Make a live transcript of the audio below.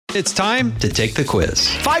It's time to take the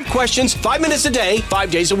quiz. 5 questions, 5 minutes a day,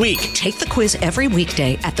 5 days a week. Take the quiz every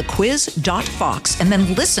weekday at thequiz.fox and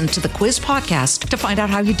then listen to the quiz podcast to find out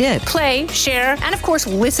how you did. Play, share, and of course,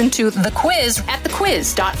 listen to the quiz at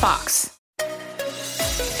thequiz.fox.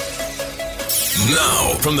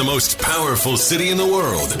 Now, from the most powerful city in the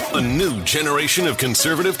world, a new generation of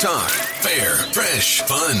conservative talk. Fair, fresh,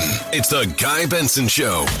 fun. It's the Guy Benson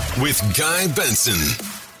Show with Guy Benson.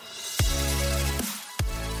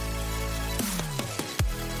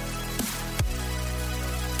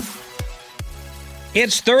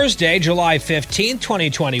 It's Thursday, July 15th,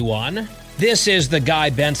 2021. This is the Guy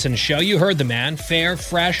Benson Show. You heard the man. Fair,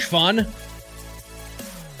 fresh, fun.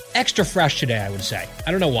 Extra fresh today, I would say.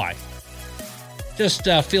 I don't know why. Just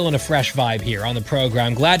feeling a fresh vibe here on the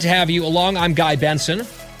program. Glad to have you along. I'm Guy Benson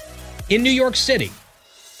in New York City.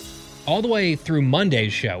 All the way through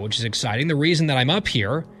Monday's show, which is exciting. The reason that I'm up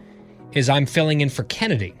here is I'm filling in for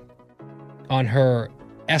Kennedy on her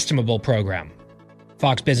estimable program.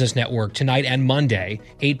 Fox Business Network tonight and Monday,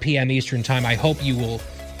 8 p.m. Eastern Time. I hope you will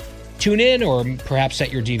tune in or perhaps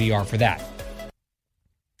set your DVR for that.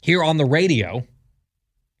 Here on the radio,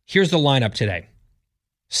 here's the lineup today.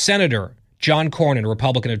 Senator John Cornyn,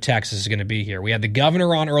 Republican of Texas, is going to be here. We had the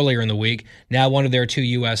governor on earlier in the week, now one of their 2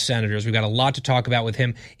 U.S. senators. We've got a lot to talk about with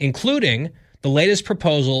him, including the latest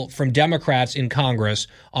proposal from Democrats in Congress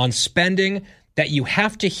on spending that you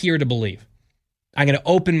have to hear to believe. I'm going to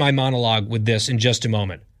open my monologue with this in just a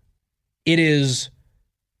moment. It is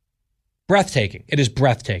breathtaking. It is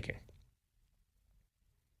breathtaking.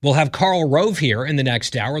 We'll have Karl Rove here in the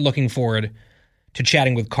next hour. Looking forward to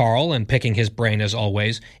chatting with Karl and picking his brain as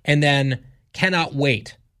always. And then cannot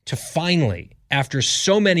wait to finally, after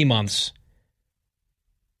so many months,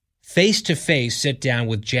 face-to-face sit down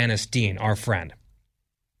with Janice Dean, our friend.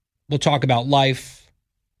 We'll talk about life.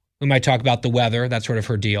 We might talk about the weather. That's sort of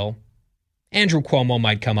her deal. Andrew Cuomo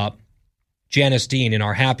might come up. Janice Dean in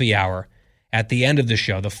our happy hour at the end of the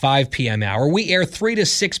show, the 5 p.m. hour. We air 3 to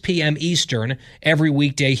 6 p.m. Eastern every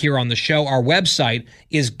weekday here on the show. Our website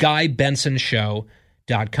is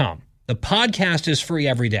GuyBensonShow.com. The podcast is free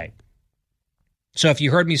every day. So if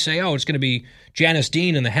you heard me say, oh, it's going to be Janice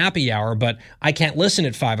Dean in the happy hour, but I can't listen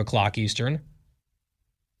at 5 o'clock Eastern,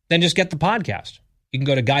 then just get the podcast. You can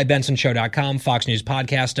go to GuyBensonShow.com,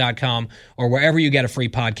 FoxNewsPodcast.com, or wherever you get a free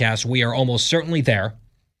podcast. We are almost certainly there.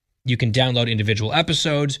 You can download individual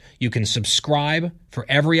episodes. You can subscribe for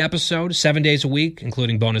every episode, 7 days a week,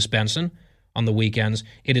 including Bonus Benson on the weekends.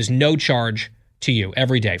 It is no charge to you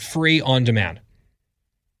every day, free on demand.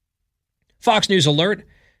 Fox News Alert,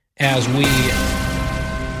 as we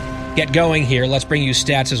get going here, let's bring you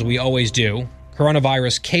stats as we always do.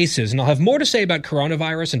 Coronavirus cases, and I'll have more to say about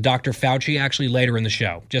coronavirus and Dr. Fauci actually later in the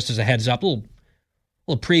show. Just as a heads up, a little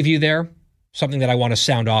preview there, something that I want to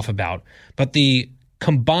sound off about. But the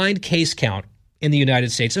combined case count in the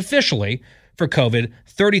United States officially for COVID,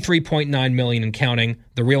 33.9 million and counting.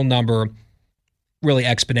 The real number really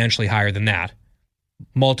exponentially higher than that.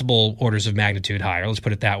 Multiple orders of magnitude higher, let's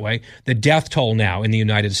put it that way. The death toll now in the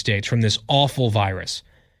United States from this awful virus,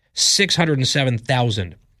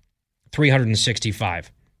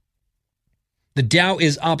 607,365. The Dow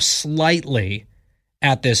is up slightly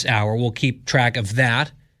at this hour. We'll keep track of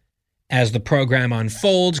that as the program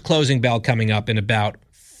unfolds. Closing bell coming up in about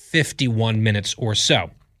 51 minutes or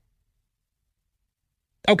so.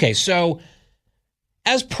 Okay, so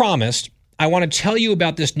as promised, I want to tell you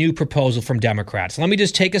about this new proposal from Democrats. Let me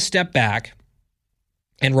just take a step back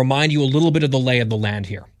and remind you a little bit of the lay of the land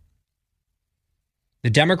here. The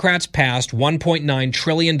Democrats passed $1.9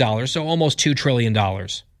 trillion, so almost $2 trillion.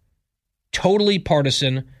 Totally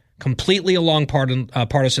partisan, completely along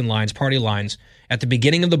partisan lines, party lines, at the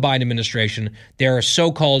beginning of the Biden administration, their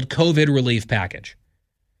so-called COVID relief package,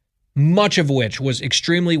 much of which was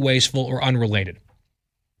extremely wasteful or unrelated.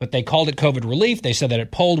 But they called it COVID relief. They said that it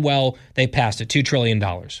polled well. They passed it, $2 trillion.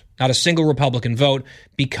 Not a single Republican vote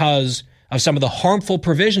because of some of the harmful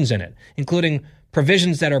provisions in it, including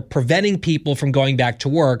provisions that are preventing people from going back to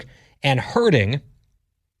work and hurting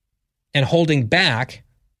and holding back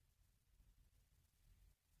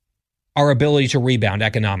our ability to rebound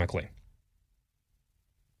economically.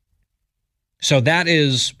 So that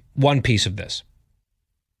is one piece of this.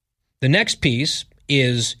 The next piece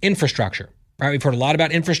is infrastructure. Right? We've heard a lot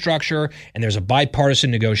about infrastructure, and there's a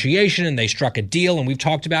bipartisan negotiation, and they struck a deal, and we've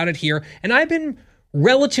talked about it here. And I've been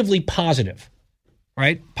relatively positive,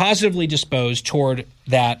 right? Positively disposed toward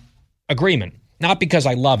that agreement. Not because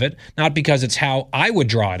I love it, not because it's how I would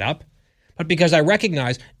draw it up, but because I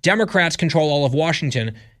recognize Democrats control all of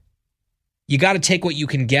Washington. You got to take what you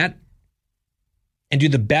can get and do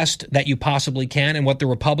the best that you possibly can. And what the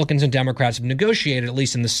Republicans and Democrats have negotiated, at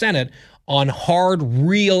least in the Senate, on hard,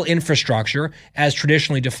 real infrastructure as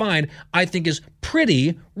traditionally defined, I think is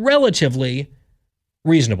pretty relatively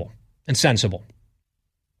reasonable and sensible.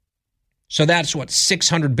 So that's what,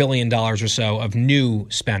 $600 billion or so of new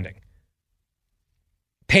spending.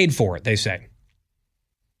 Paid for it, they say.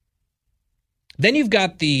 Then you've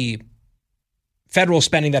got the federal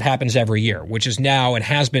spending that happens every year, which is now and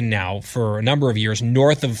has been now for a number of years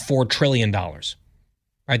north of $4 trillion.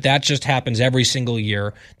 Right? That just happens every single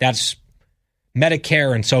year. That's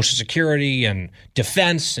Medicare and Social Security and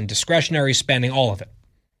defense and discretionary spending, all of it.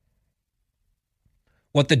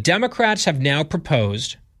 What the Democrats have now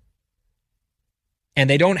proposed, and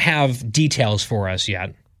they don't have details for us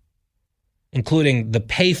yet, including the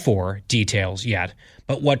pay for details yet,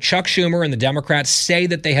 but what Chuck Schumer and the Democrats say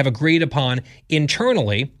that they have agreed upon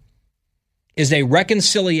internally is a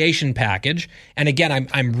reconciliation package. And again,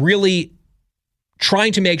 I'm really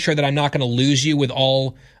trying to make sure that I'm not going to lose you with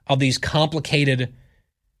all of these complicated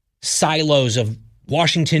silos of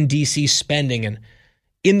Washington, D.C. spending and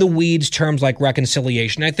in the weeds terms like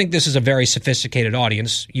reconciliation. I think this is a very sophisticated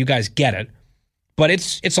audience. You guys get it. But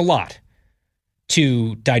it's a lot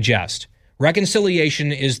to digest.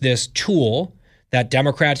 Reconciliation is this tool that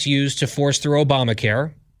Democrats used to force through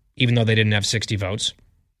Obamacare, even though they didn't have 60 votes,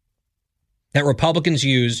 that Republicans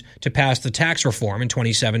used to pass the tax reform in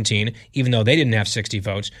 2017, even though they didn't have 60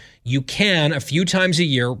 votes. You can, a few times a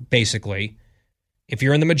year, basically, if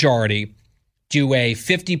you're in the majority, do a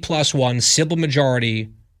 50+1 simple majority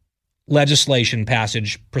legislation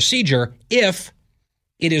passage procedure if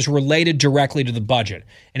it is related directly to the budget.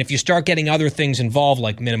 And if you start getting other things involved,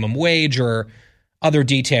 like minimum wage or other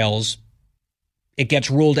details, it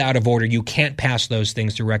gets ruled out of order. You can't pass those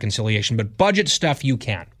things through reconciliation, but budget stuff you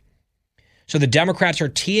can. So the Democrats are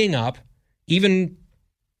teeing up, even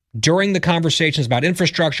during the conversations about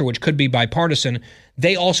infrastructure, which could be bipartisan,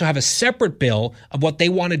 they also have a separate bill of what they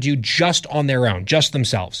want to do just on their own, just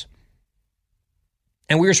themselves.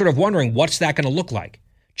 And we were sort of wondering, what's that going to look like?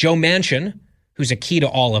 Joe Manchin, who's a key to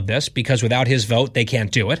all of this, because without his vote, they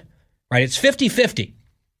can't do it, right? It's 50-50.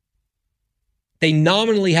 They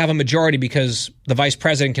nominally have a majority because the vice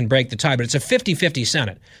president can break the tie, but it's a 50-50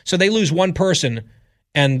 Senate. So they lose one person,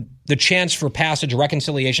 and the chance for passage or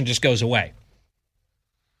reconciliation just goes away.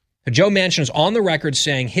 Joe Manchin is on the record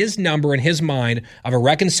saying his number in his mind of a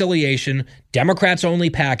reconciliation, Democrats-only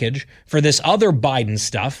package for this other Biden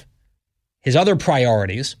stuff, his other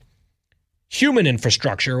priorities, human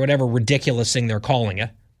infrastructure, whatever ridiculous thing they're calling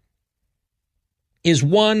it, is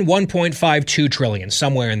 $1.52 trillion,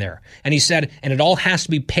 somewhere in there. And he said, and it all has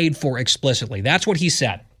to be paid for explicitly. That's what he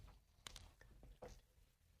said.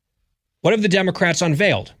 What have the Democrats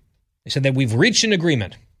unveiled? They said that we've reached an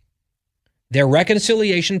agreement. Their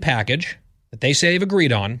reconciliation package that they say they've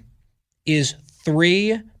agreed on is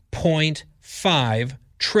 $3.5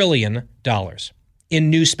 trillion in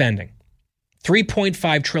new spending.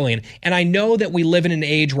 $3.5 trillion. And I know that we live in an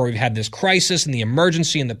age where we've had this crisis and the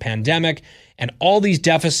emergency and the pandemic and all these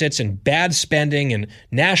deficits and bad spending and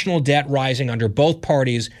national debt rising under both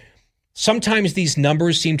parties. Sometimes these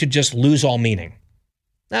numbers seem to just lose all meaning.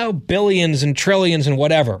 Now, billions and trillions and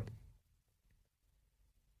whatever.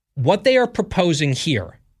 What they are proposing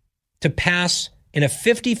here to pass in a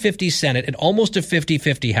 50-50 Senate and almost a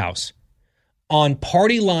 50-50 House on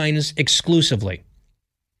party lines exclusively,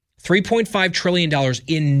 $3.5 trillion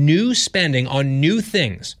in new spending on new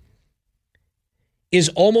things, is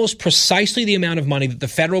almost precisely the amount of money that the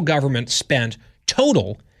federal government spent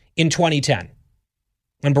total in 2010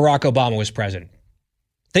 when Barack Obama was president.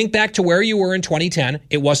 Think back to where you were in 2010.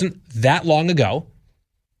 It wasn't that long ago.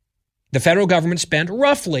 The federal government spent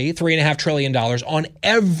roughly $3.5 trillion on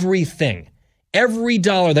everything. Every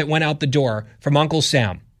dollar that went out the door from Uncle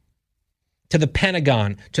Sam to the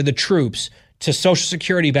Pentagon, to the troops, to Social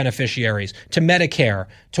Security beneficiaries, to Medicare,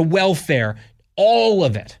 to welfare, all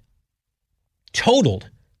of it totaled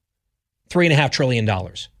 $3.5 trillion.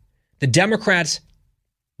 The Democrats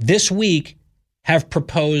this week have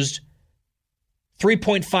proposed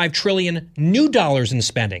 $3.5 trillion new dollars in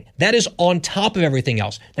spending. That is on top of everything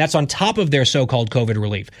else. That's on top of their so-called COVID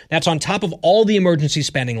relief. That's on top of all the emergency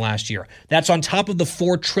spending last year. That's on top of the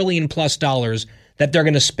 $4 trillion plus dollars that they're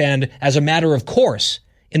going to spend as a matter of course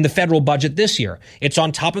in the federal budget this year. It's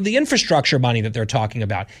on top of the infrastructure money that they're talking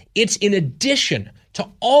about. It's in addition to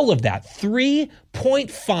all of that,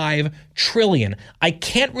 $3.5 trillion. I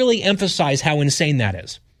can't really emphasize how insane that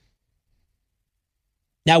is.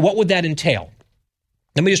 Now, what would that entail?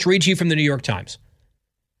 Let me just read to you from the New York Times.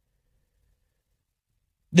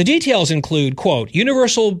 The details include, quote,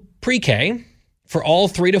 universal pre-K for all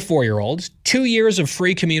 3 to 4-year-olds, 2 years of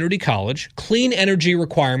free community college, clean energy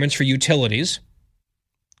requirements for utilities,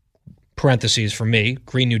 parentheses for me,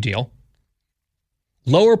 Green New Deal,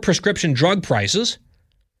 lower prescription drug prices,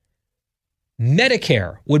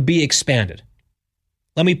 Medicare would be expanded.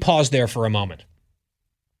 Let me pause there for a moment.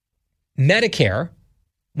 Medicare,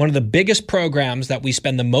 one of the biggest programs that we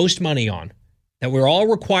spend the most money on, that we're all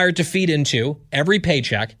required to feed into every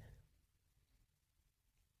paycheck,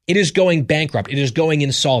 it is going bankrupt. It is going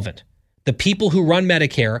insolvent. The people who run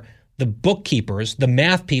Medicare, the bookkeepers, the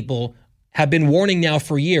math people, have been warning now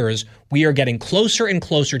for years, we are getting closer and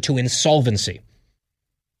closer to insolvency.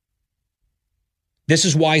 This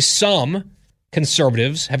is why some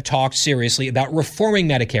conservatives have talked seriously about reforming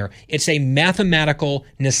Medicare. It's a mathematical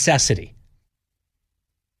necessity.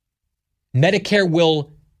 Medicare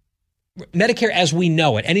as we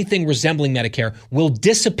know it, anything resembling Medicare, will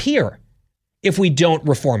disappear if we don't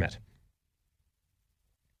reform it.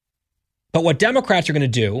 But what Democrats are going to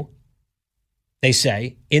do, they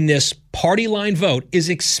say, in this party line vote is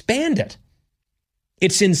expand it.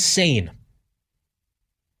 It's insane.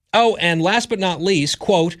 Oh, and last but not least,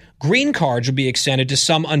 quote, green cards will be extended to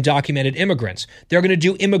some undocumented immigrants. They're going to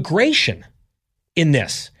do immigration in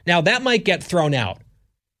this. Now, that might get thrown out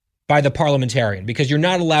by the parliamentarian because you're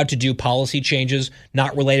not allowed to do policy changes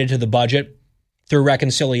not related to the budget through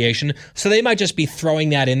reconciliation. So they might just be throwing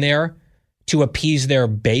that in there to appease their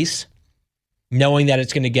base, knowing that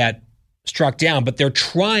it's going to get struck down, but they're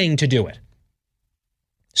trying to do it.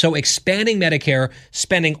 So expanding Medicare,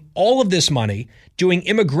 spending all of this money, doing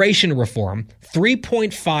immigration reform,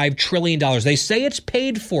 $3.5 trillion. They say it's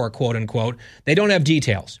paid for, quote unquote. They don't have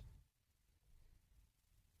details.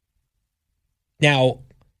 Now,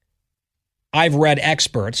 I've read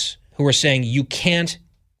experts who are saying you can't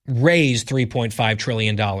raise $3.5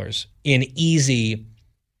 trillion in easy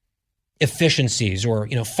efficiencies or,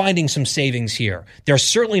 finding some savings here. They're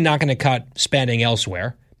certainly not going to cut spending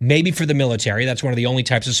elsewhere. Maybe for the military. That's one of the only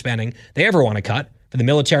types of spending they ever want to cut, for the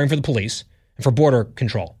military and for the police and for border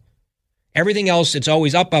control. Everything else, it's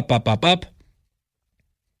always up, up, up, up, up.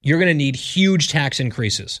 You're going to need huge tax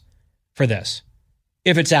increases for this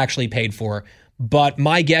if it's actually paid for. But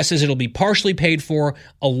my guess is it'll be partially paid for,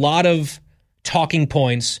 a lot of talking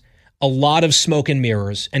points, a lot of smoke and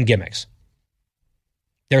mirrors and gimmicks.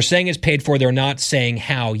 They're saying it's paid for. They're not saying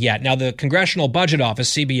how yet. Now, the Congressional Budget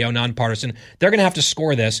Office, CBO, nonpartisan, they're going to have to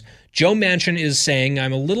score this. Joe Manchin is saying,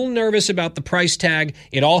 I'm a little nervous about the price tag.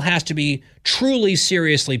 It all has to be truly,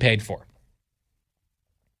 seriously paid for.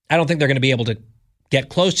 I don't think they're going to be able to get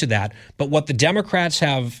close to that. But what the Democrats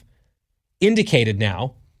have indicated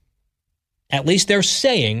now, at least they're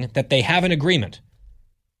saying that they have an agreement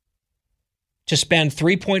to spend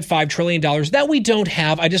 $3.5 trillion that we don't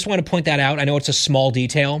have. I just want to point that out. I know it's a small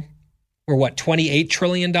detail. We're, $28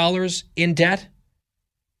 trillion in debt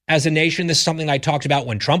as a nation? This is something I talked about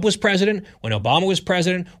when Trump was president, when Obama was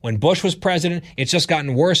president, when Bush was president. It's just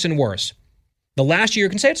gotten worse and worse. The last year, you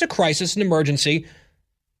can say it's a crisis, an emergency.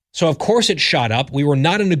 So, of course, it shot up. We were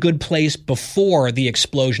not in a good place before the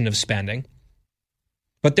explosion of spending.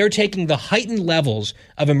 But they're taking the heightened levels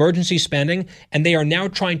of emergency spending and they are now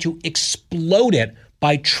trying to explode it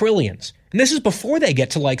by trillions. And this is before they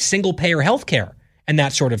get to single payer health care and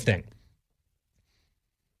that sort of thing.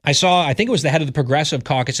 I think it was the head of the Progressive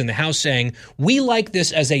Caucus in the House saying, we like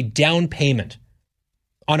this as a down payment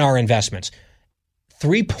on our investments.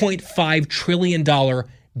 $3.5 trillion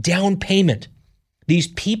down payment. These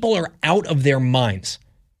people are out of their minds.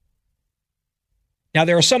 Now,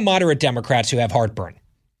 there are some moderate Democrats who have heartburn.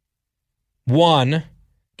 One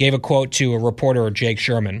gave a quote to a reporter, Jake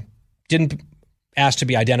Sherman, didn't ask to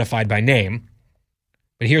be identified by name,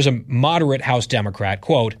 but here's a moderate House Democrat,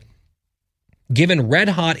 quote, given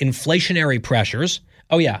red-hot inflationary pressures,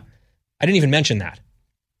 oh yeah, I didn't even mention that.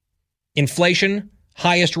 Inflation,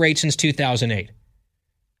 highest rate since 2008.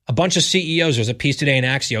 A bunch of CEOs, there's a piece today in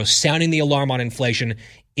Axios, sounding the alarm on inflation.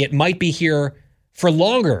 It might be here for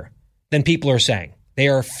longer than people are saying. They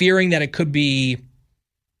are fearing that it could be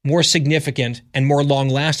more significant and more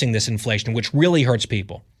long-lasting, this inflation, which really hurts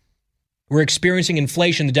people. We're experiencing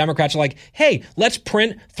inflation. The Democrats are like, hey, let's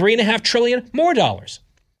print $3.5 trillion more dollars.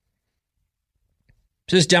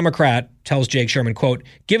 So this Democrat tells Jake Sherman, quote,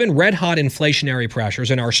 given red-hot inflationary pressures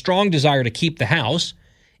and our strong desire to keep the House,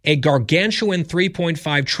 a gargantuan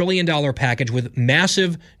 $3.5 trillion package with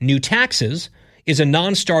massive new taxes is a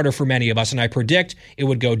non-starter for many of us, and I predict it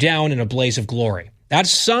would go down in a blaze of glory. That's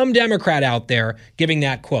some Democrat out there giving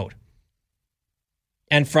that quote.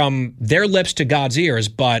 And from their lips to God's ears,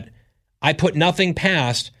 but I put nothing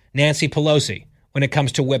past Nancy Pelosi when it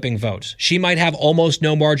comes to whipping votes. She might have almost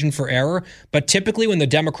no margin for error, but typically when the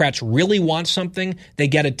Democrats really want something, they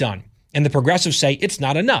get it done. And the progressives say it's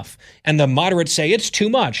not enough. And the moderates say it's too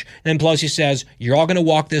much. And then Pelosi says, you're all going to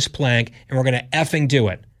walk this plank and we're going to effing do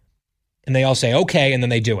it. And they all say, okay, and then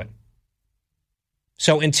they do it.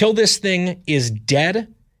 So until this thing is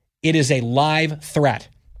dead, it is a live threat.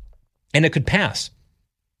 And it could pass.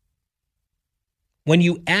 When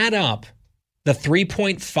you add up the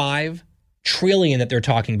 3.5 trillion that they're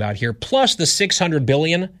talking about here, plus the 600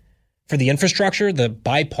 billion for the infrastructure, the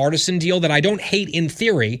bipartisan deal that I don't hate in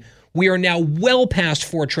theory, we are now well past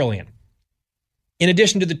 4 trillion. In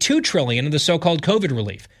addition to the 2 trillion of the so-called COVID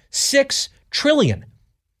relief, 6 trillion.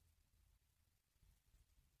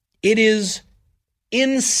 It is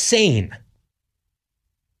insane.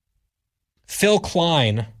 Phil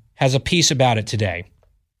Klein has a piece about it today,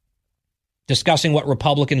 discussing what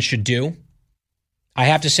Republicans should do. I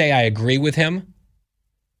have to say I agree with him.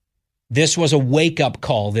 This was a wake-up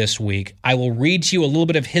call this week. I will read to you a little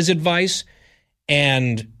bit of his advice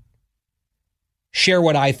and share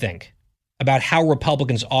what I think about how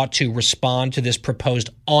Republicans ought to respond to this proposed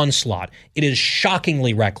onslaught. It is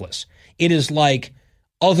shockingly reckless. It is like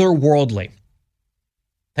otherworldly.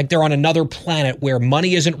 Like they're on another planet where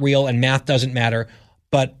money isn't real and math doesn't matter,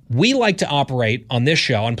 but we like to operate on this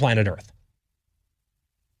show on planet Earth.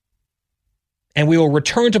 And we will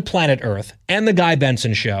return to planet Earth and the Guy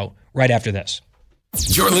Benson Show right after this.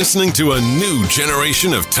 You're listening to a new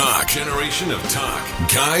generation of talk.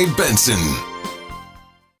 Guy Benson.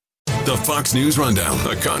 The Fox News Rundown,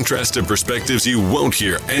 a contrast of perspectives you won't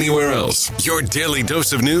hear anywhere else. Your daily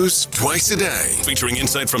dose of news twice a day, featuring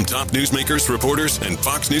insight from top newsmakers, reporters, and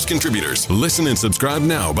Fox News contributors. Listen and subscribe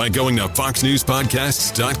now by going to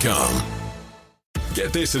foxnewspodcasts.com.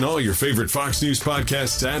 Get this and all your favorite Fox News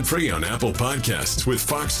podcasts ad-free on Apple Podcasts with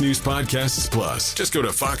Fox News Podcasts Plus. Just go to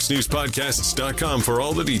foxnewspodcasts.com for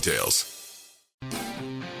all the details.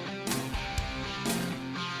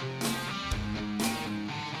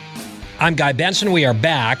 I'm Guy Benson. We are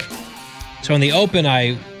back. So in the open,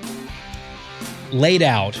 I laid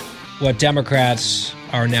out what Democrats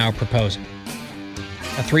are now proposing.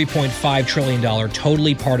 A $3.5 trillion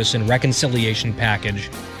totally partisan reconciliation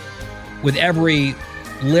package with every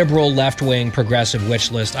liberal, left-wing, progressive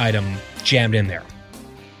wish list item jammed in there.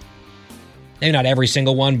 Maybe not every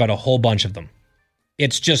single one, but a whole bunch of them.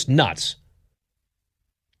 It's just nuts.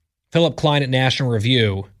 Philip Klein at National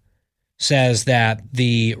Review says that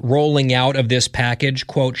the rolling out of this package,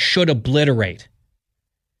 quote, should obliterate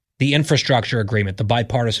the infrastructure agreement, the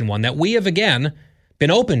bipartisan one, that we have, again,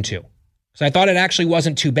 been open to. So I thought it actually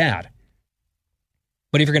wasn't too bad.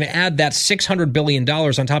 But if you're going to add that $600 billion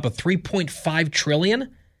on top of $3.5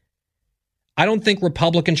 trillion, I don't think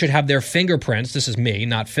Republicans should have their fingerprints. This is me,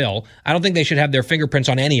 not Phil. I don't think they should have their fingerprints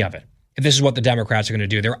on any of it. If this is what the Democrats are going to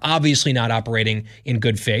do, they're obviously not operating in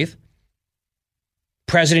good faith.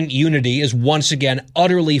 President unity is once again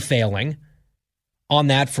utterly failing on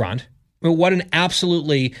that front. I mean, what an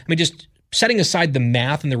absolutely, just setting aside the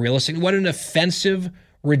math and the realistic, what an offensive,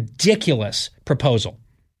 ridiculous proposal.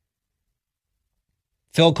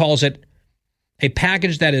 Phil calls it a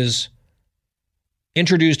package that is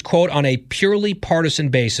introduced, quote, on a purely partisan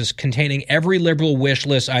basis containing every liberal wish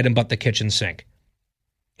list item but the kitchen sink.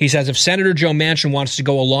 He says if Senator Joe Manchin wants to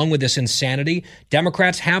go along with this insanity,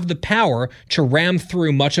 Democrats have the power to ram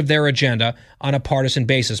through much of their agenda on a partisan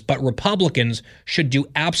basis. But Republicans should do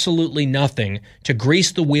absolutely nothing to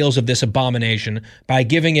grease the wheels of this abomination by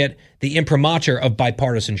giving it the imprimatur of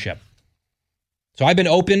bipartisanship. So I've been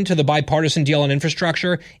open to the bipartisan deal on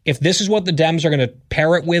infrastructure. If this is what the Dems are going to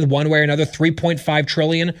pair it with one way or another, $3.5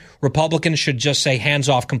 trillion, Republicans should just say hands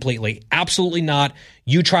off completely. Absolutely not.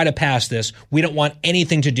 You try to pass this. We don't want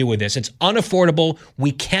anything to do with this. It's unaffordable.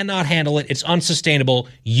 We cannot handle it. It's unsustainable.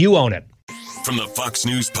 You own it. From the Fox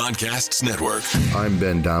News Podcasts Network. I'm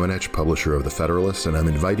Ben Domenech, publisher of The Federalist, and I'm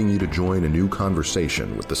inviting you to join a new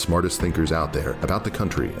conversation with the smartest thinkers out there about the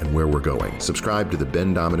country and where we're going. Subscribe to the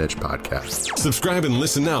Ben Domenech Podcast. Subscribe and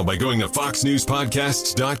listen now by going to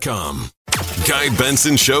foxnewspodcasts.com.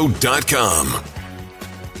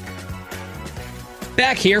 GuyBensonShow.com.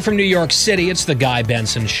 Back here from New York City, it's the Guy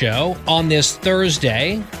Benson Show. On this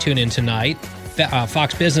Thursday, tune in tonight,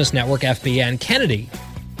 Fox Business Network, FBN, Kennedy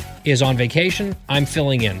is on vacation. I'm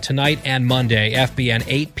filling in tonight and Monday, FBN,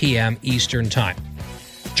 8 p.m. Eastern Time.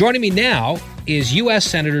 Joining me now is U.S.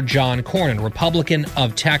 Senator John Cornyn, Republican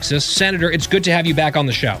of Texas. Senator, it's good to have you back on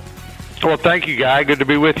the show. Well, thank you, Guy. Good to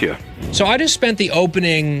be with you. So I just spent the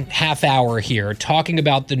opening half hour here talking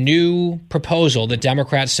about the new proposal that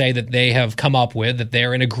Democrats say that they have come up with, that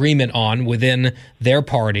they're in agreement on within their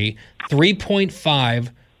party, $3.5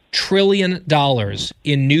 trillion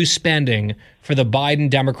in new spending for the Biden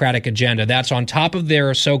Democratic agenda. That's on top of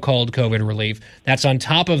their so-called COVID relief. That's on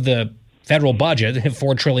top of the federal budget,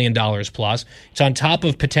 $4 trillion plus. It's on top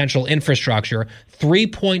of potential infrastructure,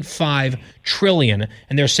 $3.5 trillion.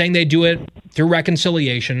 And they're saying they do it through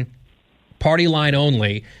reconciliation, party line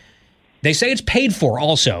only. They say it's paid for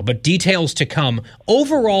also, but details to come.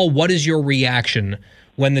 Overall, what is your reaction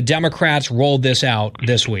when the Democrats rolled this out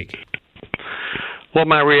this week? Well,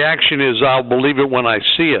 my reaction is I'll believe it when I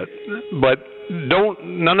see it. But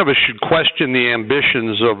none of us should question the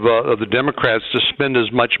ambitions of the Democrats to spend as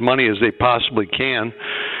much money as they possibly can.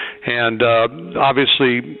 And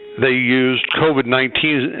obviously, they used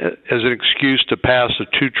COVID-19 as an excuse to pass a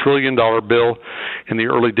 $2 trillion bill in the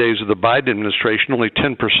early days of the Biden administration. Only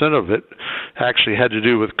 10% of it actually had to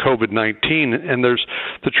do with COVID-19. And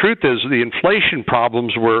the truth is the inflation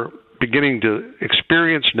problems we're beginning to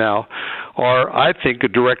experience now are, I think, a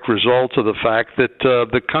direct result of the fact that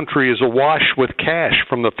the country is awash with cash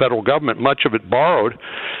from the federal government, much of it borrowed,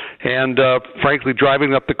 and frankly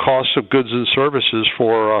driving up the cost of goods and services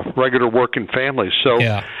for regular working families. So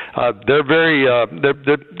they're very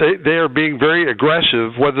they are being very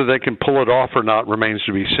aggressive. Whether they can pull it off or not remains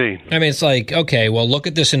to be seen. I mean, it's like, okay, well, look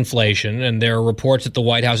at this inflation, and there are reports that the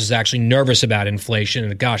White House is actually nervous about inflation.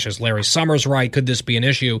 And gosh, is Larry Summers right? Could this be an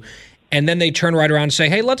issue? And then they turn right around and say,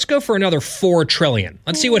 hey, let's go for another $4 trillion.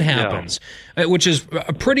 Let's see what happens, which is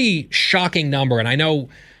a pretty shocking number. And I know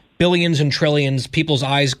billions and trillions, people's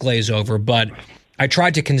eyes glaze over, but I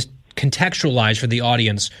tried to contextualize for the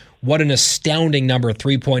audience what an astounding number,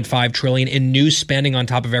 $3.5 trillion in new spending on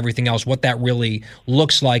top of everything else, what that really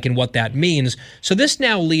looks like and what that means. So this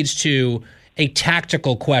now leads to a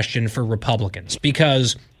tactical question for Republicans,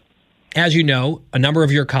 because as you know, a number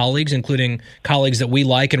of your colleagues, including colleagues that we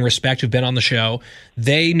like and respect who've been on the show,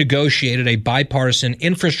 they negotiated a bipartisan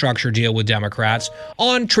infrastructure deal with Democrats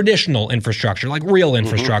on traditional infrastructure, like real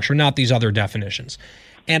infrastructure, not these other definitions.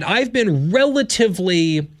 And I've been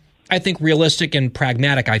relatively, I think, realistic and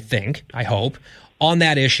pragmatic, I hope, on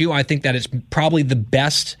that issue. I think that it's probably the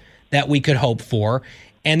best that we could hope for.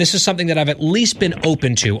 And this is something that I've at least been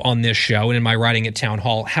open to on this show and in my writing at Town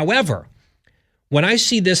Hall. However, when I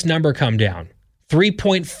see this number come down,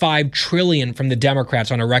 $3.5 trillion from the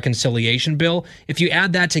Democrats on a reconciliation bill, if you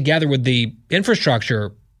add that together with the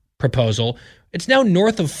infrastructure proposal, it's now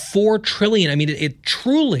north of $4 trillion. I mean, it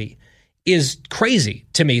truly is crazy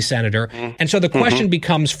to me, Senator. And so the question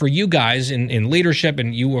becomes for you guys in leadership,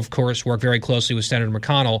 and you, of course, work very closely with Senator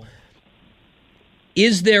McConnell,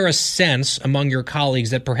 is there a sense among your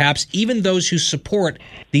colleagues that perhaps even those who support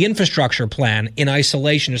the infrastructure plan in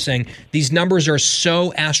isolation are saying these numbers are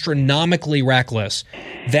so astronomically reckless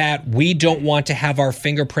that we don't want to have our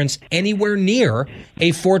fingerprints anywhere near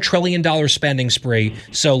a $4 trillion spending spree?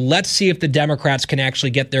 So let's see if the Democrats can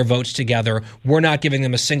actually get their votes together. We're not giving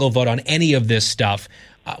them a single vote on any of this stuff.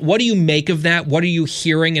 What do you make of that? What are you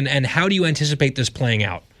hearing, and how do you anticipate this playing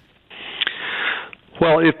out?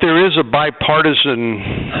 Well, if there is a bipartisan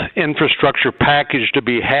infrastructure package to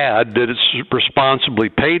be had that is responsibly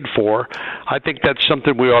paid for, I think that's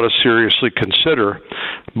something we ought to seriously consider.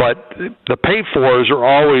 But the pay-fors are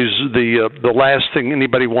always the last thing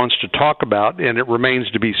anybody wants to talk about, and it remains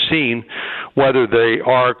to be seen whether they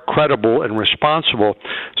are credible and responsible.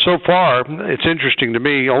 So far, it's interesting to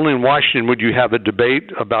me, only in Washington would you have a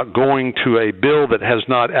debate about going to a bill that has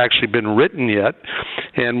not actually been written yet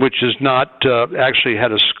and which has not actually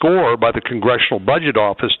had a score by the Congressional Budget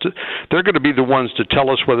Office. They're going to be the ones to tell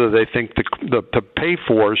us whether they think the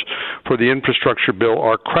pay-fors for the infrastructure bill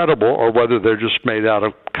are credible or whether they're just made out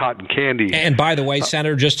of cotton candy. And by the way,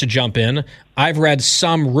 Senator, just to jump in, I've read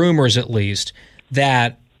some rumors at least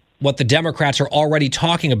that what the Democrats are already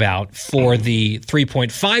talking about for the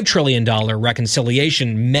 $3.5 trillion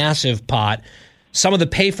reconciliation massive pot, some of the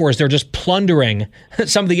pay-fors, they're just plundering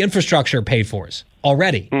some of the infrastructure pay-fors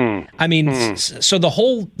already. I mean, so the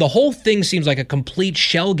whole thing seems like a complete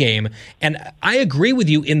shell game. And I agree with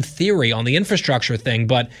you in theory on the infrastructure thing,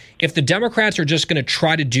 but if the Democrats are just going to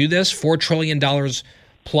try to do this, $4 trillion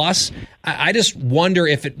plus, I just wonder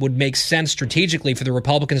if it would make sense strategically for the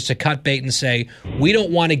Republicans to cut bait and say, we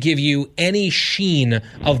don't want to give you any sheen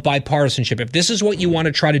of bipartisanship. If this is what you want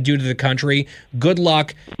to try to do to the country, good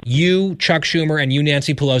luck. You, Chuck Schumer, and you,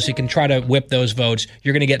 Nancy Pelosi, can try to whip those votes.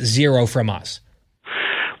 You're going to get zero from us.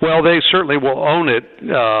 Well, they certainly will own it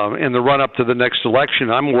in the run-up to the next election.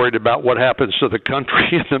 I'm worried about what happens to the country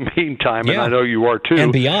in the meantime, and I know you are too.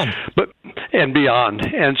 And beyond. And beyond.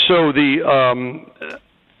 And so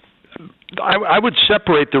I would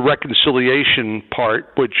separate the reconciliation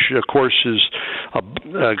part, which, of course, is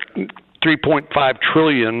 $3.5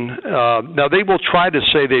 trillion. Now, they will try to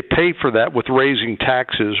say they pay for that with raising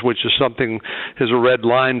taxes, which is a red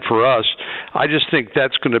line for us. I just think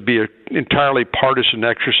that's going to be an entirely partisan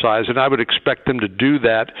exercise, and I would expect them to do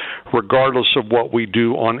that regardless of what we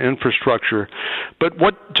do on infrastructure. But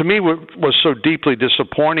what, to me, was so deeply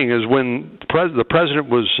disappointing is when the president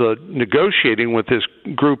was negotiating with this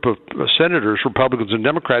group of senators, Republicans and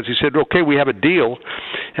Democrats, he said, okay, we have a deal,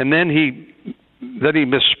 and then he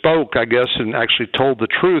misspoke, I guess, and actually told the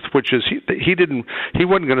truth, which is he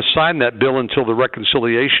wasn't going to sign that bill until the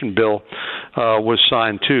reconciliation bill was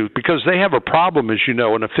signed too, because they have a problem, as you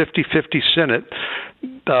know, in a 50-50 Senate.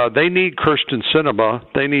 They need Kyrsten Sinema,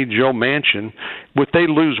 they need Joe Manchin. If they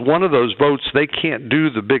lose one of those votes, they can't do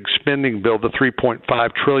the big spending bill, the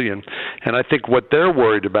 $3.5 trillion. And I think what they're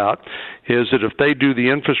worried about is that if they do the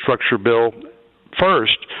infrastructure bill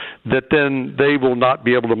first, that then they will not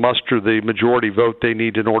be able to muster the majority vote they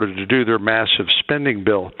need in order to do their massive spending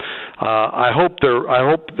bill. I hope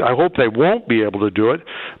they won't be able to do it,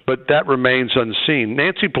 but that remains unseen.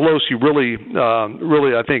 Nancy Pelosi really,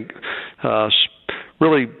 I think,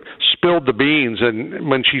 really spilled the beans, and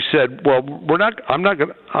when she said, "Well, I'm going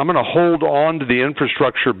to hold on to the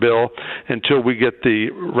infrastructure bill until we get the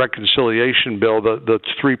reconciliation bill, the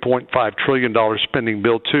 $3.5 trillion spending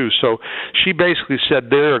bill too." So she basically said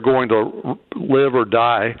they are going to live or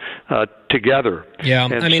die together. Yeah,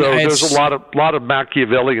 and so there's a lot of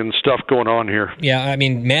Machiavellian stuff going on here. Yeah, I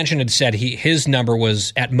mean, Manchin had said his number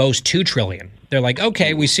was at most $2 trillion. They're like,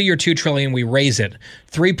 okay, we see your $2 trillion, we raise it,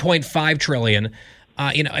 $3.5 trillion.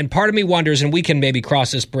 And part of me wonders, and we can maybe cross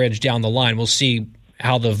this bridge down the line. We'll see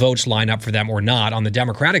how the votes line up for them or not on the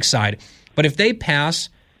Democratic side. But if they pass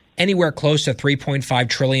anywhere close to $3.5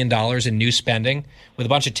 trillion in new spending with a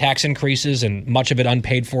bunch of tax increases and much of it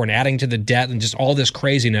unpaid for and adding to the debt and just all this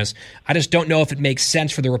craziness, I just don't know if it makes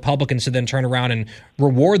sense for the Republicans to then turn around and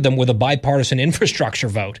reward them with a bipartisan infrastructure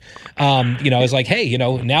vote. It's like, hey,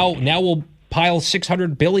 now we'll pile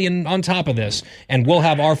 $600 billion on top of this, and we'll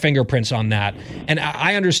have our fingerprints on that. And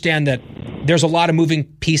I understand that there's a lot of moving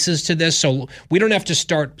pieces to this, so we don't have to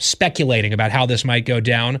start speculating about how this might go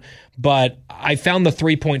down. But I found the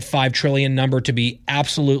 $3.5 trillion number to be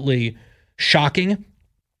absolutely shocking.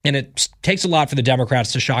 And it takes a lot for the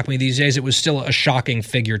Democrats to shock me these days. It was still a shocking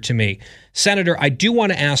figure to me. Senator, I do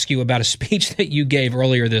want to ask you about a speech that you gave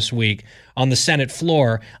earlier this week on the Senate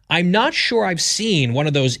floor. I'm not sure I've seen one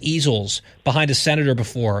of those easels behind a senator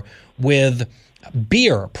before with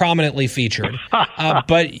beer prominently featured.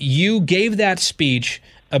 But you gave that speech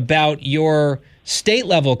about your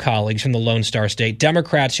state-level colleagues from the Lone Star State,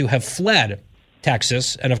 Democrats who have fled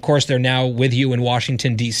Texas, and of course they're now with you in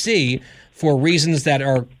Washington, D.C., for reasons that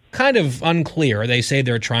are kind of unclear. They say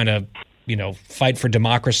they're trying to, fight for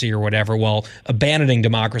democracy or whatever while abandoning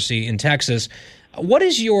democracy in Texas. What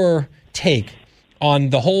is your take on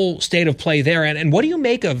the whole state of play there? And what do you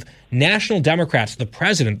make of national Democrats, the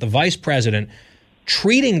president, the vice president,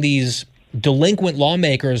 treating these delinquent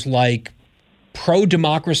lawmakers like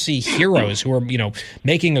pro-democracy heroes who are,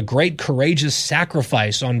 making a great, courageous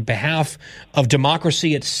sacrifice on behalf of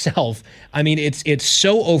democracy itself? I mean, it's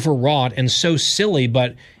so overwrought and so silly,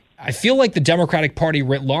 but I feel like the Democratic Party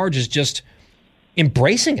writ large is just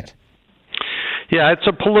embracing it. Yeah, it's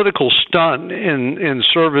a political stunt in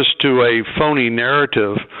service to a phony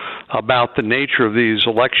narrative about the nature of these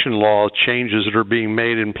election law changes that are being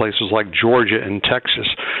made in places like Georgia and Texas.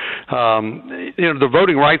 The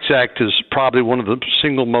Voting Rights Act is probably one of the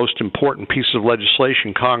single most important pieces of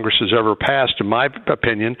legislation Congress has ever passed, in my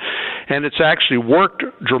opinion, and it's actually worked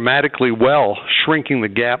dramatically well, shrinking the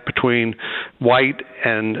gap between white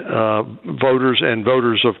and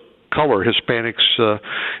voters of color, Hispanics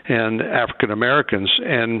and African Americans,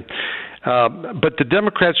 but the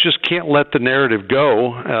Democrats just can't let the narrative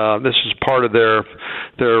go. This is part of their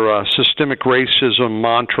systemic racism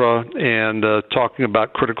mantra and talking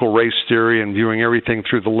about critical race theory and viewing everything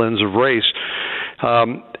through the lens of race.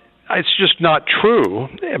 It's just not true.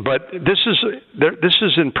 But this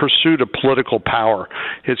is in pursuit of political power.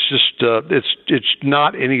 It's just it's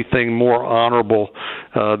not anything more honorable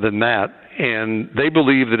than that. and they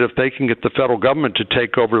believe that if they can get the federal government to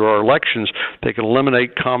take over our elections, they can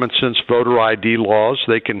eliminate common sense voter ID laws.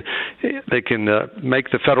 They can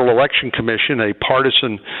make the Federal Election Commission a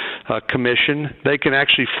partisan commission. They can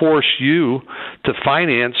actually force you to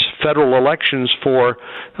finance federal elections for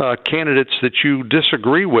candidates that you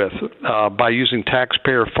disagree with by using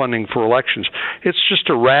taxpayer funding for elections. It's just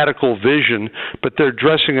a radical vision, but they're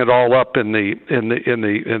dressing it all up in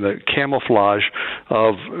the camouflage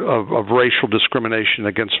of racial discrimination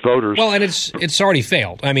against voters. Well, and it's already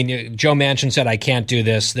failed. I mean, Joe Manchin said, "I can't do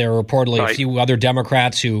this." There are reportedly a few other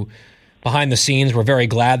Democrats who, behind the scenes, were very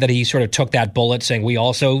glad that he sort of took that bullet, saying, "We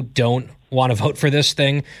also don't want to vote for this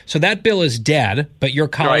thing." So that bill is dead, but your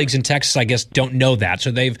colleagues in Texas, I guess, don't know that.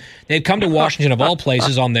 So they've come to Washington, of all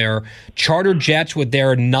places, on their chartered jets with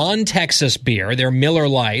their non-Texas beer, their Miller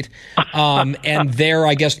Lite, and they're,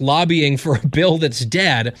 I guess, lobbying for a bill that's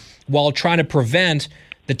dead while trying to prevent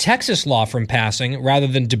the Texas law from passing, rather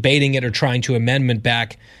than debating it or trying to amend it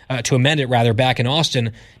back in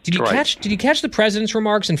Austin. Did you catch the president's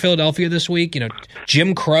remarks in Philadelphia this week? You know,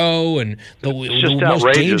 Jim Crow and the most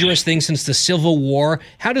dangerous thing since the Civil War.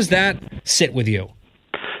 How does that sit with you?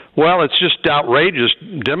 Well, it's just outrageous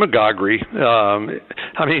demagoguery.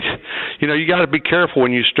 I mean, you got to be careful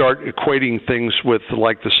when you start equating things with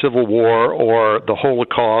like the Civil War or the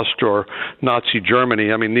Holocaust or Nazi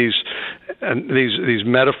Germany. I mean, these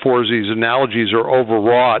metaphors, these analogies are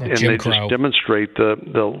overwrought, and they just demonstrate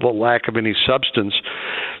the lack of any substance.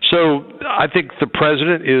 So I think the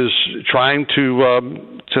president is trying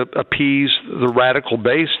to appease the radical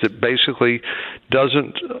base that basically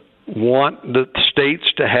doesn't want the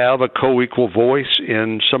states to have a co-equal voice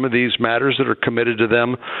in some of these matters that are committed to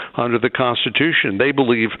them under the Constitution. They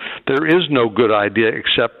believe there is no good idea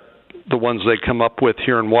except the ones they come up with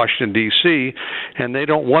here in Washington, D.C., and they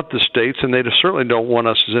don't want the states, and they certainly don't want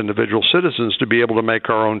us as individual citizens to be able to make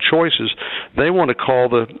our own choices. They want to call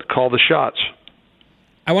the shots.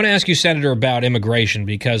 I want to ask you, Senator, about immigration,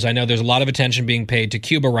 because I know there's a lot of attention being paid to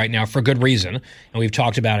Cuba right now for good reason, and we've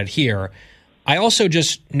talked about it here. I also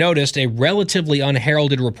just noticed a relatively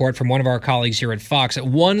unheralded report from one of our colleagues here at Fox that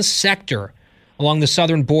one sector along the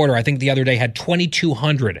southern border, I think the other day, had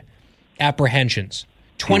 2,200 apprehensions.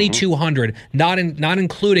 2,200, not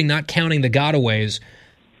counting the gotaways.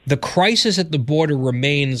 The crisis at the border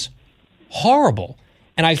remains horrible.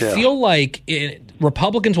 And I feel like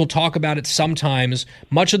Republicans will talk about it sometimes.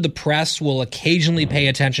 Much of the press will occasionally pay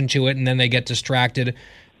attention to it, and then they get distracted.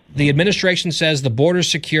 The administration says the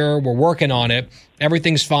border's secure. We're working on it.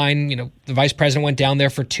 Everything's fine. The vice president went down there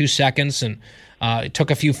for 2 seconds and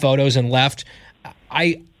took a few photos and left.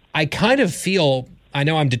 I kind of feel, I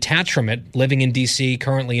know I'm detached from it, living in D.C.,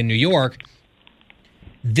 currently in New York.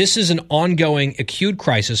 This is an ongoing acute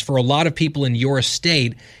crisis for a lot of people in your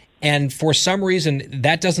state. And for some reason,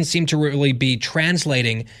 that doesn't seem to really be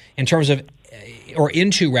translating into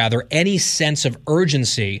any sense of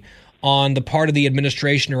urgency on the part of the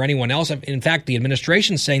administration or anyone else. In fact, the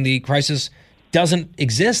administration's saying the crisis doesn't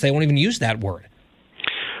exist. They won't even use that word.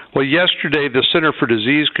 Well, yesterday, the Center for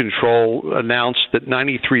Disease Control announced that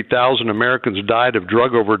 93,000 Americans died of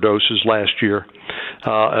drug overdoses last year,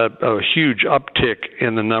 a huge uptick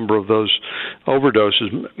in the number of those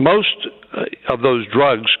overdoses. Most of those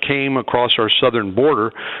drugs came across our southern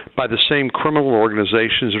border by the same criminal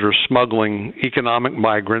organizations that are smuggling economic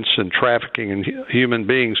migrants and trafficking in human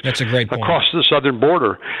beings. That's a great point. Across the southern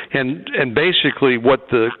border. And basically what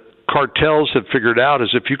the cartels have figured out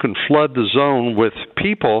is if you can flood the zone with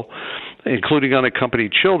people, including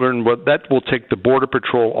unaccompanied children, that will take the Border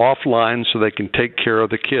Patrol offline so they can take care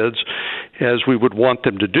of the kids as we would want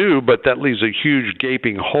them to do, but that leaves a huge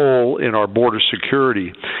gaping hole in our border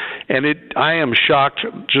security. And I am shocked,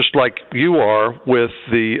 just like you are, with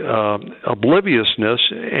the obliviousness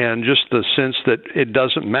and just the sense that it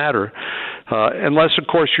doesn't matter. Unless, of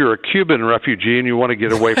course, you're a Cuban refugee and you want to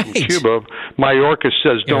get away from Cuba. Mayorkas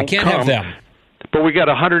says don't can't come. Have them. But we got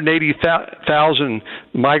 180,000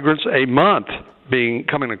 migrants a month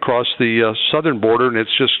coming across the southern border, and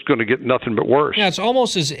it's just going to get nothing but worse. Yeah, it's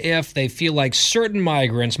almost as if they feel like certain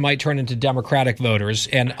migrants might turn into Democratic voters,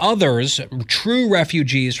 and others, true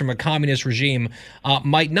refugees from a communist regime,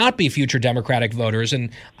 might not be future Democratic voters. And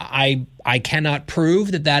I cannot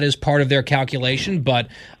prove that is part of their calculation, but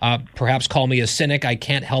perhaps call me a cynic. I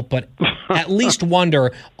can't help but at least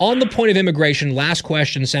wonder. On the point of immigration, last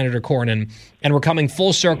question, Senator Cornyn, and we're coming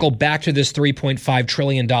full circle back to this $3.5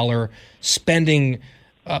 trillion spending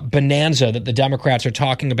bonanza that the Democrats are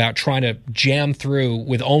talking about trying to jam through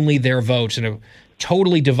with only their votes in a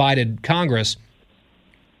totally divided Congress.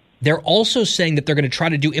 They're also saying that they're going to try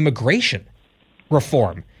to do immigration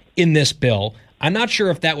reform. in this bill. I'm not sure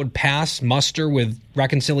if that would pass muster with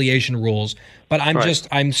reconciliation rules, but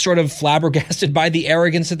I'm sort of flabbergasted by the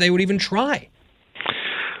arrogance that they would even try.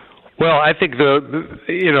 Well, I think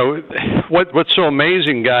what's so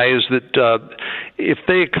amazing, Guy, is that if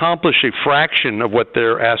they accomplish a fraction of what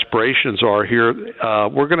their aspirations are here,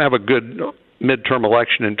 we're going to have a good midterm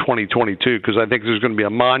election in 2022, because I think there's going to be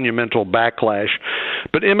a monumental backlash.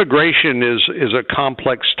 But immigration is a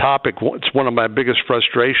complex topic. It's one of my biggest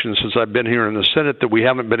frustrations since I've been here in the Senate, that we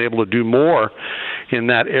haven't been able to do more in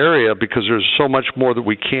that area, because there's so much more that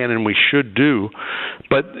we can and we should do.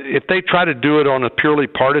 But if they try to do it on a purely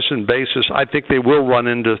partisan basis, I think they will run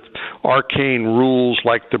into arcane rules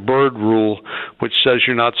like the Byrd rule, which says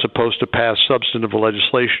you're not supposed to pass substantive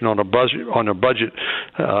legislation on a budget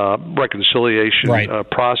reconciliation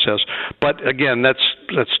process. But again, that's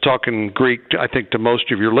talking Greek, I think, to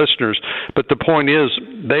most of your listeners. But the point is,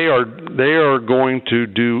 they are going to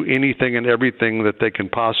do anything and everything that they can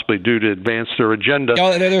possibly do to advance their agenda.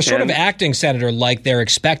 They're sort of acting, Senator, like they're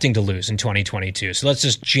expecting to lose in 2022. So let's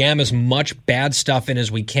just jam as much bad stuff in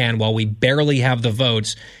as we can while we barely have the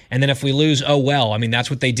votes. And then if we lose, oh well. I mean, that's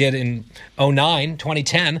what they did in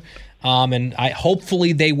 2010. And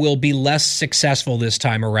hopefully they will be less successful this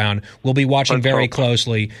time around. We'll be watching very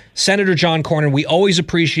closely. Senator John Cornyn, we always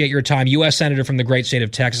appreciate your time. U.S. Senator from the great state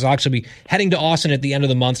of Texas. I'll actually be heading to Austin at the end of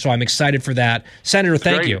the month, so I'm excited for that. Senator,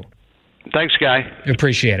 thank you. Thanks, Guy.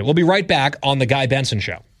 Appreciate it. We'll be right back on The Guy Benson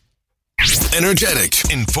Show.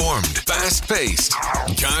 Energetic, informed, fast-paced.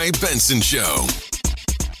 Guy Benson Show.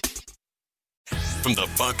 From the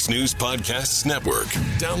Fox News Podcasts Network.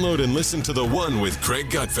 Download and listen to The One with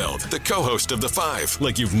Craig Gutfeld, the co-host of The Five,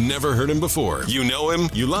 like you've never heard him before. You know him,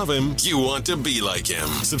 you love him, you want to be like him.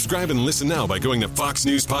 Subscribe and listen now by going to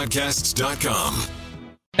foxnewspodcasts.com.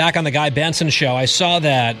 Back on The Guy Benson Show, I saw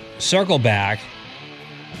that, circle back,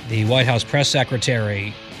 the White House press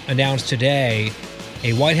secretary announced today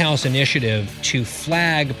a White House initiative to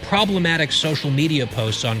flag problematic social media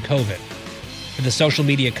posts on COVID for the social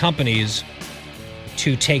media companies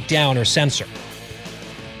to take down or censor.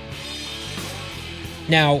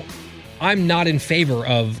 Now, I'm not in favor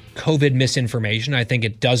of COVID misinformation. I think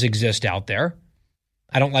it does exist out there.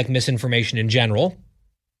 I don't like misinformation in general.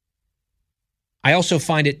 I also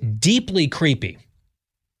find it deeply creepy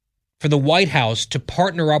for the White House to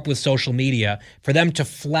partner up with social media, for them to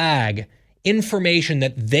flag information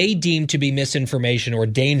that they deem to be misinformation or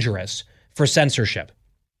dangerous for censorship.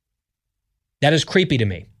 That is creepy to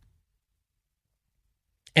me.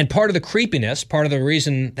 And part of the creepiness, part of the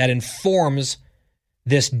reason that informs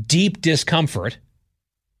this deep discomfort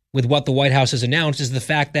with what the White House has announced is the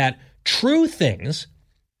fact that true things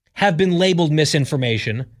have been labeled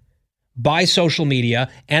misinformation by social media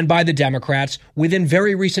and by the Democrats within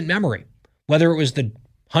very recent memory. Whether it was the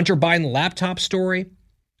Hunter Biden laptop story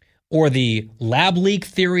or the lab leak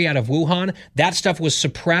theory out of Wuhan, that stuff was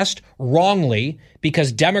suppressed wrongly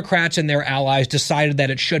because Democrats and their allies decided that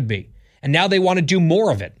it should be. And now they want to do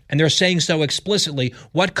more of it. And they're saying so explicitly.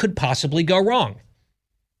 What could possibly go wrong?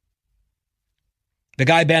 The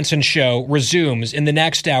Guy Benson Show resumes in the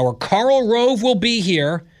next hour. Karl Rove will be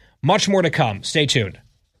here. Much more to come. Stay tuned.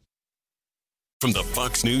 From the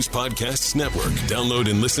Fox News Podcasts Network, download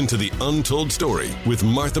and listen to The Untold Story with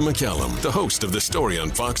Martha McCallum. The host of The Story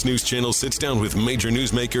on Fox News Channel sits down with major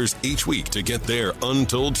newsmakers each week to get their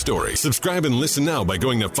untold story. Subscribe and listen now by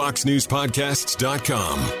going to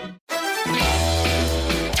foxnewspodcasts.com.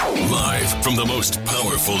 Live from the most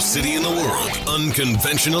powerful city in the world,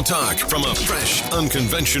 unconventional talk from a fresh,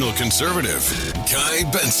 unconventional conservative. Guy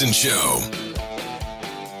Benson Show.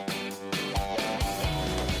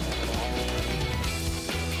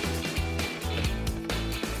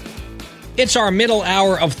 It's our middle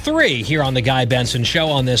hour of 3 here on The Guy Benson Show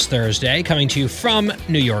on this Thursday, coming to you from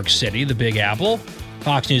New York City, the Big Apple,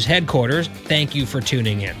 Fox News headquarters. Thank you for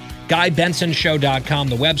tuning in. GuyBensonShow.com,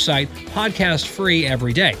 the website, podcast free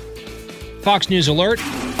every day. Fox News alert.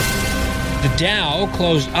 The Dow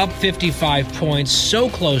closed up 55 points, so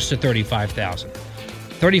close to 35,000.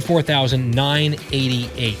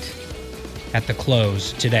 34,988 at the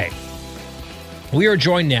close today. We are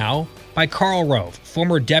joined now by Karl Rove,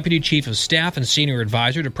 former Deputy Chief of Staff and Senior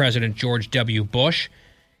Advisor to President George W. Bush.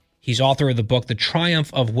 He's author of the book, The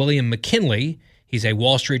Triumph of William McKinley. He's a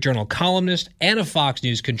Wall Street Journal columnist and a Fox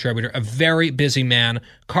News contributor, a very busy man.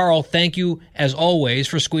 Karl, thank you, as always,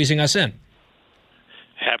 for squeezing us in.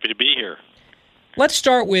 Happy to be here. Let's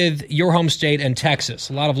start with your home state and Texas.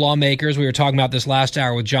 A lot of lawmakers, we were talking about this last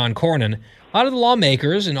hour with John Cornyn, a lot of the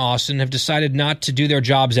lawmakers in Austin have decided not to do their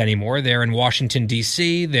jobs anymore. They're in Washington,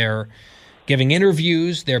 D.C., they're giving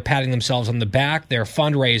interviews. They're patting themselves on the back. They're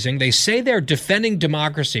fundraising. They say they're defending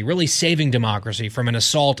democracy, really saving democracy from an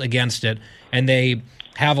assault against it. And they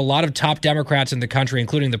have a lot of top Democrats in the country,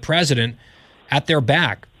 including the president, at their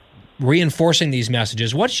back, reinforcing these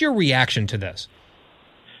messages. What's your reaction to this?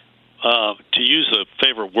 To use a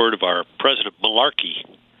favorite word of our president, malarkey.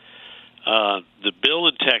 The bill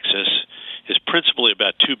in Texas is principally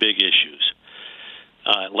about two big issues.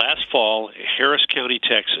 Last fall, Harris County,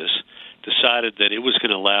 Texas, decided that it was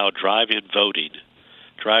going to allow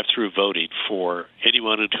drive-through voting for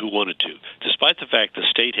anyone who wanted to, despite the fact the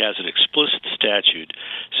state has an explicit statute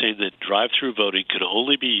saying that drive-through voting can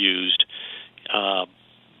only be used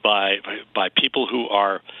by people who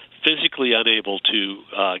are physically unable to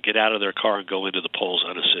get out of their car and go into the polls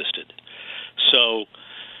unassisted. So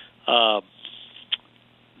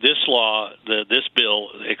this bill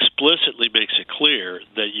explicitly makes it clear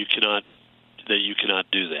that you cannot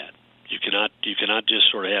do that. You cannot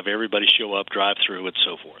just sort of have everybody show up, drive through, and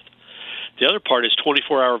so forth. The other part is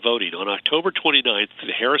 24-hour voting. On October 29th,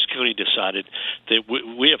 Harris County decided that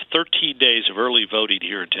we have 13 days of early voting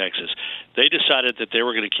here in Texas. They decided that they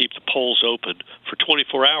were going to keep the polls open for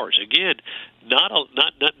 24 hours. Again,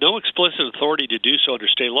 no explicit authority to do so under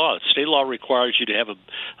state law. State law requires you to have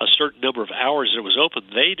a certain number of hours that it was open.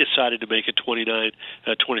 They decided to make it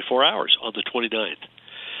 24 hours on the 29th.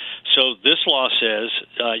 So this law says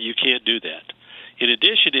you can't do that. In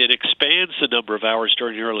addition, it expands the number of hours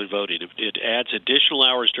during early voting. It adds additional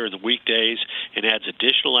hours during the weekdays and adds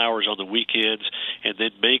additional hours on the weekends, and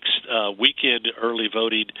then makes weekend early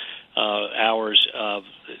voting hours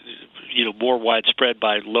more widespread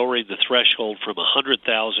by lowering the threshold from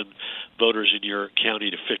 100,000 voters in your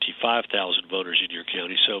county to 55,000 voters in your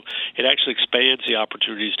county. So it actually expands the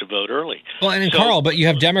opportunities to vote early. Well, and Carl, but you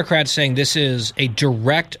have Democrats saying this is a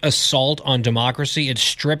direct assault on democracy. It's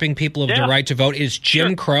stripping people of the right to vote. It's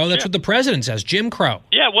Jim Crow. That's what the president says, Jim Crow.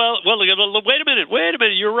 Yeah, well, wait a minute.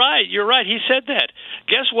 You're right. He said that.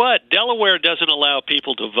 Guess what? Delaware doesn't allow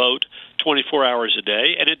people to vote 24 hours a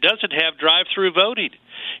day, and it doesn't have drive-through voting.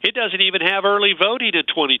 It doesn't even have early voting in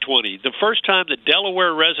 2020. The first time that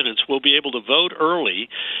Delaware residents will be able to vote early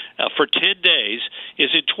for 10 days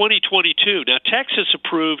is in 2022. Now, Texas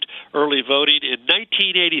approved early voting in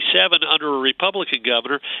 1987 under a Republican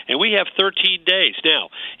governor, and we have 13 days. Now,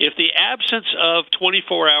 if the absence of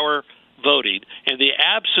 24-hour voting and the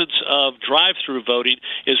absence of drive-through voting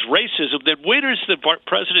is racism, then when is the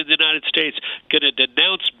president of the United States going to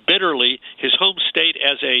denounce bitterly his home state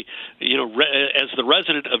as as the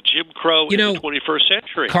resident of Jim Crow in the 21st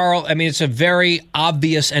century? Carl, I mean, it's a very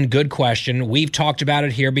obvious and good question. We've talked about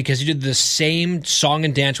it here because you did the same song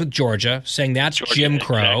and dance with Georgia, saying that's Jim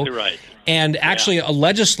Crow. Exactly right. And actually, a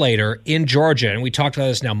legislator in Georgia, and we talked about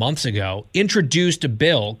this now months ago, introduced a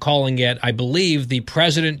bill calling it, I believe, the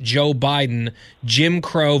President Joe Biden Jim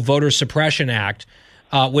Crow Voter Suppression Act,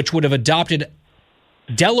 which would have adopted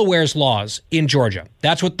Delaware's laws in Georgia.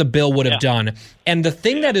 That's what the bill would have done. And the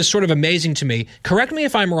thing that is sort of amazing to me, correct me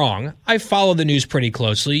if I'm wrong, I follow the news pretty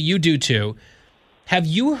closely, you do too. Have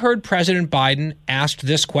you heard President Biden asked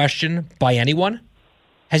this question by anyone?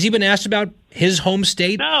 Has he been asked about his home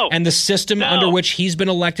state and the system under which he's been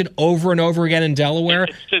elected over and over again in Delaware?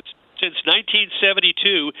 Since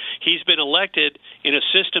 1972, he's been elected in a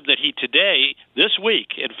system that he today, this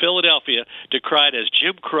week in Philadelphia, decried as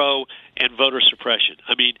Jim Crow and voter suppression.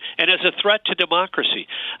 I mean, and as a threat to democracy.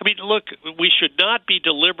 I mean, look, we should not be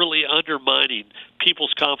deliberately undermining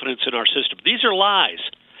people's confidence in our system. These are lies.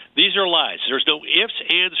 These are lies. There's no ifs,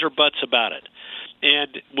 ands, or buts about it.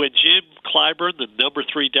 And when Jim Clyburn, the number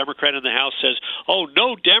 3 Democrat in the House, says, "Oh,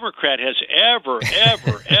 no Democrat has ever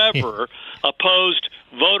opposed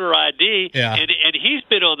voter ID," and he's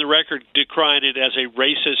been on the record decrying it as a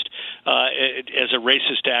racist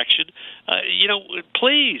action.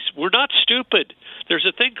 Please, we're not stupid. There's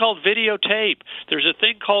a thing called videotape. There's a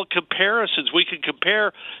thing called comparisons. We can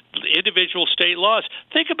compare individual state laws.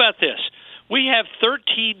 Think about this. We have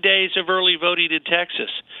 13 days of early voting in Texas.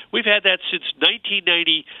 We've had that since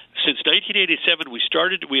 1990. Since 1987,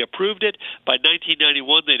 we approved it. By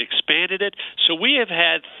 1991, they'd expanded it. So we have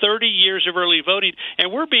had 30 years of early voting,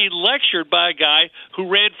 and we're being lectured by a guy who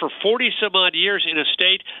ran for 40-some-odd years in a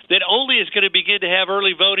state that only is going to begin to have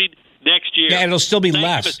early voting next year. Yeah, it'll still be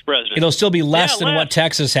less. It'll still be less than what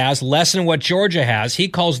Texas has, less than what Georgia has. He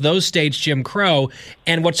calls those states Jim Crow.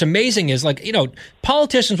 And what's amazing is,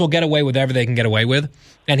 politicians will get away with whatever they can get away with.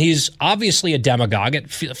 And he's obviously a demagogue. It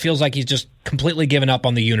feels like he's just completely given up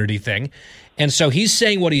on the unity thing. And so he's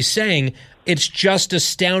saying what he's saying. It's just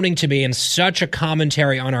astounding to me and such a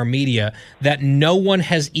commentary on our media that no one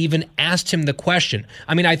has even asked him the question.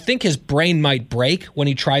 I mean, I think his brain might break when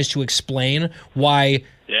he tries to explain why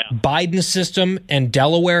Biden's system and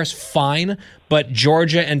Delaware is fine, but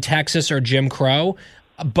Georgia and Texas are Jim Crow.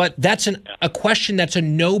 But that's a question that's a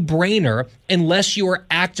no-brainer unless you are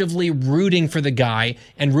actively rooting for the guy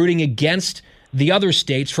and rooting against the other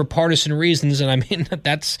states for partisan reasons. And I mean,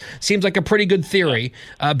 that seems like a pretty good theory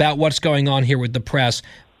about what's going on here with the press.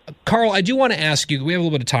 Carl, I do want to ask you, we have a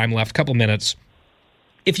little bit of time left, a couple minutes.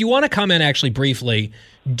 If you want to comment actually briefly,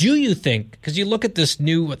 do you think, because you look at this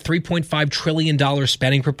new $3.5 trillion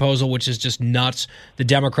spending proposal, which is just nuts, the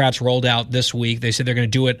Democrats rolled out this week. They said they're going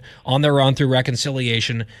to do it on their own through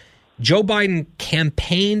reconciliation. Joe Biden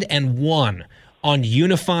campaigned and won on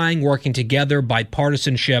unifying, working together,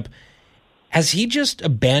 bipartisanship. Has he just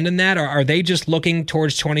abandoned that, or are they just looking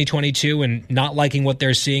towards 2022 and not liking what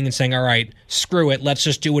they're seeing and saying, all right, screw it, let's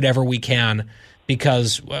just do whatever we can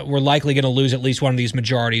because we're likely going to lose at least one of these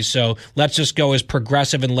majorities, so let's just go as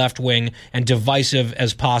progressive and left-wing and divisive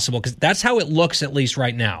as possible? Because that's how it looks, at least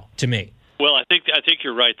right now, to me. Well, I think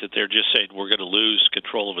you're right that they're just saying we're going to lose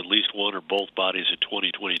control of at least one or both bodies in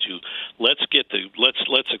 2022. Let's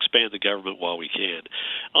expand the government while we can.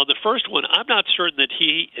 On the first one, I'm not certain that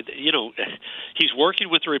he's working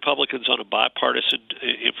with the Republicans on a bipartisan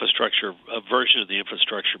infrastructure version of the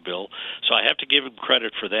infrastructure bill. So I have to give him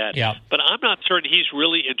credit for that. Yeah. But I'm not certain he's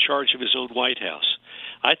really in charge of his own White House.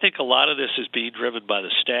 I think a lot of this is being driven by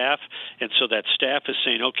the staff, and so that staff is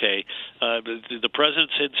saying, okay, the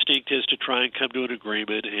president's instinct is to try and come to an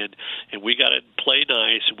agreement, and we got to play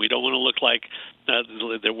nice, and we don't want to look like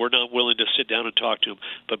that we're not willing to sit down and talk to him.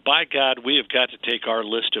 But by God, we have got to take our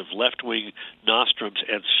list of left-wing nostrums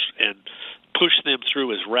and push them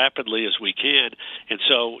through as rapidly as we can. And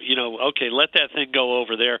so, okay, let that thing go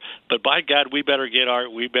over there. But by God, we better get our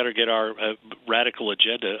radical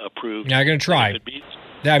agenda approved. Now, you're going to try.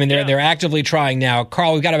 I mean, they're actively trying now.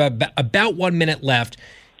 Carl, we've got about 1 minute left.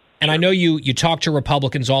 And I know you talk to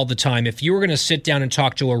Republicans all the time. If you were going to sit down and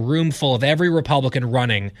talk to a room full of every Republican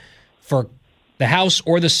running for the House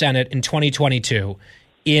or the Senate in 2022,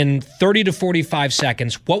 in 30 to 45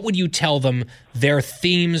 seconds, what would you tell them their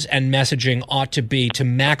themes and messaging ought to be to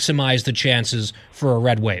maximize the chances for a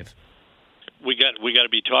red wave? We got to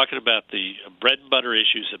be talking about the bread and butter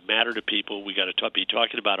issues that matter to people. We got to be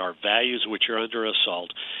talking about our values, which are under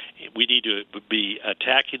assault. We need to be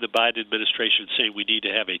attacking the Biden administration, saying we need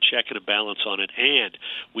to have a check and a balance on it, and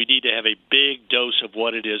we need to have a big dose of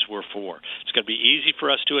what it is we're for. It's going to be easy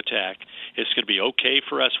for us to attack. It's going to be okay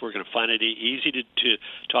for us. We're going to find it easy to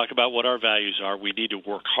talk about what our values are. We need to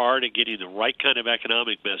work hard at getting the right kind of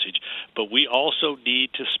economic message, but we also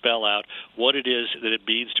need to spell out what it is that it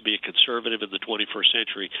means to be a conservative in the 21st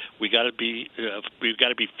century. We've got to be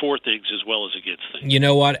for things as well as against things. You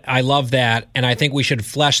know what? I love that, and I think we should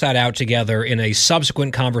flesh that out together in a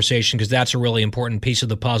subsequent conversation because that's a really important piece of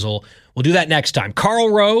the puzzle. We'll do that next time. Karl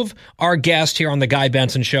Rove, our guest here on The Guy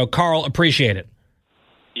Benson Show. Karl, appreciate it.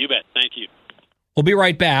 You bet. Thank you. We'll be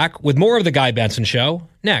right back with more of The Guy Benson Show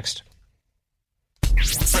next.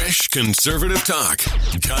 Fresh conservative talk.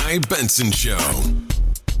 Guy Benson Show.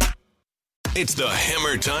 It's the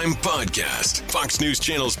Hammer Time Podcast. Fox News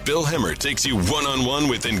Channel's Bill Hemmer takes you one-on-one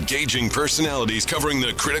with engaging personalities covering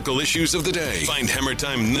the critical issues of the day. Find Hammer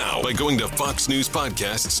Time now by going to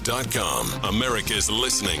foxnewspodcasts.com. America's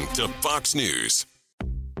listening to Fox News.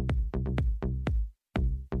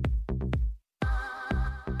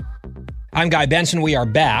 I'm Guy Benson. We are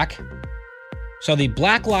back. So the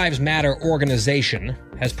Black Lives Matter organization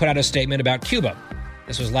has put out a statement about Cuba.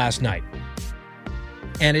 This was last night.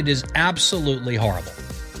 And it is absolutely horrible.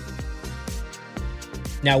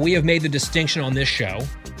 Now, we have made the distinction on this show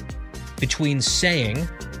between saying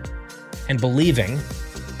and believing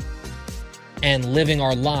and living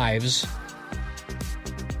our lives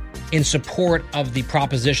in support of the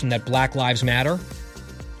proposition that Black Lives Matter,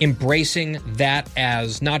 embracing that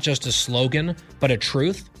as not just a slogan, but a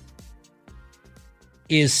truth,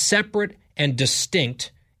 is separate and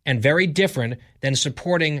distinct and very different than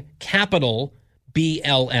supporting capital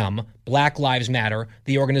BLM, Black Lives Matter,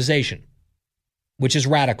 the organization, which is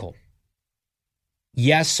radical.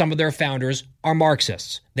 Yes, some of their founders are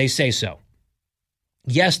Marxists. They say so.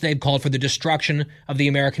 Yes, they've called for the destruction of the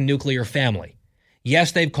American nuclear family.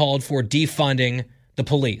 Yes, they've called for defunding the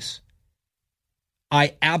police.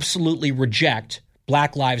 I absolutely reject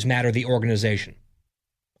Black Lives Matter, the organization.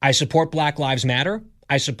 I support Black Lives Matter.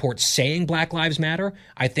 I support saying Black Lives Matter.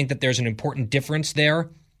 I think that there's an important difference there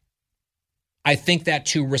I think that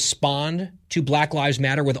to respond to Black Lives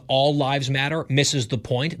Matter with all lives matter misses the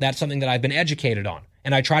point. That's something that I've been educated on.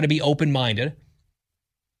 And I try to be open-minded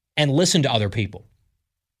and listen to other people.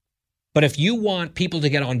 But if you want people to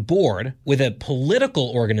get on board with a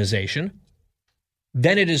political organization,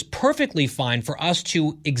 then it is perfectly fine for us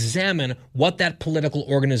to examine what that political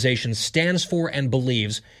organization stands for and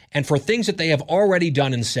believes, and for things that they have already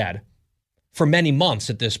done and said for many months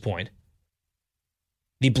at this point.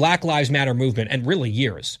 The Black Lives Matter movement, and really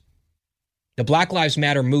years, the Black Lives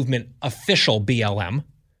Matter movement official BLM,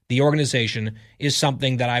 the organization, is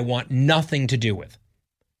something that I want nothing to do with.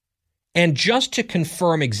 And just to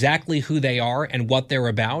confirm exactly who they are and what they're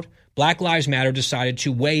about, Black Lives Matter decided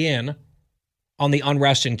to weigh in on the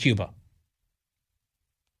unrest in Cuba,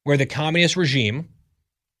 where the communist regime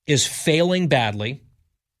is failing badly.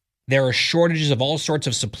 There are shortages of all sorts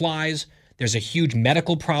of supplies. There's a huge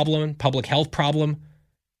medical problem, public health problem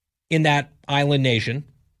in that island nation.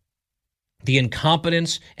 The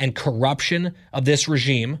incompetence and corruption of this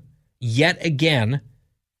regime, yet again,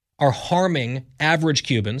 are harming average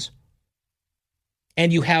Cubans.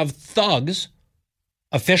 And you have thugs,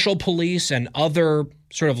 official police, and other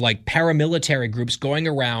sort of like paramilitary groups going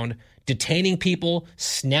around, detaining people,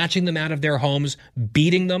 snatching them out of their homes,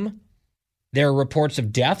 beating them. There are reports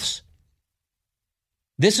of deaths.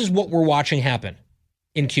 This is what we're watching happen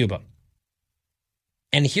in Cuba.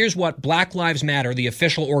 And here's what Black Lives Matter, the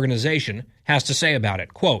official organization, has to say about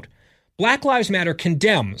it. Quote, Black Lives Matter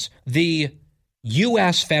condemns the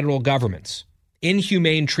U.S. federal government's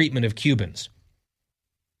inhumane treatment of Cubans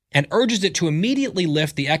and urges it to immediately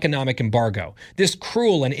lift the economic embargo. This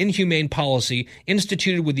cruel and inhumane policy,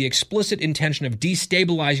 instituted with the explicit intention of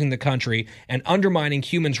destabilizing the country and undermining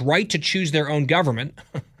humans' right to choose their own government,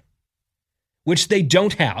 which they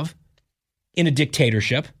don't have in a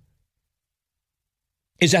dictatorship,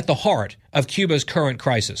 is at the heart of Cuba's current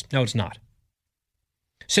crisis. No, it's not.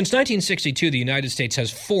 Since 1962, the United States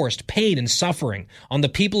has forced pain and suffering on the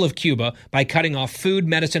people of Cuba by cutting off food,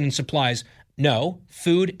 medicine, and supplies. No,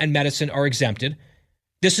 food and medicine are exempted.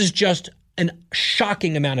 This is just a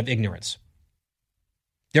shocking amount of ignorance.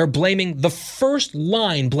 They're blaming, the first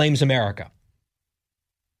line blames America.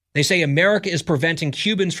 They say America is preventing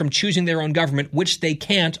Cubans from choosing their own government, which they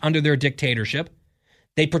can't under their dictatorship.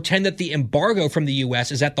 They pretend that the embargo from the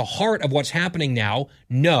U.S. is at the heart of what's happening now.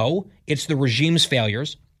 No, it's the regime's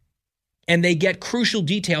failures. And they get crucial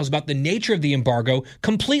details about the nature of the embargo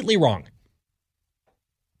completely wrong.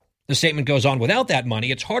 The statement goes on, without that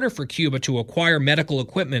money, it's harder for Cuba to acquire medical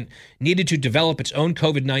equipment needed to develop its own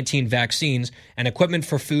COVID-19 vaccines and equipment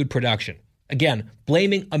for food production. Again,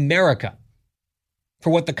 blaming America for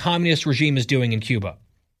what the communist regime is doing in Cuba.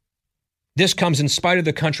 This comes in spite of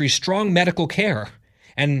the country's strong medical care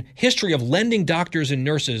and history of lending doctors and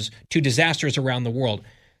nurses to disasters around the world.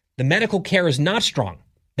 The medical care is not strong.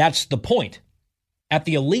 That's the point. At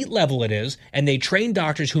the elite level it is, and they train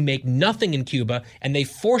doctors who make nothing in Cuba, and they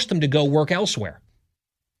force them to go work elsewhere.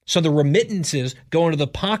 So the remittances go into the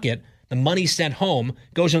pocket, the money sent home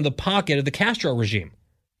goes into the pocket of the Castro regime.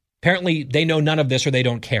 Apparently they know none of this or they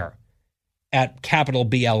don't care at capital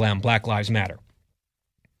BLM, Black Lives Matter.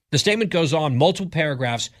 The statement goes on, multiple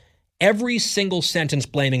paragraphs, every single sentence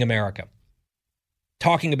blaming America,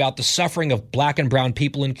 talking about the suffering of black and brown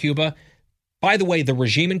people in Cuba. By the way, the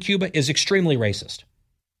regime in Cuba is extremely racist.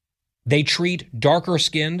 They treat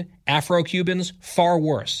darker-skinned Afro-Cubans far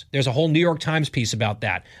worse. There's a whole New York Times piece about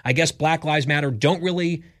that. I guess Black Lives Matter don't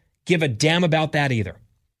really give a damn about that either,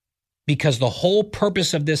 because the whole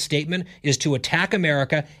purpose of this statement is to attack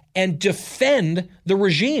America and defend the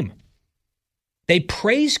regime. They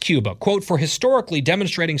praise Cuba, quote, for historically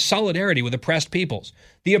demonstrating solidarity with oppressed peoples.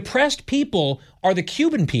 The oppressed people are the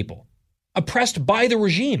Cuban people, oppressed by the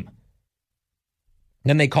regime.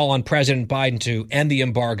 Then they call on President Biden to end the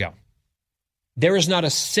embargo. There is not a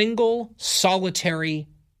single solitary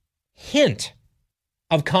hint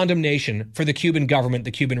of condemnation for the Cuban government,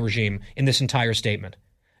 the Cuban regime in this entire statement.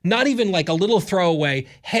 Not even like a little throwaway,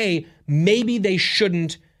 hey, maybe they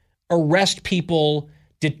shouldn't arrest people,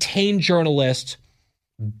 detain journalists,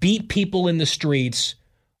 beat people in the streets,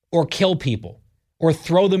 or kill people, or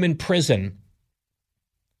throw them in prison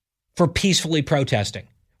for peacefully protesting.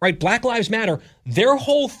 Right? Black Lives Matter, their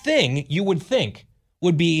whole thing, you would think,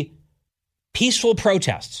 would be peaceful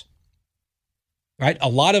protests. Right? A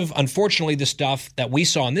lot of, unfortunately, the stuff that we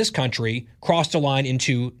saw in this country crossed a line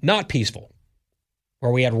into not peaceful,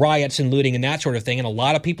 where we had riots and looting and that sort of thing, and a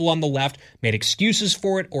lot of people on the left made excuses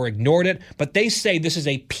for it or ignored it, but they say this is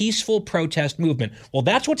a peaceful protest movement. Well,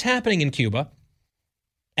 that's what's happening in Cuba,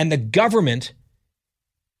 and the government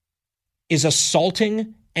is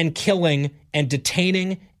assaulting and killing and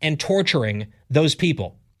detaining and torturing those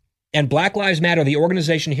people. And Black Lives Matter, the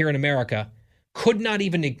organization here in America, could not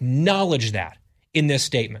even acknowledge that in this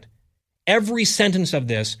statement. Every sentence of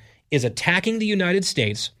this is attacking the United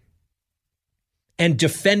States and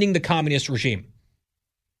defending the communist regime,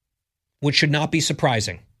 which should not be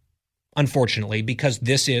surprising, unfortunately, because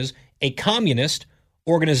this is a communist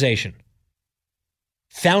organization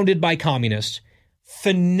founded by communists,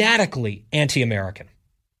 fanatically anti-American.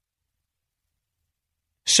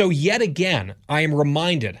 So yet again, I am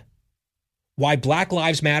reminded why Black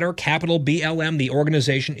Lives Matter, capital BLM, the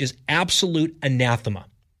organization, is absolute anathema.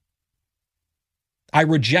 I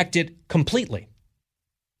reject it completely.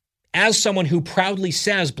 As someone who proudly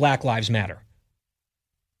says Black Lives Matter,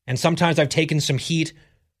 and sometimes I've taken some heat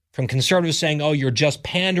from conservatives saying, oh, you're just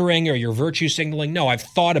pandering or you're virtue signaling. No, I've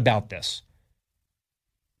thought about this.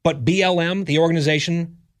 But BLM, the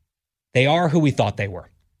organization, they are who we thought they were.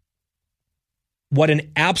 What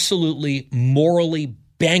an absolutely morally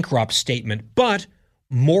bankrupt statement, but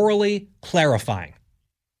morally clarifying.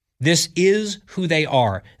 This is who they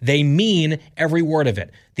are. They mean every word of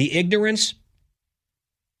it. The ignorance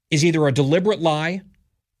is either a deliberate lie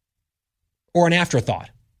or an afterthought.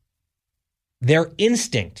 Their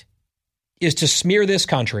instinct is to smear this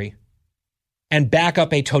country and back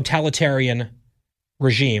up a totalitarian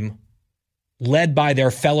regime led by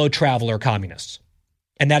their fellow traveler communists.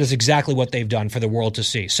 And that is exactly what they've done for the world to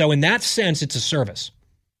see. So in that sense, it's a service.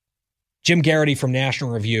 Jim Garrity from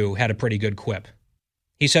National Review had a pretty good quip.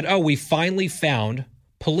 He said, oh, we finally found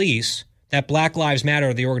police that Black Lives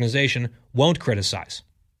Matter, the organization, won't criticize.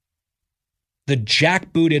 The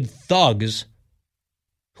jackbooted thugs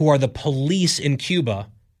who are the police in Cuba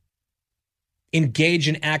engage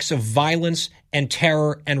in acts of violence and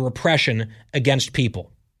terror and repression against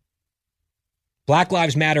people. Black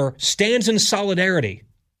Lives Matter stands in solidarity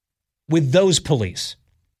with those police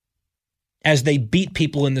as they beat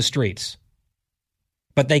people in the streets.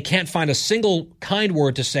 But they can't find a single kind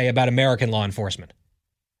word to say about American law enforcement.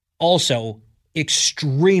 Also,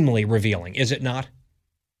 extremely revealing, is it not?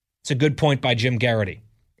 It's a good point by Jim Garrity.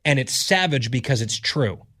 And it's savage because it's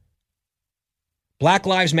true. Black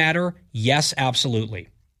Lives Matter? Yes, absolutely.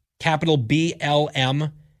 Capital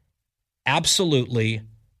BLM? Absolutely,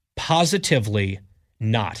 positively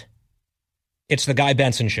not. It's the Guy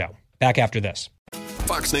Benson Show. Back after this.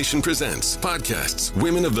 Fox Nation presents podcasts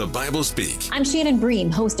Women of the Bible Speak. I'm Shannon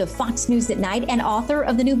Bream, host of Fox News at Night and author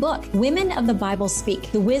of the new book, Women of the Bible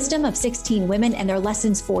Speak, the wisdom of 16 women and their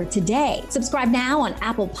lessons for today. Subscribe now on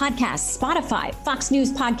Apple Podcasts, Spotify,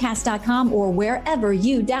 FoxNewsPodcast.com, or wherever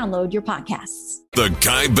you download your podcasts. The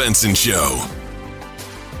Guy Benson Show.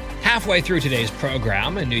 Halfway through today's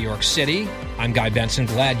program in New York City, I'm Guy Benson.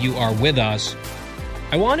 Glad you are with us.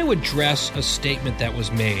 I want to address a statement that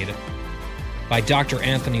was made by Dr.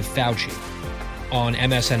 Anthony Fauci on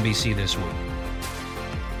MSNBC this week.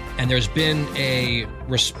 And there's been a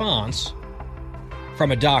response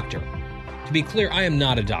from a doctor. To be clear, I am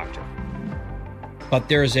not a doctor. But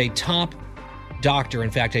there is a top doctor,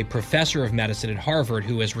 in fact, a professor of medicine at Harvard,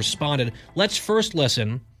 who has responded. Let's first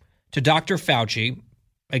listen to Dr. Fauci,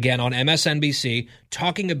 again on MSNBC,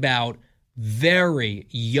 talking about very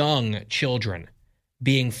young children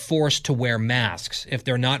being forced to wear masks if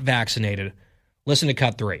they're not vaccinated. Listen to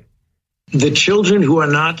cut 3. The children who are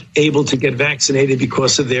not able to get vaccinated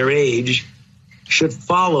because of their age should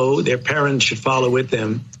follow, their parents should follow with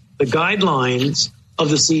them, the guidelines of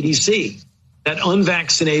the CDC, that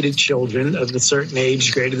unvaccinated children of a certain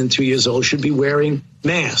age, greater than 2 years old, should be wearing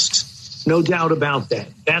masks. No doubt about that.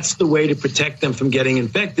 That's the way to protect them from getting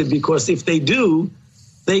infected, because if they do,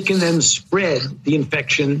 they can then spread the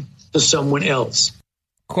infection to someone else.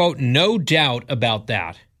 Quote, no doubt about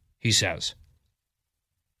that, he says.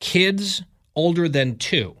 Kids older than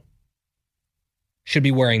 2 should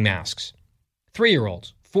be wearing masks.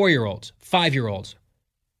 3-year-olds, 4-year-olds, 5-year-olds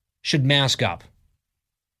should mask up,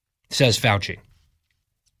 says Fauci.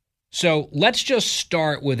 So let's just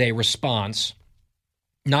start with a response,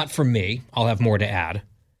 not from me, I'll have more to add,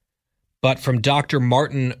 but from Dr.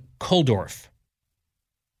 Martin Kulldorff.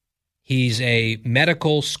 He's a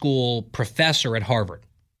medical school professor at Harvard.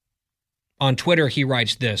 On Twitter, he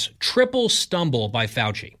writes this: triple stumble by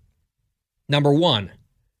Fauci. Number 1,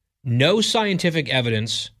 no scientific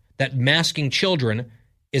evidence that masking children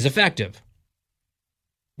is effective.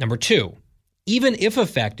 Number 2, even if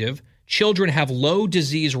effective, children have low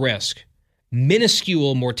disease risk,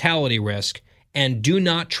 minuscule mortality risk, and do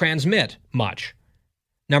not transmit much.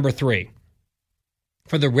 Number 3,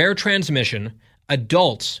 for the rare transmission,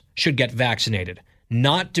 adults should get vaccinated,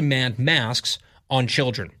 not demand masks on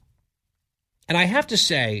children. And I have to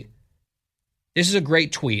say, this is a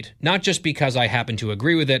great tweet, not just because I happen to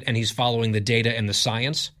agree with it and he's following the data and the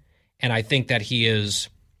science, and I think that he is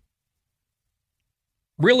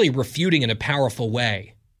really refuting in a powerful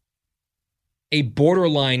way a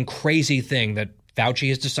borderline crazy thing that Fauci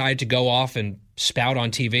has decided to go off and spout on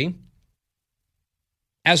TV.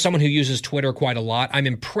 As someone who uses Twitter quite a lot, I'm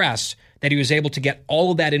impressed that he was able to get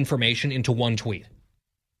all of that information into one tweet.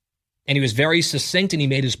 And he was very succinct and he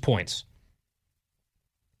made his points.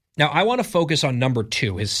 Now, I want to focus on number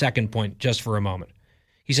 2, his second point, just for a moment.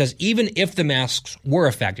 He says, even if the masks were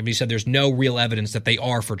effective, he said there's no real evidence that they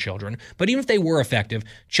are for children, but even if they were effective,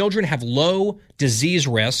 children have low disease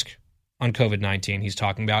risk on COVID-19, he's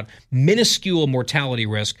talking about, minuscule mortality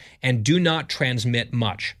risk, and do not transmit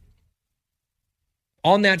much.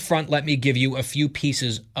 On that front, let me give you a few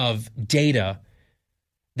pieces of data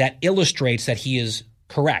that illustrates that he is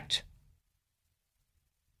correct.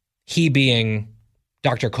 He being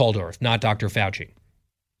Dr. Kuldorf, not Dr. Fauci.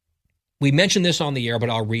 We mentioned this on the air, but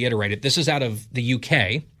I'll reiterate it. This is out of the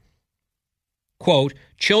UK. Quote,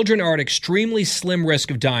 children are at extremely slim risk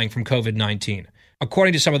of dying from COVID-19,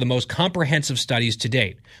 according to some of the most comprehensive studies to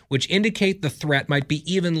date, which indicate the threat might be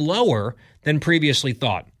even lower than previously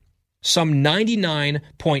thought. Some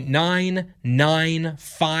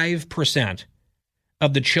 99.995%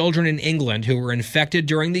 of the children in England who were infected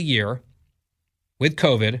during the year with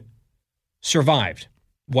COVID survived,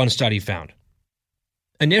 one study found.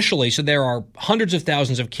 Initially, so there are hundreds of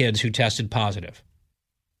thousands of kids who tested positive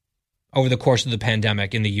over the course of the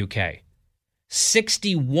pandemic in the UK.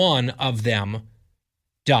 61 of them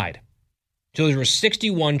died. So there were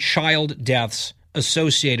 61 child deaths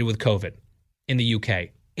associated with COVID in the UK,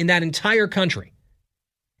 in that entire country.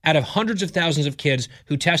 Out of hundreds of thousands of kids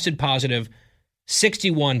who tested positive,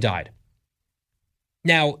 61 died.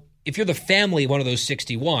 Now, if you're the family of one of those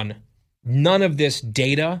 61, none of this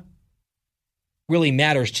data really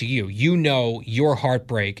matters to you. You know your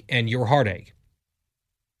heartbreak and your heartache.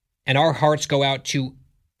 And our hearts go out to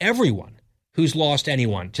everyone who's lost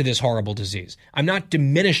anyone to this horrible disease. I'm not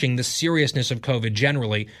diminishing the seriousness of COVID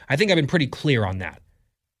generally. I think I've been pretty clear on that.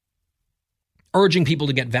 Urging people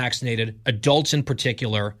to get vaccinated, adults in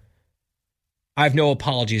particular. I have no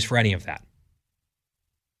apologies for any of that.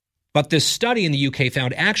 But this study in the UK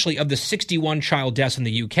found actually of the 61 child deaths in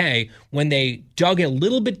the UK, when they dug a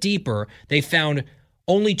little bit deeper, they found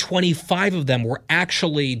only 25 of them were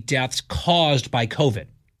actually deaths caused by COVID.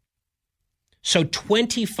 So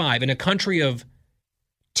 25 in a country of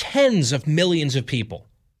tens of millions of people,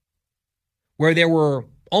 where there were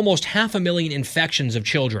almost 500,000 infections of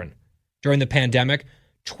children during the pandemic,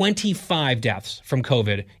 25 deaths from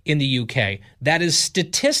COVID in the UK. That is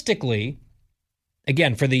statistically,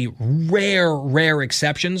 again, for the rare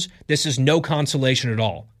exceptions, this is no consolation at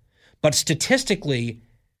all. But statistically,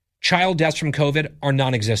 child deaths from COVID are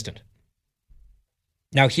non-existent.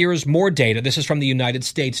 Now, here's more data. This is from the United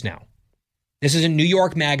States now. This is in New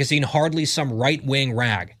York Magazine, hardly some right-wing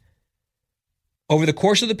rag. Over the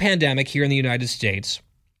course of the pandemic here in the United States,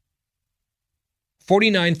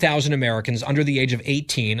 49,000 Americans under the age of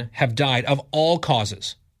 18 have died of all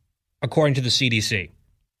causes, according to the CDC.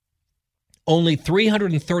 Only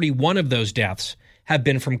 331 of those deaths have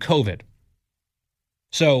been from COVID.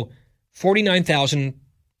 So 49,000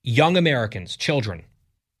 young Americans, children,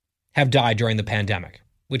 have died during the pandemic,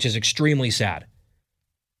 which is extremely sad.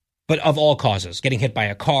 But of all causes, getting hit by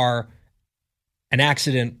a car, an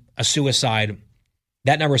accident, a suicide,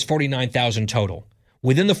 that number is 49,000 total.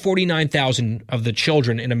 Within the 49,000 of the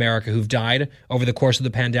children in America who've died over the course of the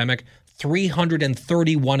pandemic,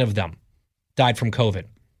 331 of them died from COVID.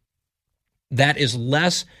 That is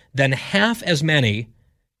less than half as many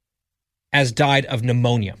as died of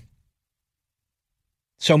pneumonia.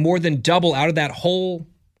 So more than double out of that whole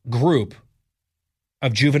group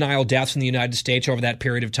of juvenile deaths in the United States over that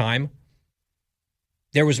period of time,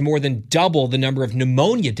 there was more than double the number of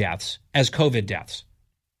pneumonia deaths as COVID deaths.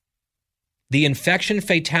 The infection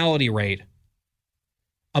fatality rate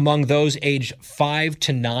among those aged 5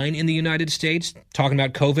 to 9 in the United States, talking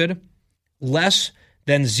about COVID, less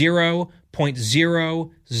than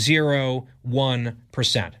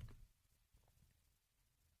 0.001%.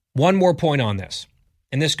 One more point on this,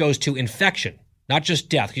 and this goes to infection, not just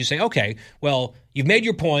death. You say, okay, well, you've made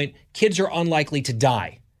your point. Kids are unlikely to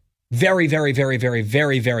die. Very, very, very, very,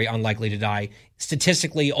 very, very unlikely to die.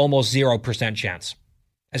 Statistically, almost 0% chance.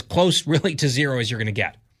 As close really to zero as you're going to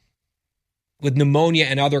get. With pneumonia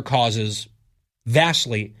and other causes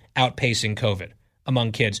vastly outpacing COVID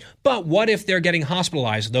among kids. But what if they're getting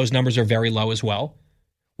hospitalized? Those numbers are very low as well.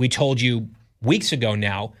 We told you weeks ago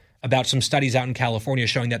now about some studies out in California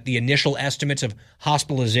showing that the initial estimates of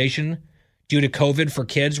hospitalization due to COVID for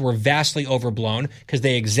kids were vastly overblown because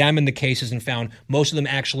they examined the cases and found most of them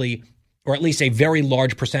actually, or at least a very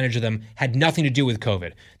large percentage of them, had nothing to do with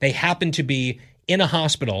COVID. They happened to be in a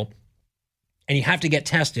hospital and you have to get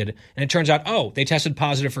tested. And it turns out, oh, they tested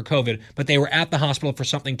positive for COVID, but they were at the hospital for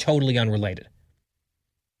something totally unrelated.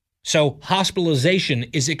 So hospitalization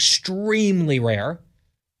is extremely rare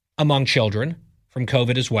among children from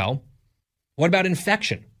COVID as well. What about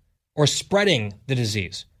infection or spreading the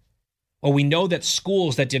disease? Well, we know that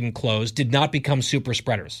schools that didn't close did not become super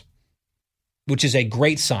spreaders, which is a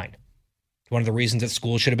great sign. One of the reasons that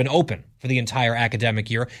schools should have been open for the entire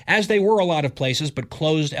academic year, as they were a lot of places, but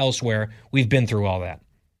closed elsewhere. We've been through all that.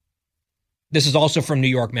 This is also from New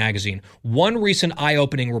York Magazine. One recent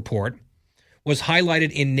eye-opening report was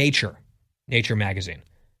highlighted in Nature magazine.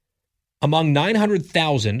 Among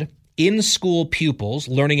 900,000 in-school pupils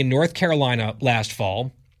learning in North Carolina last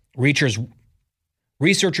fall,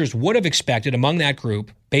 researchers would have expected among that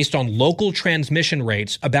group, based on local transmission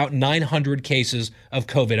rates, about 900 cases of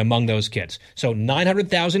COVID among those kids. So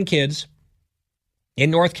 900,000 kids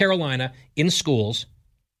in North Carolina in schools,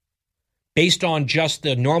 based on just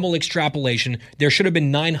the normal extrapolation, there should have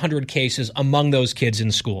been 900 cases among those kids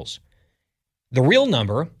in schools. The real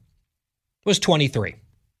number was 23.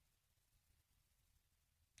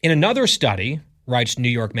 In another study, writes New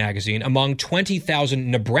York Magazine, among 20,000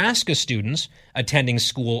 Nebraska students attending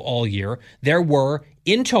school all year, there were,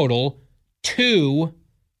 in total, 2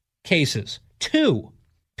 cases. 2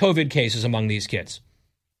 COVID cases among these kids.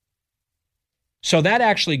 So that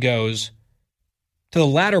actually goes to the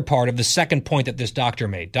latter part of the second point that this doctor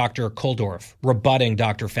made, Dr. Koldorf, rebutting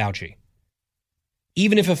Dr. Fauci.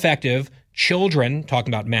 Even if effective, children,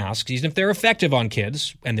 talking about masks, even if they're effective on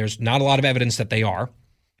kids, and there's not a lot of evidence that they are,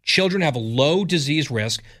 children have a low disease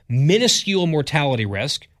risk, minuscule mortality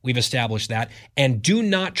risk, we've established that, and do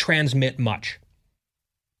not transmit much.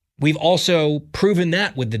 We've also proven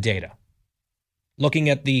that with the data, looking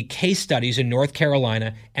at the case studies in North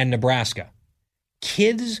Carolina and Nebraska.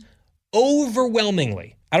 Kids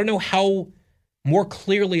overwhelmingly, I don't know how more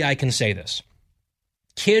clearly I can say this,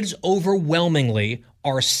 kids overwhelmingly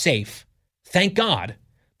are safe, thank God,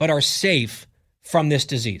 but are safe from this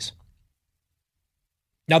disease.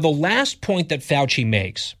 Now, the last point that Fauci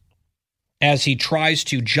makes as he tries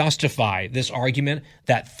to justify this argument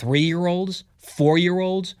that 3-year-olds,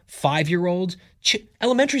 4-year-olds, 5-year-olds,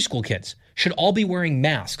 elementary school kids should all be wearing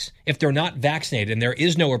masks if they're not vaccinated and there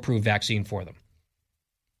is no approved vaccine for them.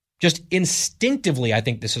 Just instinctively, I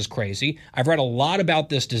think this is crazy. I've read a lot about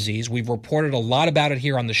this disease. We've reported a lot about it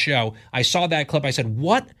here on the show. I saw that clip. I said,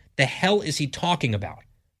 what the hell is he talking about?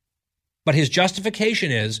 But his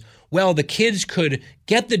justification is, well, the kids could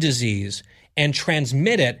get the disease and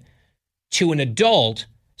transmit it to an adult,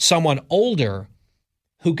 someone older,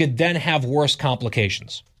 who could then have worse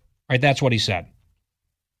complications. All right, that's what he said.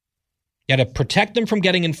 You got to protect them from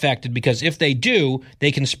getting infected because if they do,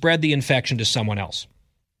 they can spread the infection to someone else.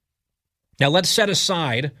 Now, let's set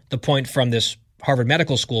aside the point from this Harvard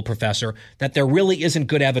Medical School professor that there really isn't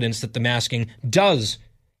good evidence that the masking does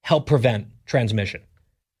help prevent transmission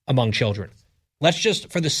among children. Let's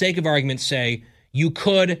just, for the sake of argument, say you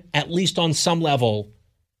could, at least on some level,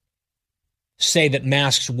 say that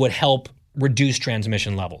masks would help reduce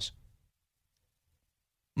transmission levels.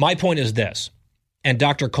 My point is this, and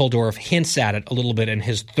Dr. Koldorf hints at it a little bit in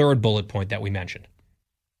his third bullet point that we mentioned.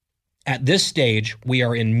 At this stage, we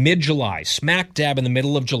are in mid-July, smack dab in the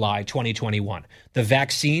middle of July 2021. The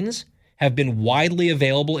vaccines have been widely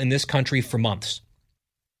available in this country for months.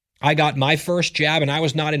 I got my first jab, and I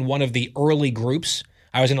was not in one of the early groups.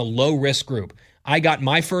 I was in a low-risk group. I got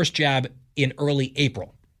my first jab in early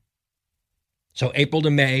April. So April to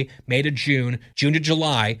May, May to June, June to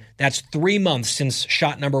July, that's 3 months since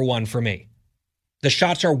shot number 1 for me. The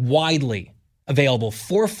shots are widely available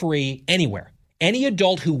for free anywhere. Any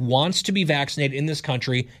adult who wants to be vaccinated in this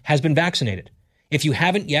country has been vaccinated. If you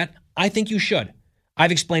haven't yet, I think you should.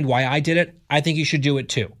 I've explained why I did it. I think you should do it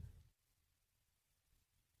too.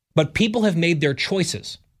 But people have made their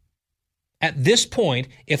choices. At this point,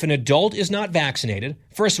 if an adult is not vaccinated,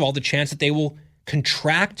 first of all, the chance that they will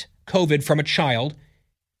contract COVID from a child,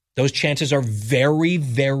 those chances are very,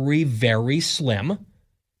 very, very slim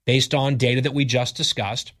based on data that we just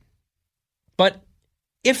discussed. But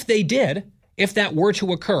if they did, if that were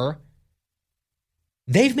to occur,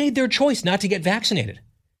 they've made their choice not to get vaccinated.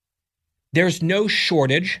 There's no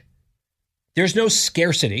shortage. There's no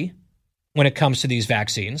scarcity when it comes to these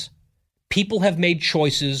vaccines. People have made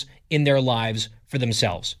choices in their lives for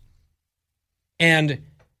themselves. And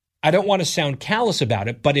I don't want to sound callous about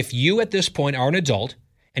it, but if you at this point are an adult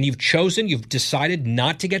and you've decided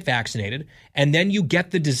not to get vaccinated, and then you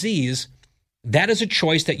get the disease, that is a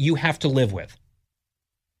choice that you have to live with.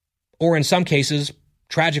 Or in some cases,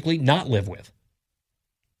 tragically, not live with.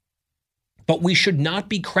 But we should not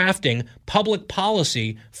be crafting public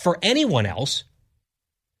policy for anyone else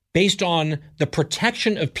based on the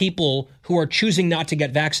protection of people who are choosing not to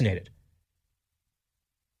get vaccinated.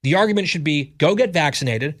 The argument should be go get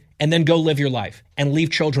vaccinated and then go live your life and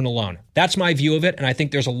leave children alone. That's my view of it, and I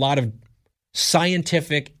think there's a lot of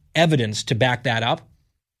scientific evidence to back that up.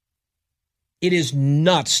 It is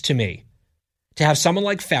nuts to me to have someone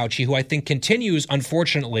like Fauci, who I think continues,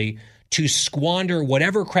 unfortunately, to squander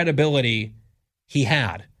whatever credibility he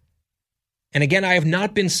had. And again, I have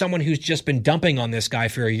not been someone who's just been dumping on this guy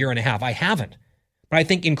for a year and a half. I haven't. But I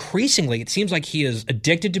think increasingly it seems like he is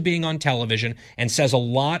addicted to being on television and says a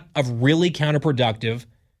lot of really counterproductive,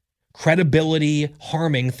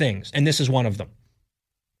 credibility-harming things. And this is one of them.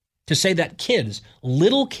 To say that kids,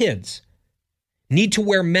 little kids, need to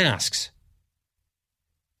wear masks.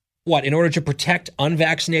 What, in order to protect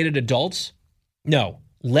unvaccinated adults? No.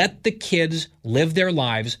 Let the kids live their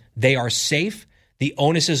lives. They are safe. The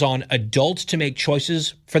onus is on adults to make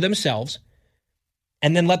choices for themselves.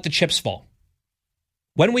 And then let the chips fall.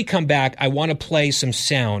 When we come back, I want to play some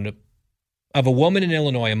sound of a woman in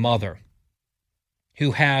Illinois, a mother,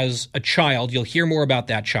 who has a child, you'll hear more about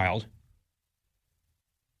that child,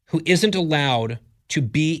 who isn't allowed to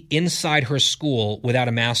be inside her school without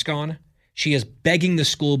a mask on. She is begging the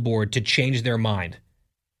school board to change their mind.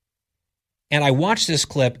 And I watched this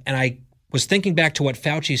clip and I was thinking back to what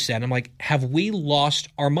Fauci said. I'm like, have we lost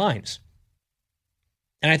our minds?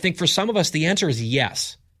 And I think for some of us, the answer is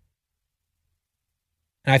yes.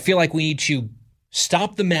 And I feel like we need to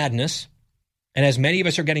stop the madness. And as many of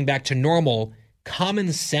us are getting back to normal,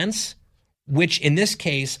 common sense, which in this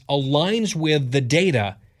case aligns with the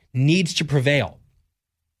data, needs to prevail.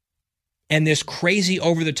 And this crazy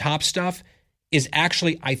over-the-top stuff is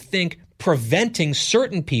actually, I think, preventing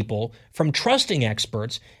certain people from trusting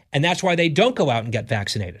experts, and that's why they don't go out and get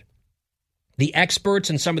vaccinated. The experts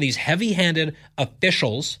and some of these heavy-handed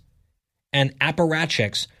officials and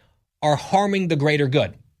apparatchiks are harming the greater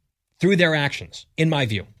good through their actions, in my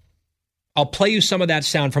view. I'll play you some of that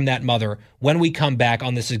sound from that mother when we come back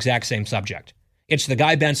on this exact same subject. It's The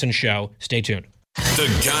Guy Benson Show. Stay tuned.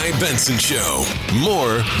 The Guy Benson Show.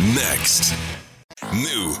 More next.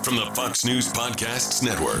 New from the Fox News Podcasts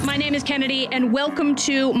Network. My name is Kennedy, and welcome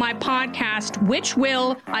to my podcast, which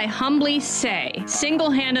will, I humbly say,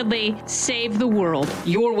 single-handedly save the world.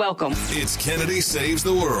 You're welcome. It's Kennedy Saves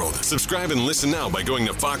the World. Subscribe and listen now by going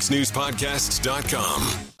to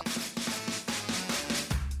foxnewspodcasts.com.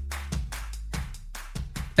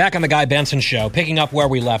 Back on The Guy Benson Show, picking up where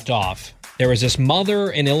we left off. There was this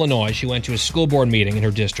mother in Illinois. She went to a school board meeting in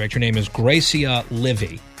her district. Her name is Gracia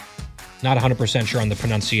Livy. Not 100% sure on the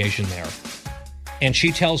pronunciation there. And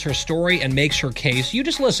she tells her story and makes her case. You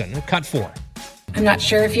just listen. Cut 4. I'm not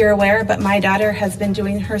sure if you're aware, but my daughter has been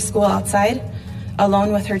doing her school outside,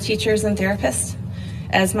 alone with her teachers and therapists,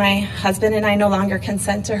 as my husband and I no longer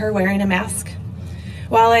consent to her wearing a mask.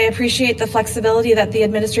 While I appreciate the flexibility that the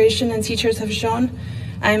administration and teachers have shown,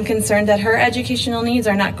 I am concerned that her educational needs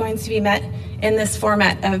are not going to be met in this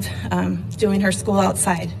format of doing her school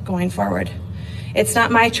outside going forward. It's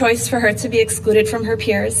not my choice for her to be excluded from her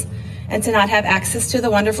peers and to not have access to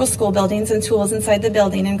the wonderful school buildings and tools inside the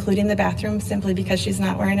building, including the bathroom, simply because she's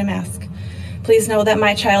not wearing a mask. Please know that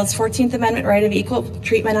my child's 14th Amendment right of equal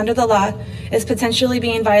treatment under the law is potentially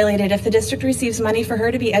being violated if the district receives money for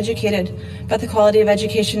her to be educated, but the quality of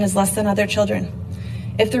education is less than other children.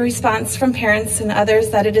 If the response from parents and others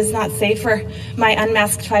that it is not safe for my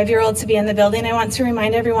unmasked 5-year-old to be in the building, I want to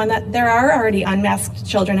remind everyone that there are already unmasked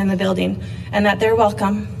children in the building and that they're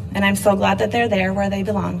welcome, and I'm so glad that they're there where they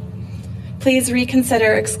belong. Please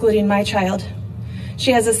reconsider excluding my child.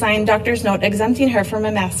 She has a signed doctor's note exempting her from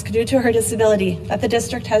a mask due to her disability that the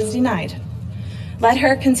district has denied. Let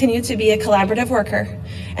her continue to be a collaborative worker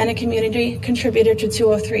and a community contributor to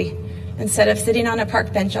 203 instead of sitting on a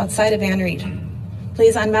park bench outside of Ann Reed.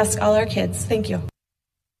 Please unmask all our kids. Thank you.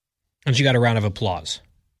 And she got a round of applause.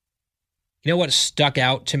 You know what stuck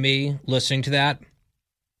out to me listening to that?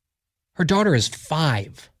 Her daughter is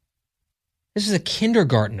 5. This is a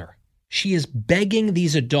kindergartner. She is begging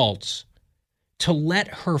these adults to let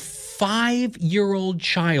her 5-year-old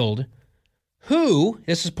child, who,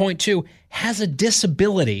 this is point 2, has a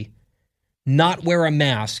disability, not wear a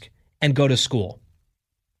mask and go to school.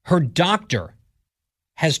 Her doctor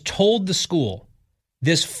has told the school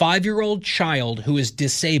this 5-year-old child who is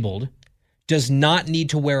disabled does not need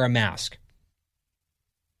to wear a mask.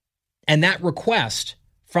 And that request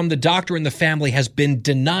from the doctor and the family has been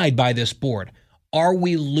denied by this board. Are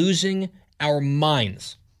we losing our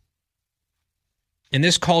minds? And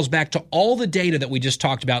this calls back to all the data that we just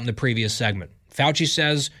talked about in the previous segment. Fauci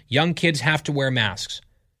says young kids have to wear masks.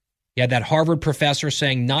 You had that Harvard professor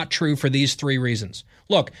saying not true for these 3 reasons.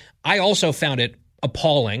 Look, I also found it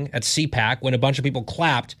appalling at CPAC when a bunch of people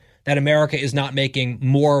clapped that America is not making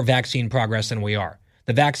more vaccine progress than we are.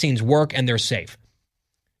 The vaccines work and they're safe.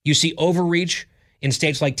 You see overreach in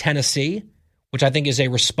states like Tennessee, which I think is a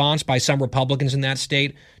response by some Republicans in that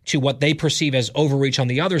state to what they perceive as overreach on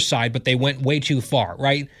the other side, but they went way too far,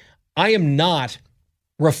 right? I am not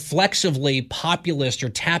reflexively populist or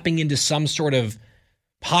tapping into some sort of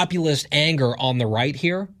populist anger on the right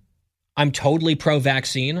here. I'm totally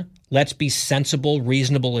pro-vaccine. Let's be sensible,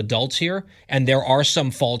 reasonable adults here. And there are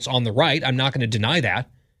some faults on the right. I'm not going to deny that.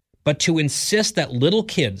 But to insist that little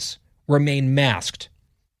kids remain masked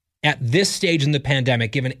at this stage in the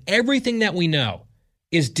pandemic, given everything that we know,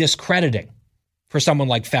 is discrediting for someone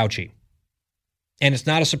like Fauci. And it's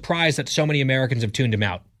not a surprise that so many Americans have tuned him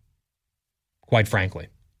out, quite frankly.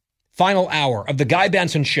 Final hour of the Guy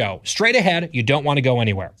Benson Show. Straight ahead, you don't want to go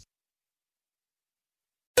anywhere.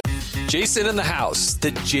 Jason in the House,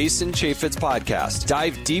 the Jason Chaffetz Podcast.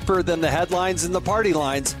 Dive deeper than the headlines and the party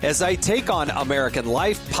lines as I take on American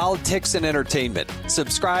life, politics, and entertainment.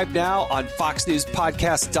 Subscribe now on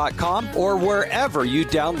foxnewspodcast.com or wherever you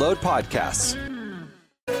download podcasts.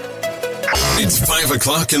 It's 5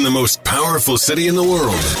 o'clock in the most powerful city in the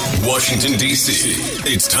world, Washington, D.C.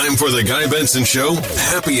 It's time for the Guy Benson Show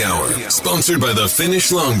Happy Hour, sponsored by the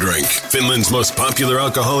Finnish Long Drink. Finland's most popular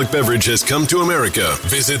alcoholic beverage has come to America.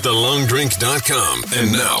 Visit thelongdrink.com.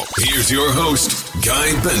 And now, here's your host,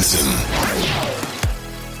 Guy Benson.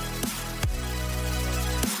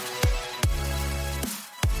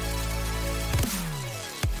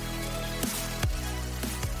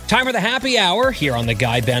 Time for the happy hour here on the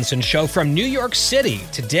Guy Benson Show from New York City.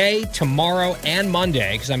 Today, tomorrow, and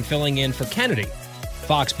Monday, because I'm filling in for Kennedy.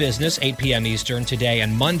 Fox Business, 8 p.m. Eastern, today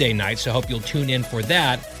and Monday night, so hope you'll tune in for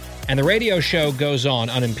that. And the radio show goes on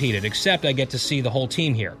unimpeded, except I get to see the whole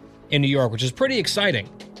team here in New York, which is pretty exciting.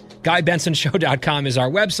 GuyBensonShow.com is our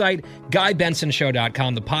website.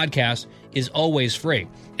 GuyBensonShow.com. The podcast is always free.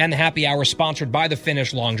 And the happy hour sponsored by the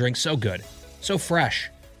Finnish Long Drink. So good. So fresh.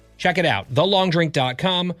 Check it out,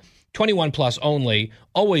 thelongdrink.com, 21 plus only,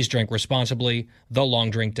 always drink responsibly,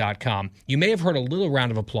 thelongdrink.com. You may have heard a little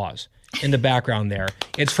round of applause in the background there.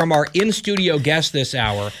 It's from our in-studio guest this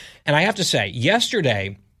hour, and I have to say,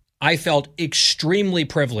 yesterday, I felt extremely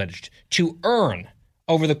privileged to earn,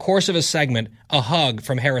 over the course of a segment, a hug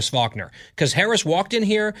from Harris Faulkner. Because Harris walked in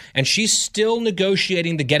here, and she's still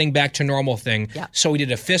negotiating the getting back to normal thing. Yeah. So we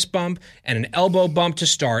did a fist bump and an elbow bump to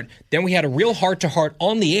start. Then we had a real heart-to-heart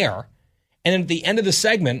on the air. And then at the end of the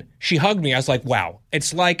segment, she hugged me. I was like, wow,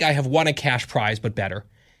 it's like I have won a cash prize, but better.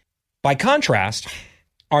 By contrast,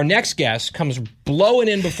 our next guest comes blowing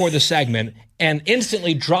in before the segment and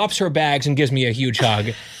instantly drops her bags and gives me a huge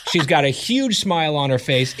hug. She's got a huge smile on her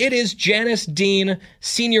face. It is Janice Dean,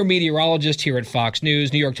 senior meteorologist here at Fox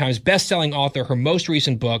News, New York Times bestselling author. Her most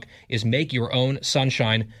recent book is Make Your Own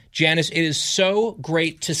Sunshine. Janice, it is so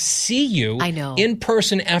great to see you in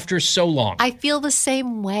person after so long. I feel the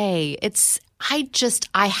same way.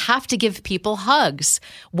 I have to give people hugs,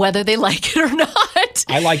 whether they like it or not.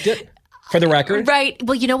 I liked it. For the record. Right.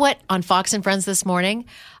 Well, you know what? On Fox and Friends this morning,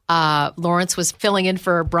 Lawrence was filling in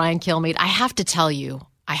for Brian Kilmeade. I have to tell you,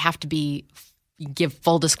 I have to give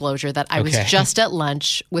full disclosure that I was just at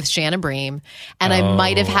lunch with Shannon Bream, and I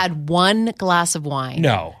might have had one glass of wine.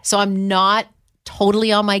 No. So I'm not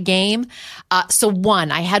totally on my game. I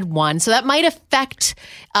had one. So that might affect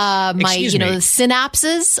my,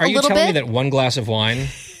 synapses a little bit. Are you telling me that one glass of wine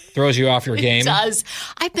throws you off your game? It does.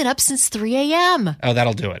 I've been up since 3 a.m. Oh,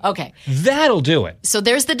 that'll do it. Okay. That'll do it. So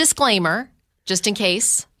there's the disclaimer, just in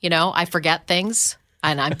case, I forget things.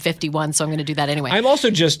 And I'm 51, so I'm going to do that anyway. I'm also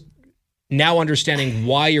just now understanding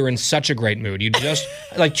why you're in such a great mood. You just,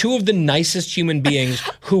 like two of the nicest human beings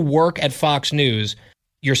who work at Fox News,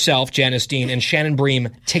 yourself, Janice Dean, and Shannon Bream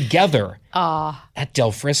together at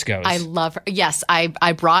Del Frisco's. I love her. Yes,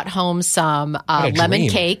 I brought home some lemon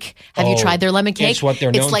cake. Have you tried their lemon cake? It's what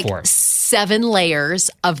they're known for. It's like 7 layers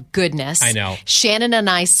of goodness. I know. Shannon and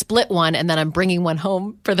I split one, and then I'm bringing one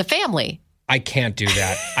home for the family. I can't do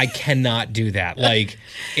that. I cannot do that. Like,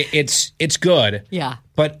 it's good. Yeah.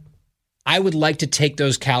 But I would like to take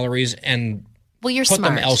those calories and you're put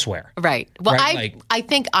smart. them elsewhere. Right. Well, right? I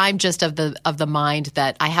think I'm just of the mind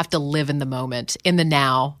that I have to live in the moment, in the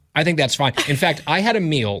now. I think that's fine. In fact, I had a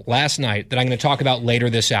meal last night that I'm going to talk about later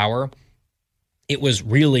this hour. It was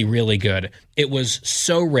really, really good. It was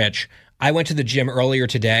so rich. I went to the gym earlier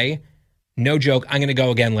today. No joke. I'm going to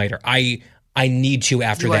go again later. I need to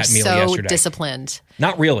after that meal yesterday. You are so disciplined.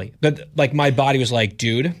 Not really. But like my body was like,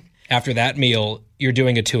 dude, after that meal, you're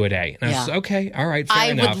doing a 2 a day. And I was like, okay, all right,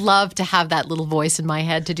 fair enough. I would love to have that little voice in my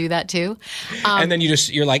head to do that too. And then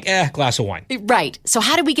you're like, glass of wine. Right. So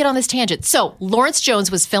how did we get on this tangent? So Lawrence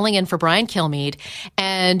Jones was filling in for Brian Kilmeade,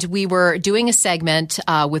 and we were doing a segment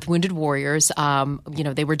with Wounded Warriors.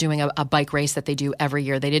 They were doing a bike race that they do every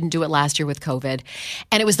year. They didn't do it last year with COVID.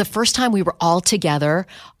 And it was the first time we were all together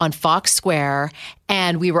on Fox Square,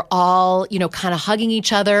 and we were all, kind of hugging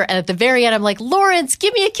each other. And at the very end, I'm like, Lawrence,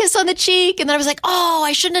 give me a kiss on the cheek. And then I was like, oh,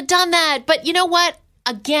 I shouldn't have done that. But you know what?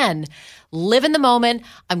 Again, live in the moment.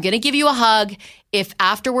 I'm going to give you a hug. If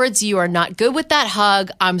afterwards you are not good with that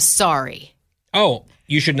hug, I'm sorry. Oh,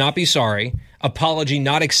 you should not be sorry. Apology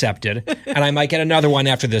not accepted. And I might get another one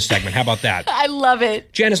after this segment. How about that? I love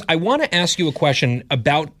it. Janice, I want to ask you a question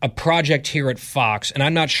about a project here at Fox. And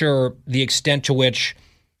I'm not sure the extent to which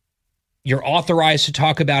you're authorized to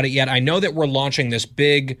talk about it yet. I know that we're launching this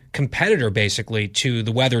big competitor, basically, to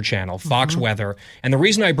the Weather Channel, Fox Weather. And the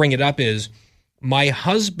reason I bring it up is my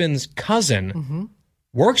husband's cousin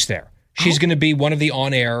works there. She's going to be one of the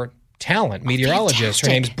on-air talent meteorologists. Her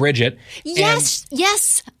name's Bridget. Yes.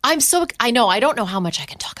 I know. I don't know how much I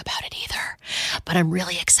can talk about it either, but I'm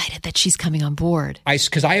really excited that she's coming on board.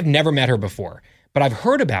 Because I have never met her before, but I've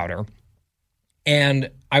heard about her.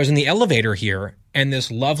 And I was in the elevator here, and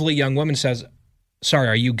this lovely young woman says, sorry,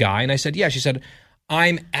 are you Guy? And I said, yeah. She said,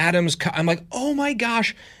 I'm Adam's I'm like, oh my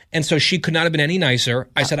gosh. And so she could not have been any nicer.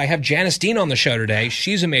 I said, I have Janice Dean on the show today.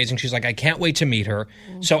 She's amazing. She's like, I can't wait to meet her.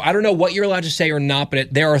 So I don't know what you're allowed to say or not,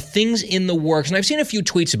 but there are things in the works. And I've seen a few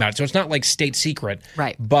tweets about it, so it's not like state secret.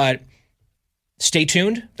 Right. But stay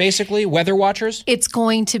tuned, basically, weather watchers. It's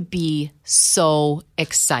going to be so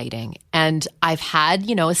exciting. And I've had,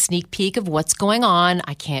 a sneak peek of what's going on.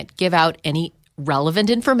 I can't give out any relevant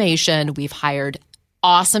information. We've hired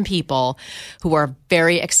awesome people who are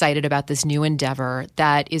very excited about this new endeavor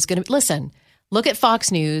that is going to listen. Look at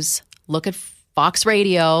Fox News, look at Fox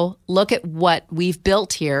Radio, look at what we've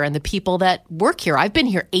built here and the people that work here. I've been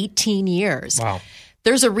here 18 years. Wow.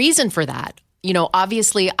 There's a reason for that.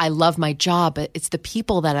 Obviously I love my job, but it's the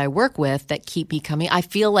people that I work with that keep me coming. I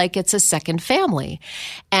feel like it's a second family.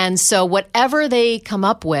 And so whatever they come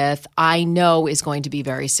up with, I know is going to be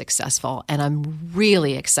very successful. And I'm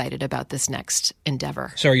really excited about this next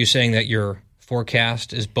endeavor. So are you saying that your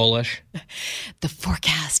forecast is bullish? The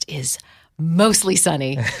forecast is mostly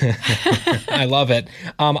sunny. I love it.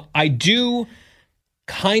 I do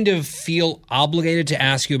kind of feel obligated to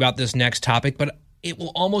ask you about this next topic, but it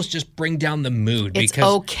will almost just bring down the mood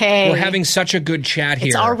because we're having such a good chat here.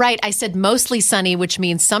 It's all right. I said mostly sunny, which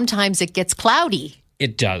means sometimes it gets cloudy.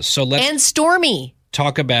 It does. So let's and stormy.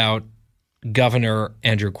 Talk about Governor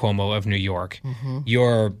Andrew Cuomo of New York,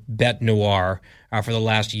 your bête noir for the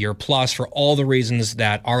last year plus for all the reasons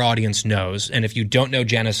that our audience knows. And if you don't know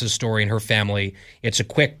Janice's story and her family, it's a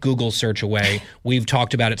quick Google search away. We've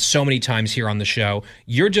talked about it so many times here on the show.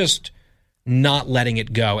 You're just not letting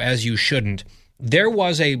it go, as you shouldn't. There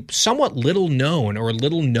was a somewhat little known or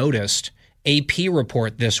little noticed AP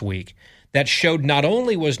report this week that showed not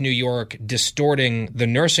only was New York distorting the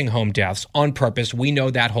nursing home deaths on purpose, we know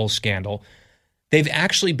that whole scandal, they've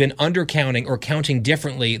actually been undercounting or counting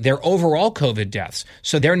differently their overall COVID deaths.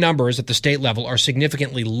 So their numbers at the state level are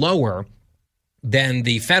significantly lower than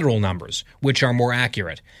the federal numbers, which are more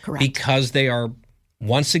accurate. Correct. Because they are,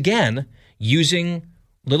 once again, using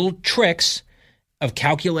little tricks of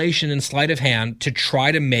calculation and sleight of hand to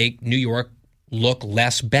try to make New York look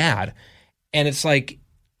less bad. And it's like,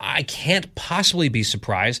 I can't possibly be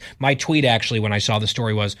surprised. My tweet actually when I saw the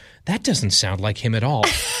story was, that doesn't sound like him at all.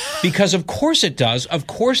 Because of course it does. Of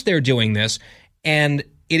course they're doing this. And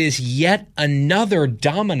it is yet another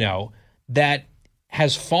domino that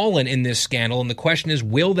has fallen in this scandal. And the question is,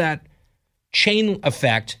 will that chain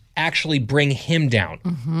effect actually bring him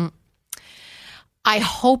down? I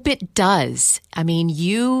hope it does. I mean,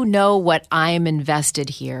 you know what I am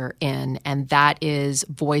invested here in, and that is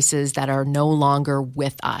voices that are no longer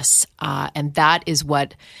with us. And that is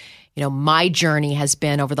what my journey has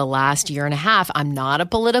been over the last year and a half. I'm not a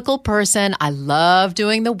political person. I love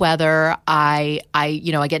doing the weather. I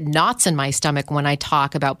get knots in my stomach when I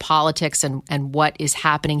talk about politics and what is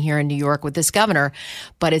happening here in New York with this governor.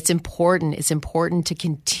 But it's important. It's important to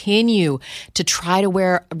continue to try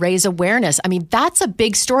to raise awareness. I mean, that's a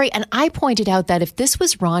big story. And I pointed out that if this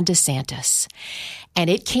was Ron DeSantis, and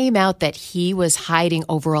it came out that he was hiding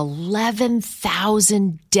over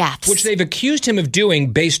 11,000 deaths. Which they've accused him of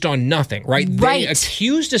doing based on nothing, right? Right. They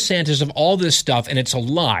accused DeSantis of all this stuff, and it's a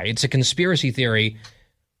lie. It's a conspiracy theory.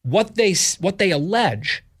 What they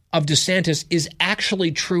allege of DeSantis is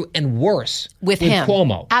actually true and worse with him.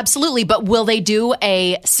 Cuomo. Absolutely. But will they do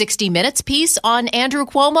a 60 Minutes piece on Andrew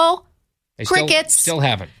Cuomo? They Crickets. Still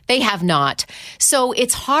haven't. They have not. So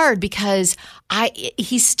it's hard because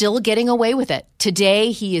he's still getting away with it.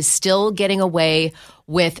 Today, he is still getting away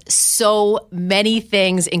with so many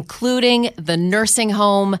things, including the nursing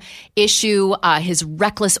home issue, his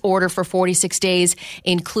reckless order for 46 days,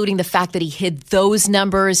 including the fact that he hid those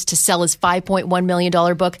numbers to sell his $5.1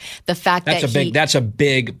 million book. The fact that's a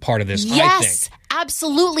big part of this, yes, I think.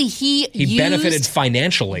 Absolutely. He benefited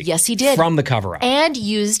financially. Yes, he did. From the cover-up. And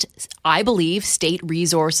used, I believe, state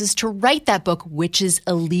resources to write that book, which is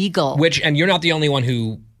illegal. And you're not the only one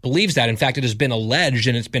who believes that. In fact, it has been alleged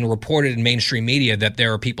and it's been reported in mainstream media that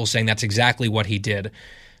there are people saying that's exactly what he did.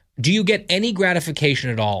 Do you get any gratification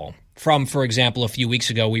at all from, for example, a few weeks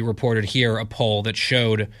ago, we reported here a poll that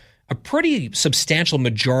showed a pretty substantial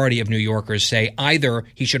majority of New Yorkers say either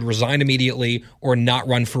he should resign immediately or not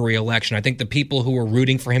run for re-election. I think the people who were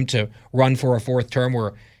rooting for him to run for a fourth term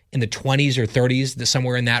were in the 20s or 30s,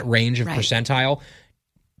 somewhere in that range of percentile.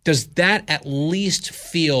 Does that at least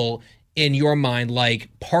feel in your mind like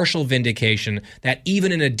partial vindication that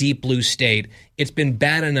even in a deep blue state, it's been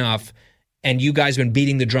bad enough and you guys have been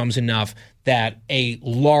beating the drums enough that a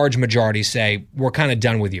large majority say, we're kind of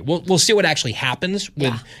done with you? We'll see what actually happens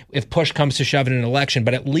if push comes to shove in an election,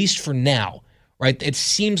 but at least for now, right, it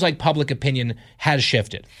seems like public opinion has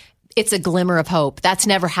shifted. It's a glimmer of hope. That's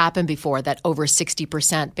never happened before, that over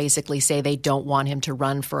 60% basically say they don't want him to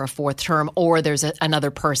run for a fourth term or there's another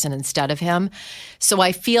person instead of him. So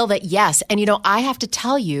I feel that, yes. And, I have to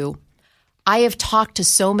tell you, I have talked to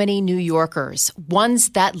so many New Yorkers, ones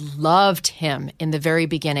that loved him in the very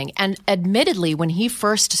beginning. And admittedly, when he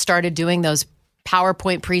first started doing those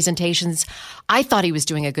PowerPoint presentations, I thought he was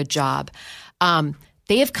doing a good job.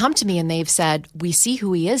 They have come to me and they've said, we see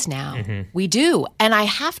who he is now. Mm-hmm. We do. And I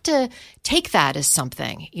have to take that as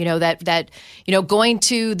something, going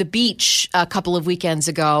to the beach a couple of weekends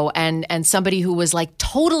ago and somebody who was like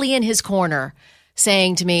totally in his corner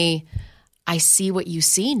saying to me, I see what you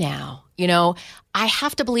see now. I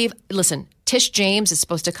have to believe, listen, Tish James is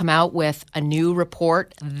supposed to come out with a new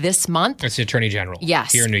report this month. That's the Attorney General.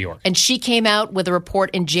 Yes. Here in New York. And she came out with a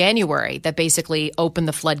report in January that basically opened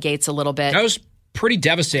the floodgates a little bit. That was pretty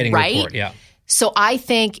devastating report, yeah. So I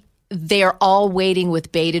think they're all waiting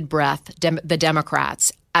with bated breath, the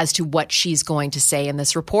Democrats, as to what she's going to say in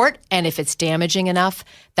this report. And if it's damaging enough,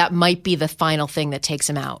 that might be the final thing that takes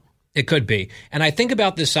him out. It could be. And I think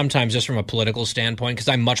about this sometimes just from a political standpoint, because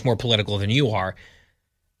I'm much more political than you are.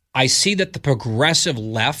 I see that the progressive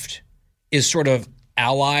left is sort of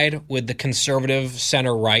allied with the conservative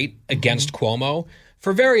center-right against Cuomo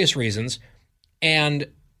for various reasons. And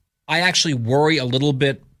I actually worry a little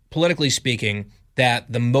bit, politically speaking, that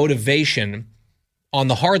the motivation on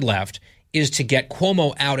the hard left is to get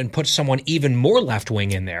Cuomo out and put someone even more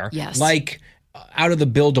left-wing in there. Yes. Like out of the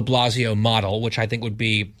Bill de Blasio model, which I think would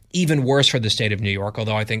be even worse for the state of New York,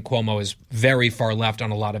 although I think Cuomo is very far left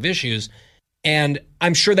on a lot of issues. And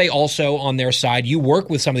I'm sure they also, on their side, you work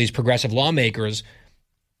with some of these progressive lawmakers,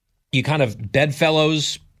 you kind of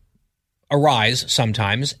bedfellows arise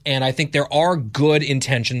sometimes, and I think there are good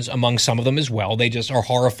intentions among some of them as well. They just are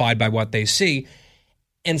horrified by what they see.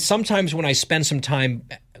 And sometimes when I spend some time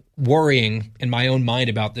worrying in my own mind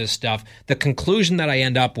about this stuff, the conclusion that I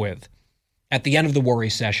end up with at the end of the worry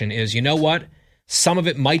session is, you know what? Some of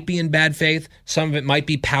it might be in bad faith. Some of it might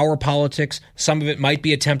be power politics. Some of it might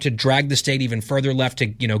be attempt to drag the state even further left to,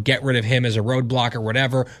 get rid of him as a roadblock or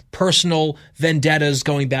whatever. Personal vendettas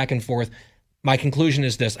going back and forth. My conclusion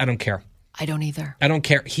is this. I don't care. I don't either. I don't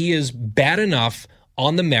care. He is bad enough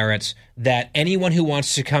on the merits that anyone who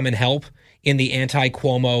wants to come and help in the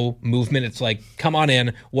anti-Cuomo movement, it's like, come on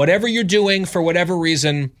in. Whatever you're doing for whatever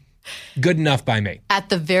reason, good enough by me. At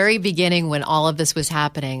the very beginning when all of this was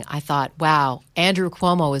happening, I thought, wow, Andrew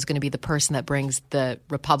Cuomo is going to be the person that brings the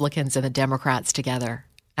Republicans and the Democrats together.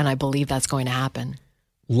 And I believe that's going to happen.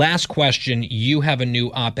 Last question. You have a new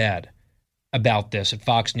op-ed about this at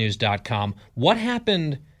foxnews.com. What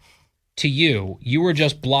happened to you, you were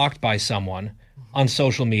just blocked by someone on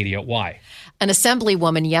social media. Why? An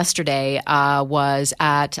assemblywoman yesterday was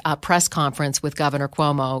at a press conference with Governor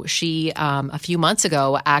Cuomo. She, a few months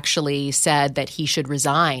ago, actually said that he should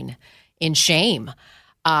resign in shame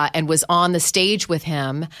and was on the stage with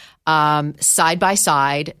him side by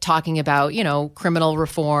side talking about, criminal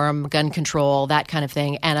reform, gun control, that kind of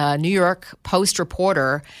thing. And a New York Post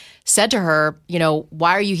reporter said to her,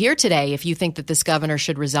 why are you here today if you think that this governor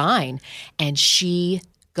should resign? And she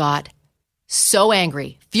got so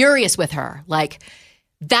angry, furious with her, like,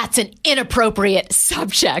 that's an inappropriate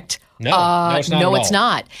subject. No, it's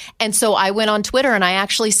not. And so I went on Twitter and I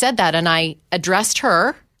actually said that, and I addressed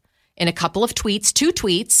her in a couple of tweets, 2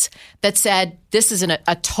 tweets that said, this is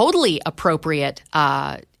a totally appropriate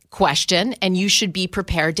question, and you should be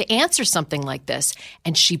prepared to answer something like this.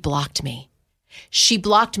 And she blocked me.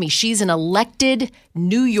 She's an elected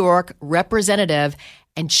New York representative,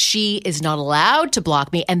 and she is not allowed to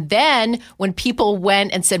block me. And then when people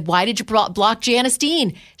went and said, why did you block Janice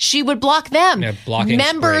Dean? She would block them. Yeah, blocking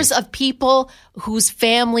members of people whose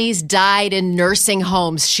families died in nursing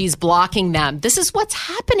homes. She's blocking them. This is what's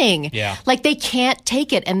happening. Yeah. Like, they can't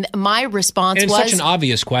take it. And my response was... It's such an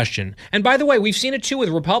obvious question. And by the way, we've seen it too with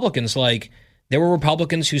Republicans. Like, there were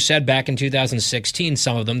Republicans who said back in 2016,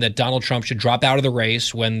 some of them, that Donald Trump should drop out of the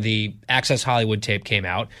race when the Access Hollywood tape came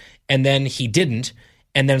out. And then he didn't.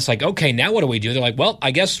 And then it's like, okay, now what do we do? They're like, well,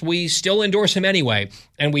 I guess we still endorse him anyway.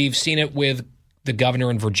 And we've seen it with the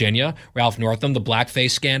governor in Virginia, Ralph Northam, the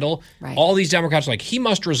blackface scandal. Right. All these Democrats are like, he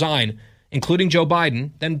must resign, including Joe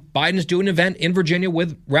Biden. Then Biden's doing an event in Virginia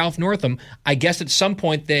with Ralph Northam. I guess at some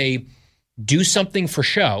point they do something for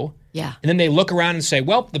show. Yeah. And then they look around and say,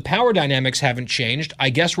 well, the power dynamics haven't changed. I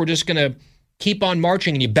guess we're just going to keep on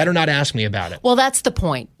marching, and you better not ask me about it. Well, that's the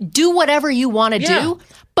point. Do whatever you want to do,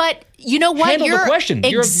 but you know what? Handle the question.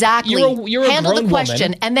 Exactly. You're a Handle grown the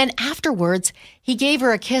question. woman. And then afterwards, he gave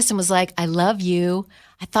her a kiss and was like, I love you.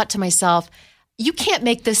 I thought to myself, you can't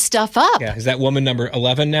make this stuff up. Yeah. Is that woman number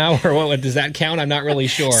 11 now? Or what does that count? I'm not really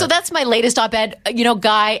sure. So that's my latest op-ed.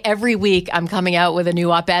 Guy, every week I'm coming out with a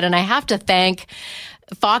new op-ed, and I have to thank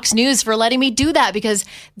Fox News for letting me do that, because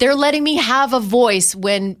they're letting me have a voice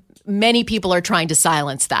when many people are trying to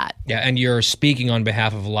silence that. Yeah, and you're speaking on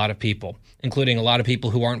behalf of a lot of people, including a lot of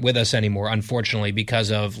people who aren't with us anymore, unfortunately,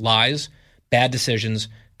 because of lies, bad decisions,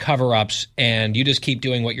 cover-ups, and you just keep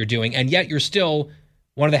doing what you're doing, and yet you're still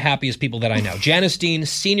one of the happiest people that I know. Janice Dean,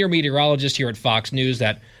 senior meteorologist here at Fox News.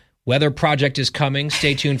 That weather project is coming.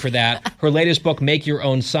 Stay tuned for that. Her latest book, Make Your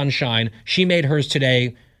Own Sunshine. She made hers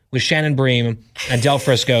today with Shannon Bream and Del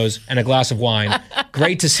Frisco's and a glass of wine.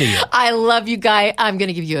 Great to see you. I love you, Guy. I'm going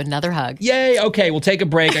to give you another hug. Yay. Okay, we'll take a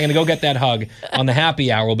break. I'm going to go get that hug on the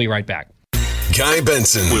happy hour. We'll be right back. Guy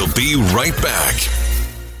Benson will be right back.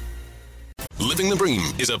 Living the Bream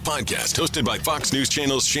is a podcast hosted by Fox News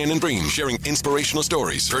Channel's Shannon Bream, sharing inspirational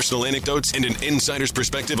stories, personal anecdotes, and an insider's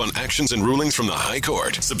perspective on actions and rulings from the High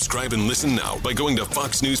Court. Subscribe and listen now by going to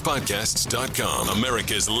foxnewspodcasts.com.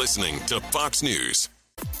 America's listening to Fox News.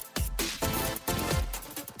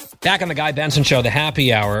 Back on the Guy Benson Show, the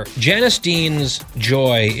happy hour. Janice Dean's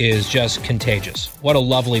joy is just contagious. What a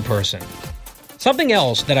lovely person. Something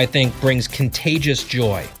else that I think brings contagious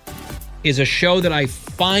joy is a show that I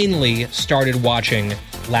finally started watching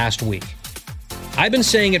last week. I've been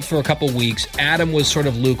saying it for a couple weeks. Adam was sort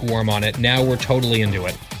of lukewarm on it. Now we're totally into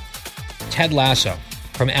it. Ted Lasso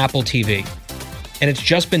from Apple TV. And it's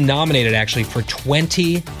just been nominated, actually, for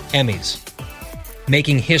 20 Emmys,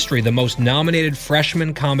 making history, the most nominated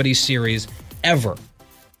freshman comedy series ever.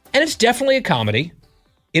 And it's definitely a comedy.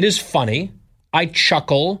 It is funny. I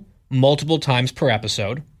chuckle multiple times per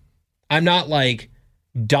episode. I'm not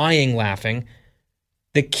dying laughing.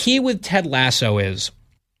 The key with Ted Lasso is,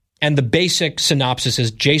 and the basic synopsis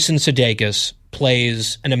is, Jason Sudeikis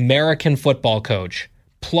plays an American football coach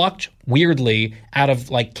plucked weirdly out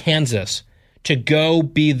of Kansas to go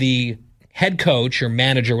be the head coach or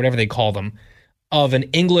manager, whatever they call them, of an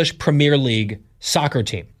English Premier League soccer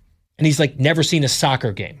team. And he's never seen a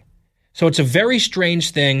soccer game. So it's a very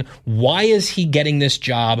strange thing. Why is he getting this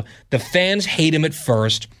job? The fans hate him at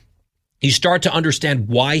first. You start to understand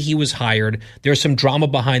why he was hired. There's some drama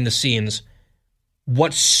behind the scenes.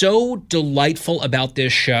 What's so delightful about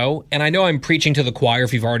this show, and I know I'm preaching to the choir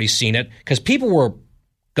if you've already seen it, because people were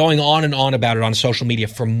going on and on about it on social media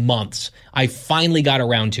for months. I finally got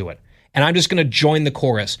around to it. And I'm just going to join the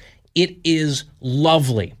chorus. It is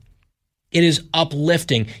lovely. It is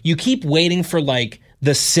uplifting. You keep waiting for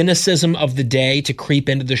the cynicism of the day to creep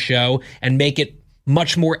into the show and make it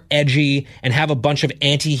much more edgy and have a bunch of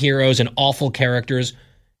anti-heroes and awful characters.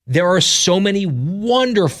 There are so many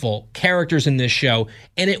wonderful characters in this show,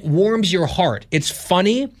 and it warms your heart. It's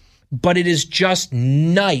funny, but it is just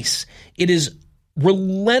nice. It is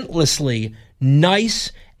relentlessly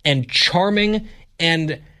nice and charming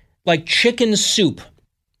and like chicken soup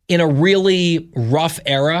in a really rough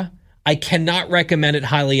era. I cannot recommend it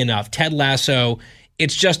highly enough. Ted Lasso,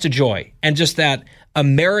 it's just a joy. And just that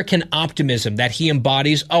American optimism that he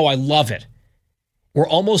embodies, oh, I love it. We're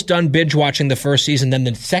almost done binge watching the first season, then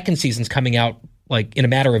the second season's coming out like in a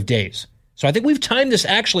matter of days. So I think we've timed this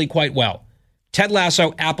actually quite well. Ted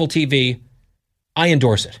Lasso, Apple TV, I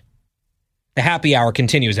endorse it. The happy hour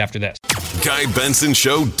continues after this.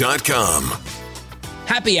 GuyBensonShow.com.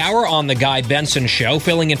 Happy hour on The Guy Benson Show,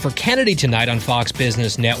 filling in for Kennedy tonight on Fox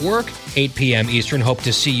Business Network, 8 p.m. Eastern. Hope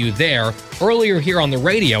to see you there. Earlier here on the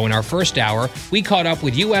radio in our first hour, we caught up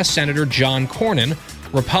with U.S. Senator John Cornyn,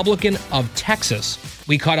 Republican of Texas.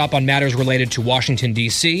 We caught up on matters related to Washington,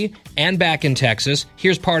 D.C. and back in Texas.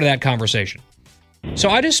 Here's part of that conversation. So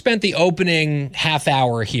I just spent the opening half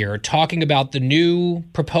hour here talking about the new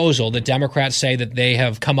proposal that Democrats say that they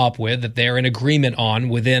have come up with, that they're in agreement on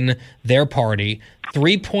within their party,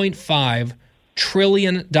 $3.5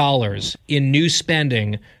 trillion in new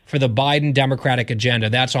spending for the Biden Democratic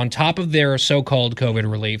agenda. That's on top of their so-called COVID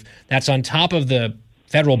relief. That's on top of the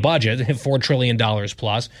federal budget, $4 trillion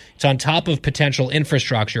plus. It's on top of potential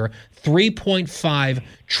infrastructure, $3.5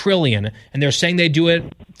 trillion. And they're saying they do it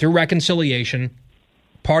through reconciliation,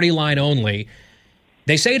 party line only.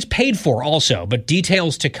 They say it's paid for also, but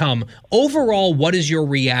details to come. Overall, what is your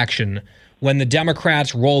reaction when the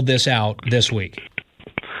Democrats rolled this out this week?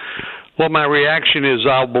 Well, my reaction is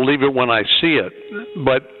I'll believe it when I see it.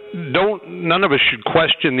 But none of us should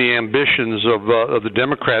question the ambitions of the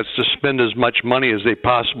Democrats to spend as much money as they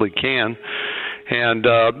possibly can. And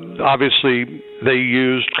obviously, they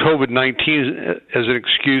used COVID-19 as an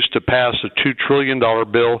excuse to pass a $2 trillion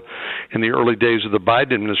bill in the early days of the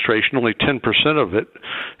Biden administration. Only 10% of it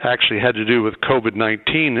actually had to do with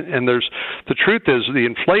COVID-19. And the truth is the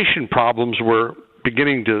inflation problems we're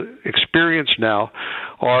beginning to experience now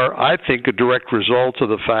are, I think, a direct result of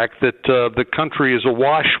the fact that the country is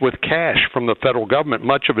awash with cash from the federal government,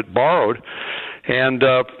 much of it borrowed, and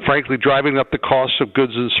frankly driving up the cost of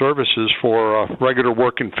goods and services for regular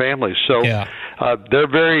working families. So they're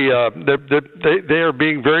very they are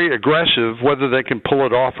being very aggressive. Whether they can pull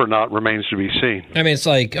it off or not remains to be seen. I mean, it's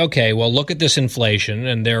like, okay, well, look at this inflation,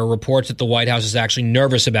 and there are reports that the White House is actually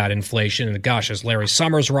nervous about inflation. And gosh, is Larry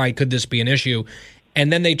Summers right? Could this be an issue?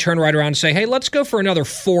 And then they turn right around and say, hey, let's go for another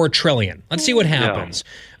 $4 trillion. Let's see what happens,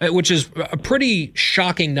 which is a pretty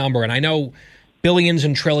shocking number. And I know billions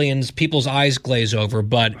and trillions, people's eyes glaze over,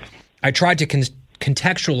 but I tried to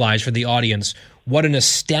contextualize for the audience what an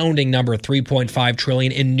astounding number, $3.5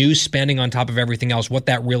 trillion in new spending on top of everything else, what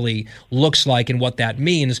that really looks like and what that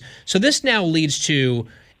means. So this now leads to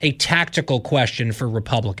a tactical question for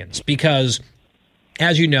Republicans, because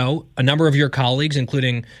as you know, a number of your colleagues,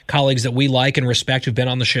 including colleagues that we like and respect who've been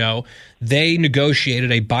on the show, they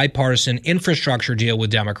negotiated a bipartisan infrastructure deal with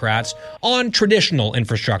Democrats on traditional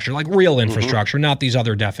infrastructure, like real infrastructure, not these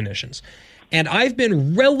other definitions. And I've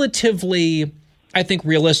been relatively, I think,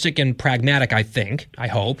 realistic and pragmatic, I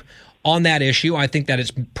hope, on that issue. I think that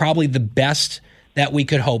it's probably the best that we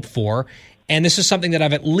could hope for. And this is something that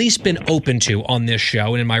I've at least been open to on this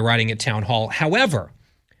show and in my writing at Town Hall. However,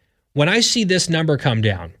 when I see this number come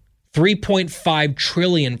down, $3.5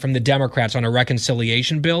 trillion from the Democrats on a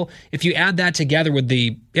reconciliation bill, if you add that together with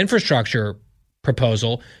the infrastructure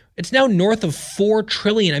proposal, it's now north of $4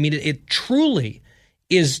 trillion. I mean, it truly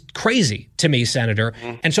is crazy to me, Senator.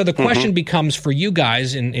 And so the question becomes for you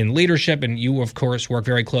guys in leadership, and you, of course, work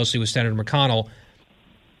very closely with Senator McConnell,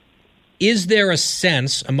 is there a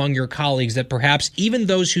sense among your colleagues that perhaps even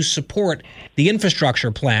those who support the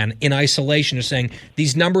infrastructure plan in isolation are saying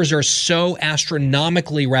these numbers are so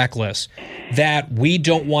astronomically reckless that we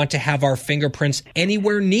don't want to have our fingerprints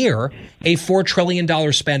anywhere near a $4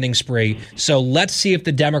 trillion spending spree? So let's see if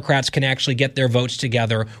the Democrats can actually get their votes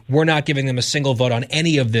together. We're not giving them a single vote on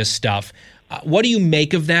any of this stuff. What do you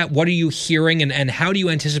make of that? What are you hearing? And how do you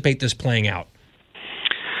anticipate this playing out?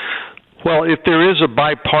 Well, if there is a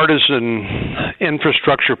bipartisan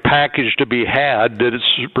infrastructure package to be had that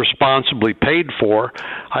is responsibly paid for,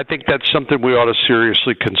 I think that's something we ought to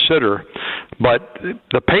seriously consider. But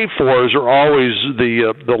the pay-fors are always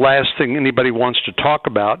the last thing anybody wants to talk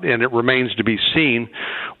about, and it remains to be seen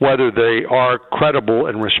whether they are credible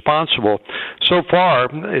and responsible. So far,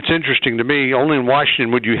 it's interesting to me, only in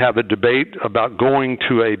Washington would you have a debate about going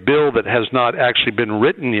to a bill that has not actually been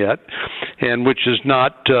written yet. and which has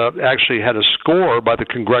not actually had a score by the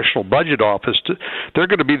Congressional Budget Office. They're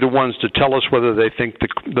going to be the ones to tell us whether they think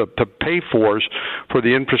the pay-fors for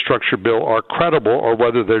the infrastructure bill are credible or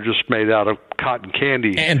whether they're just made out of cotton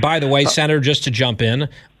candy. And by the way, Senator, just to jump in,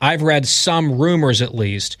 I've read some rumors at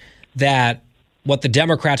least that what the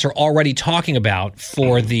Democrats are already talking about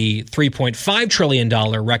for the $3.5 trillion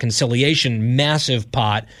reconciliation massive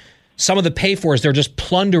pot, some of the pay-fors, they're just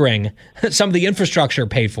plundering some of the infrastructure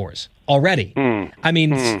pay-fors already. I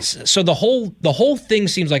mean, so the whole thing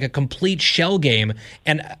seems like a complete shell game.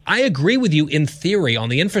 And I agree with you in theory on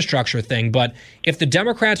the infrastructure thing, but if the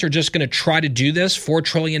Democrats are just going to try to do this $4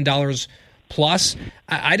 trillion plus,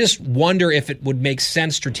 I just wonder if it would make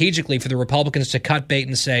sense strategically for the Republicans to cut bait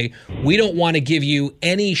and say, we don't want to give you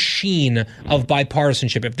any sheen of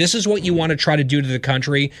bipartisanship. If this is what you want to try to do to the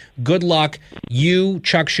country, good luck. You,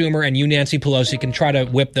 Chuck Schumer, and you, Nancy Pelosi, can try to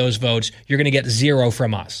whip those votes. You're going to get zero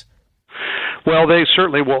from us. Well, they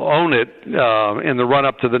certainly will own it in the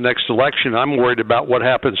run-up to the next election. I'm worried about what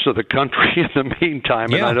happens to the country in the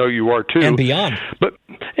meantime, and I know you are too. And beyond.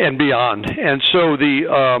 And beyond. And so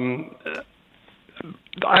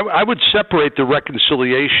I would separate the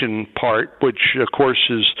reconciliation part, which, of course,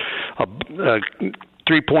 is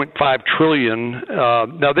 $3.5 trillion.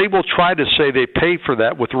 Now, they will try to say they pay for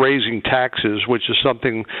that with raising taxes, which is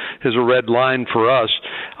something is a red line for us.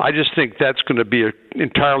 I just think that's going to be an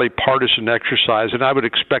entirely partisan exercise, and I would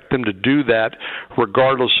expect them to do that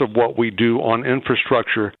regardless of what we do on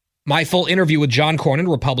infrastructure. My full interview with John Cornyn,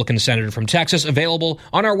 Republican Senator from Texas, available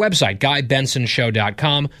on our website,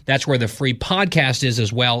 GuyBensonShow.com. That's where the free podcast is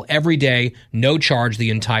as well. Every day, no charge,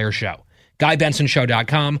 the entire show.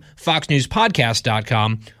 GuyBensonShow.com,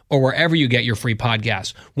 FoxNewsPodcast.com, or wherever you get your free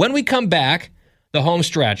podcasts. When we come back, the home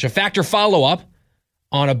stretch, a Factor follow-up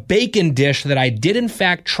on a bacon dish that I did in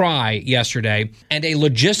fact try yesterday, and a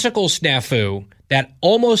logistical snafu that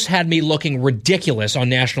almost had me looking ridiculous on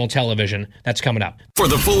national television. That's coming up. For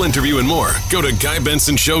the full interview and more, go to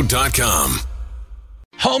GuyBensonShow.com.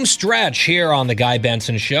 Home stretch here on The Guy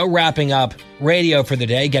Benson Show, wrapping up radio for the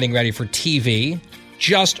day, getting ready for TV.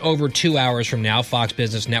 Just over 2 hours from now, Fox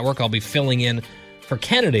Business Network, I'll be filling in for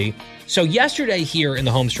Kennedy. So yesterday here in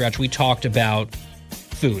the home stretch, we talked about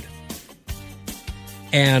food.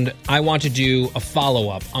 And I want to do a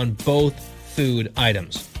follow-up on both food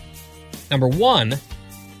items. Number one,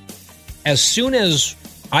 as soon as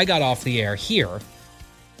I got off the air here,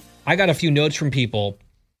 I got a few notes from people.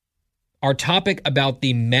 Our topic about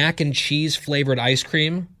the mac and cheese flavored ice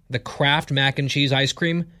cream, the Kraft mac and cheese ice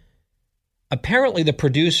cream, apparently the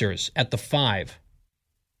producers at the 5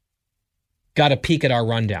 got a peek at our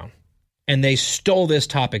rundown, and they stole this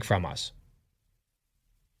topic from us.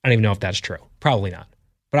 I don't even know if that's true. Probably not.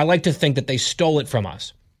 But I like to think that they stole it from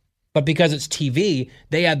us. But because it's TV,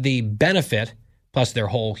 they had the benefit, plus their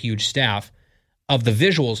whole huge staff, of the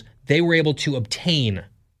visuals. They were able to obtain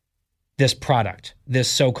this product, this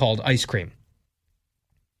so-called ice cream.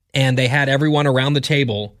 And they had everyone around the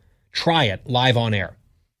table try it live on air.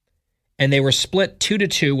 And they were split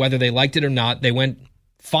 2-2, whether they liked it or not. They went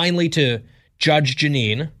finally to Judge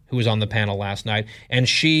Janine, who was on the panel last night, and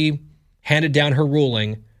she handed down her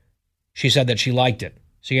ruling. She said that she liked it.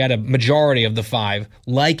 So you had a majority of the 5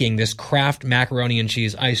 liking this Kraft macaroni and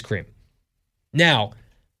cheese ice cream. Now,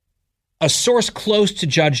 a source close to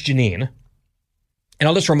Judge Janine, and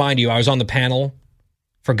I'll just remind you, I was on the panel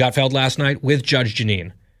for Gutfeld last night with Judge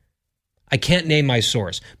Janine. I can't name my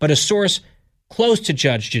source, but a source close to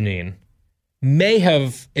Judge Janine may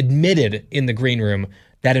have admitted in the green room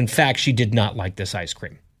that, in fact, she did not like this ice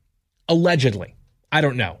cream. Allegedly. I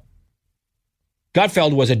don't know.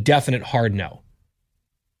 Gutfeld was a definite hard no.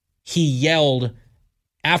 He yelled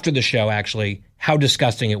after the show, actually, how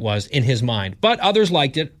disgusting it was in his mind. But others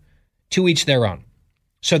liked it, to each their own.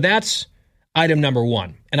 So that's item number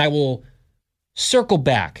one. And I will circle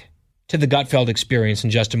back to the Gutfeld experience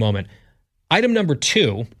in just a moment. Item number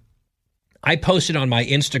 2, I posted on my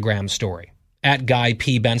Instagram story, at Guy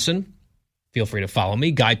P. Benson. Feel free to follow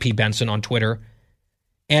me, Guy P. Benson on Twitter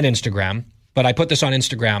and Instagram. But I put this on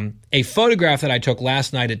Instagram, a photograph that I took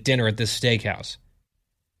last night at dinner at this steakhouse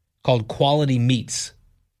called Quality Meats,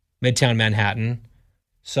 Midtown Manhattan.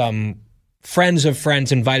 Some friends of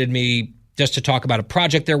friends invited me just to talk about a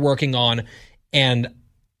project they're working on. And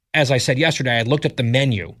as I said yesterday, I looked at the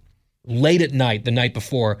menu late at night, the night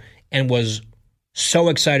before, and was so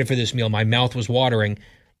excited for this meal. My mouth was watering.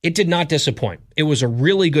 It did not disappoint. It was a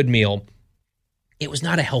really good meal. It was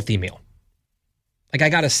not a healthy meal. Like, I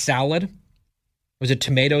got a salad. It was a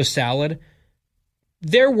tomato salad.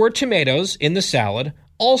 There were tomatoes in the salad.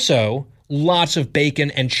 Also, lots of bacon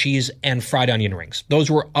and cheese and fried onion rings. Those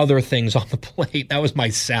were other things on the plate. That was my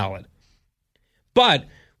salad. But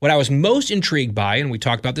what I was most intrigued by, and we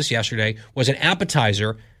talked about this yesterday, was an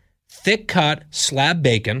appetizer, thick cut slab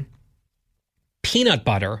bacon, peanut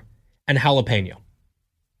butter, and jalapeno.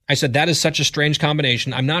 I said, that is such a strange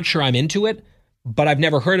combination. I'm not sure I'm into it, but I've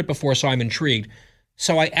never heard it before, so I'm intrigued.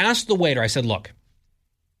 So I asked the waiter, I said, look,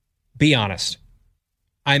 be honest.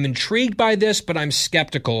 I'm intrigued by this, but I'm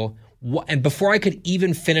skeptical. And before I could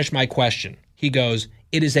even finish my question, he goes,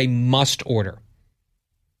 it is a must order.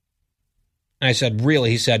 And I said, really?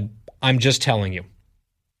 He said, I'm just telling you.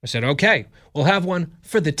 I said, okay, we'll have one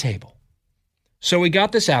for the table. So we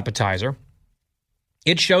got this appetizer.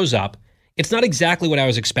 It shows up. It's not exactly what I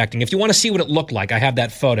was expecting. If you want to see what it looked like, I have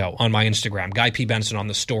that photo on my Instagram, Guy P. Benson on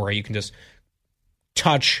the story. You can just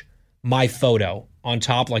touch my photo on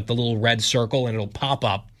top, like the little red circle, and it'll pop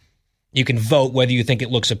up. You can vote whether you think it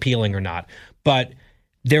looks appealing or not. But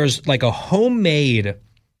there's like a homemade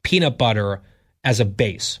peanut butter as a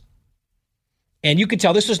base. And you could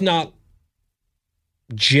tell this was not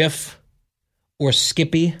Jif or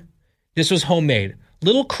Skippy. This was homemade.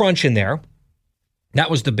 Little crunch in there. That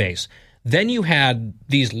was the base. Then you had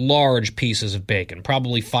these large pieces of bacon,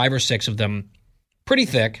 probably 5 or 6 of them, pretty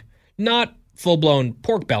thick, not full-blown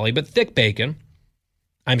pork belly, but thick bacon.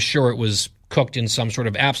 I'm sure it was cooked in some sort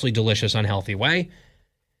of absolutely delicious, unhealthy way.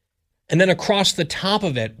 And then across the top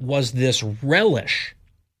of it was this relish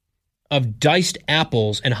of diced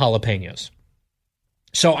apples and jalapenos.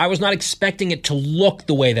 So I was not expecting it to look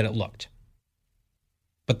the way that it looked.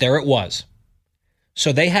 But there it was.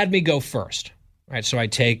 So they had me go first. Right, so I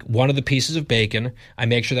take one of the pieces of bacon. I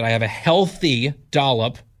make sure that I have a healthy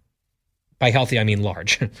dollop. By healthy, I mean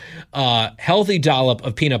large. Healthy dollop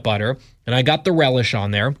of peanut butter. And I got the relish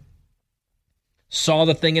on there. Saw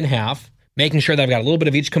the thing in half, making sure that I've got a little bit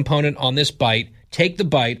of each component on this bite. Take the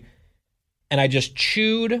bite, and I just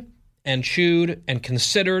chewed and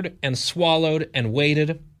considered and swallowed and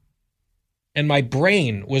waited. And my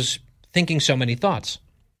brain was thinking so many thoughts.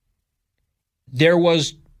 There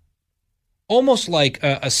was almost like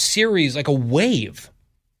a series, like a wave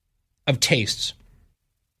of tastes.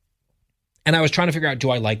 And I was trying to figure out, do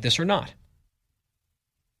I like this or not?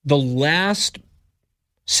 The last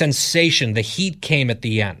sensation, the heat came at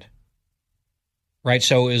the end. Right?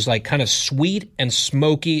 So it was like kind of sweet and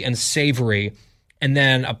smoky and savory, and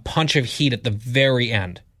then a punch of heat at the very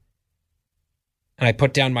end. And I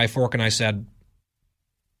put down my fork and I said,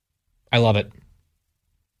 I love it.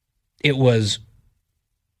 It was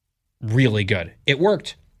really good. It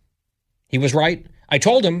worked. He was right. I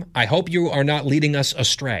told him, I hope you are not leading us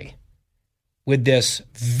astray with this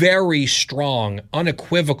very strong,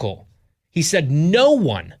 unequivocal. He said, no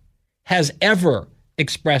one has ever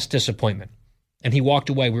expressed disappointment. And he walked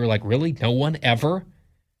away. We were like, really? No one ever?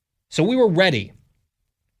 So we were ready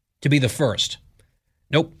to be the first.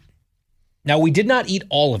 Nope. Now, we did not eat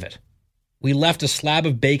all of it. We left a slab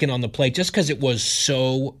of bacon on the plate just because it was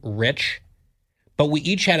so rich. But we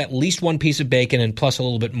each had at least one piece of bacon and plus a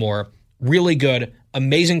little bit more. Really good,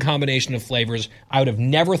 amazing combination of flavors. I would have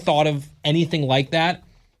never thought of anything like that.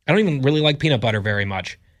 I don't even really like peanut butter very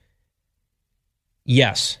much.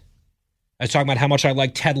 Yes. I was talking about how much I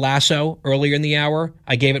liked Ted Lasso earlier in the hour.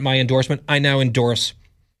 I gave it my endorsement. I now endorse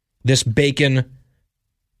this bacon,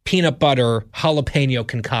 peanut butter, jalapeno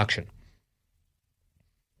concoction.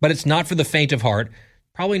 But it's not for the faint of heart.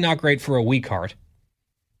 Probably not great for a weak heart.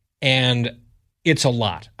 And it's a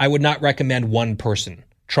lot. I would not recommend one person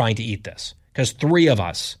trying to eat this because 3 of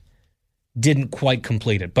us didn't quite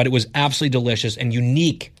complete it. But it was absolutely delicious and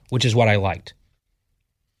unique, which is what I liked.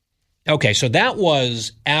 Okay, so that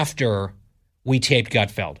was after we taped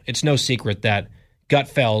Gutfeld. It's no secret that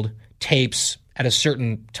Gutfeld tapes at a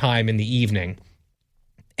certain time in the evening.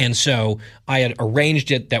 And so I had arranged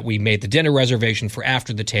it that we made the dinner reservation for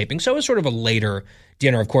after the taping. So it was sort of a later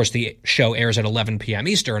dinner. Of course, the show airs at 11 p.m.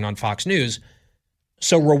 Eastern on Fox News.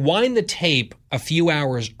 So rewind the tape a few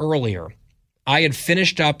hours earlier. I had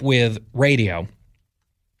finished up with radio,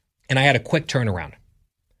 and I had a quick turnaround.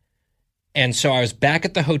 And so I was back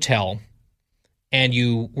at the hotel, and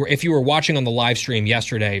if you were watching on the live stream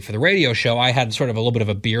yesterday for the radio show, I had sort of a little bit of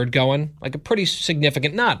a beard going, like a pretty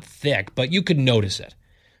significant, not thick, but you could notice it.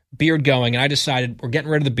 Beard going, and I decided we're getting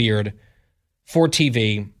rid of the beard for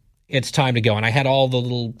TV. It's time to go. And I had all the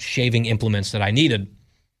little shaving implements that I needed.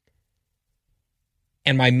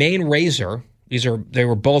 And my main razor, they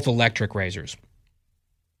were both electric razors.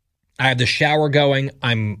 I have the shower going.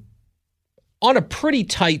 I'm on a pretty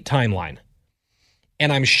tight timeline.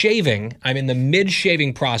 And I'm shaving. I'm in the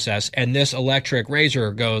mid-shaving process, and this electric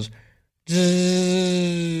razor goes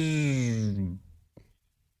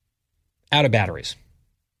Out of batteries.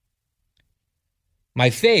 My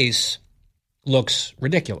face looks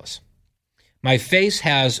ridiculous. My face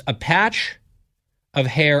has a patch of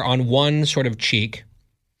hair on one sort of cheek.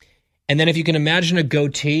 And then if you can imagine a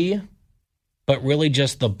goatee, but really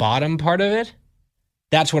just the bottom part of it,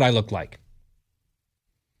 that's what I look like.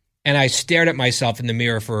 And I stared at myself in the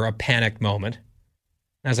mirror for a panicked moment.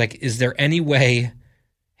 And I was like, is there any way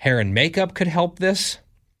hair and makeup could help this?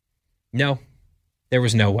 No, there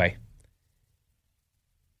was no way.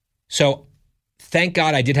 So thank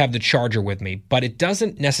God I did have the charger with me, but it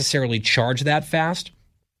doesn't necessarily charge that fast.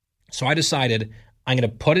 So I decided I'm going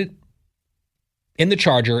to put it in the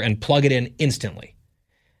charger and plug it in instantly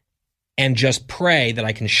and just pray that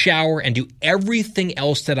I can shower and do everything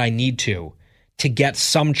else that I need to get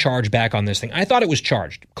some charge back on this thing. I thought it was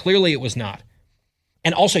charged. Clearly it was not.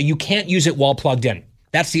 And also, you can't use it while plugged in.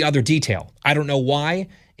 That's the other detail. I don't know why.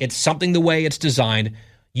 It's something the way it's designed.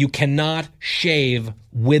 You cannot shave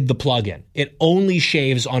with the plug-in. It only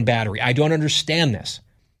shaves on battery. I don't understand this.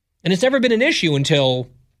 And it's never been an issue until,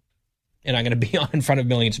 and I'm going to be on in front of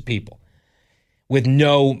millions of people, with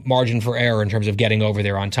no margin for error in terms of getting over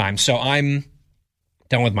there on time. So I'm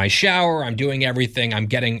done with my shower. I'm doing everything. I'm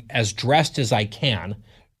getting as dressed as I can,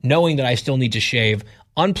 knowing that I still need to shave,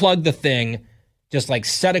 unplug the thing, just like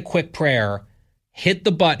said a quick prayer, hit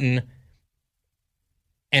the button,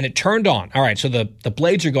 and it turned on. All right, so the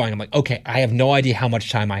blades are going. I'm like, okay, I have no idea how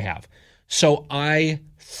much time I have. So I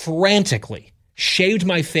frantically shaved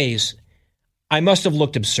my face. I must have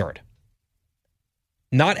looked absurd.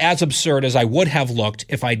 Not as absurd as I would have looked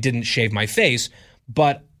if I didn't shave my face,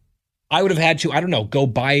 but I would have had to, I don't know, go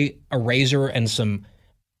buy a razor and some,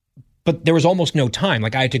 but there was almost no time.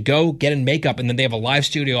 Like I had to go get in makeup and then they have a live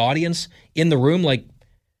studio audience in the room. Like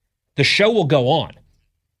the show will go on.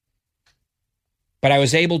 But I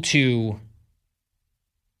was able to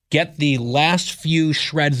get the last few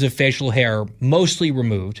shreds of facial hair mostly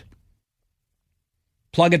removed,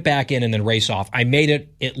 plug it back in, and then race off. I made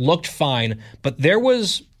it. It looked fine, but there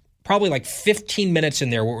was probably like 15 minutes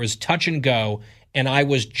in there where it was touch and go, and I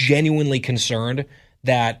was genuinely concerned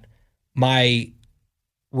that my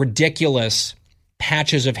ridiculous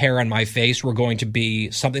patches of hair on my face were going to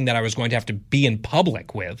be something that I was going to have to be in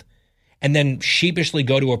public with, and then sheepishly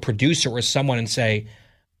go to a producer or someone and say,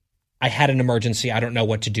 I had an emergency. I don't know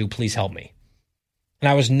what to do. Please help me. And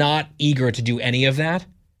I was not eager to do any of that.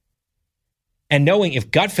 And knowing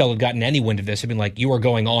if Gutfeld had gotten any wind of this, it'd been like, you are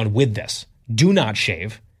going on with this. Do not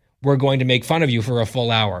shave. We're going to make fun of you for a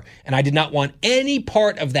full hour. And I did not want any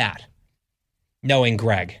part of that, knowing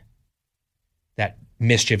Greg, that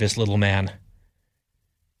mischievous little man.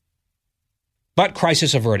 But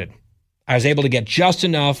crisis averted. I was able to get just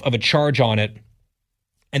enough of a charge on it,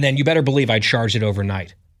 and then you better believe I charged it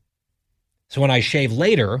overnight. So when I shave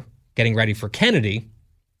later, getting ready for Kennedy,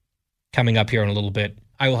 coming up here in a little bit,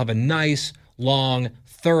 I will have a nice, long,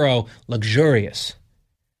 thorough, luxurious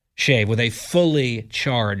shave with a fully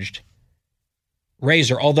charged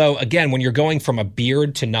razor. Although, again, when you're going from a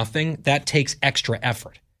beard to nothing, that takes extra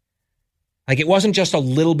effort. Like, it wasn't just a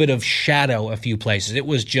little bit of shadow a few places. It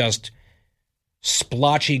was just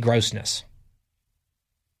splotchy grossness.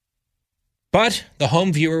 But the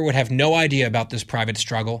home viewer would have no idea about this private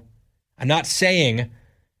struggle. I'm not saying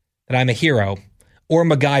that I'm a hero or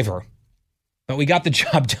MacGyver, but we got the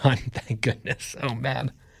job done, thank goodness. Oh,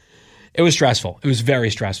 man. It was stressful. It was very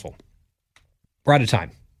stressful. We're out of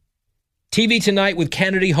time. TV tonight with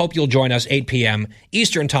Kennedy. Hope you'll join us 8 p.m.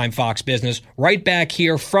 Eastern Time, Fox Business. Right back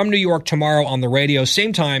here from New York tomorrow on the radio.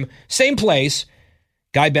 Same time, same place.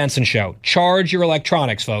 Guy Benson Show. Charge your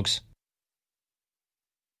electronics, folks.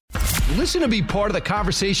 Listen to be part of the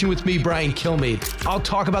conversation with me, Brian Kilmeade. I'll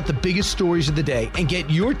talk about the biggest stories of the day and get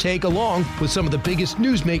your take along with some of the biggest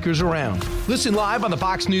newsmakers around. Listen live on the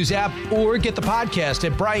Fox News app or get the podcast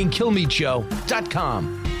at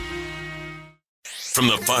briankilmeadshow.com. From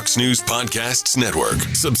the Fox News Podcasts Network,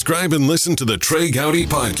 subscribe and listen to the Trey Gowdy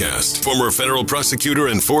Podcast. Former federal prosecutor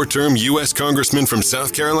and four-term U.S. Congressman from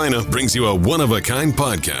South Carolina brings you a one-of-a-kind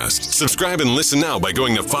podcast. Subscribe and listen now by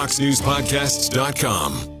going to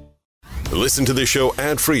foxnewspodcasts.com. Listen to the show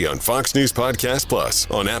ad-free on Fox News Podcast Plus,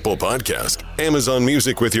 on Apple Podcast, Amazon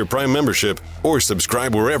Music with your Prime membership, or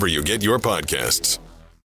subscribe wherever you get your podcasts.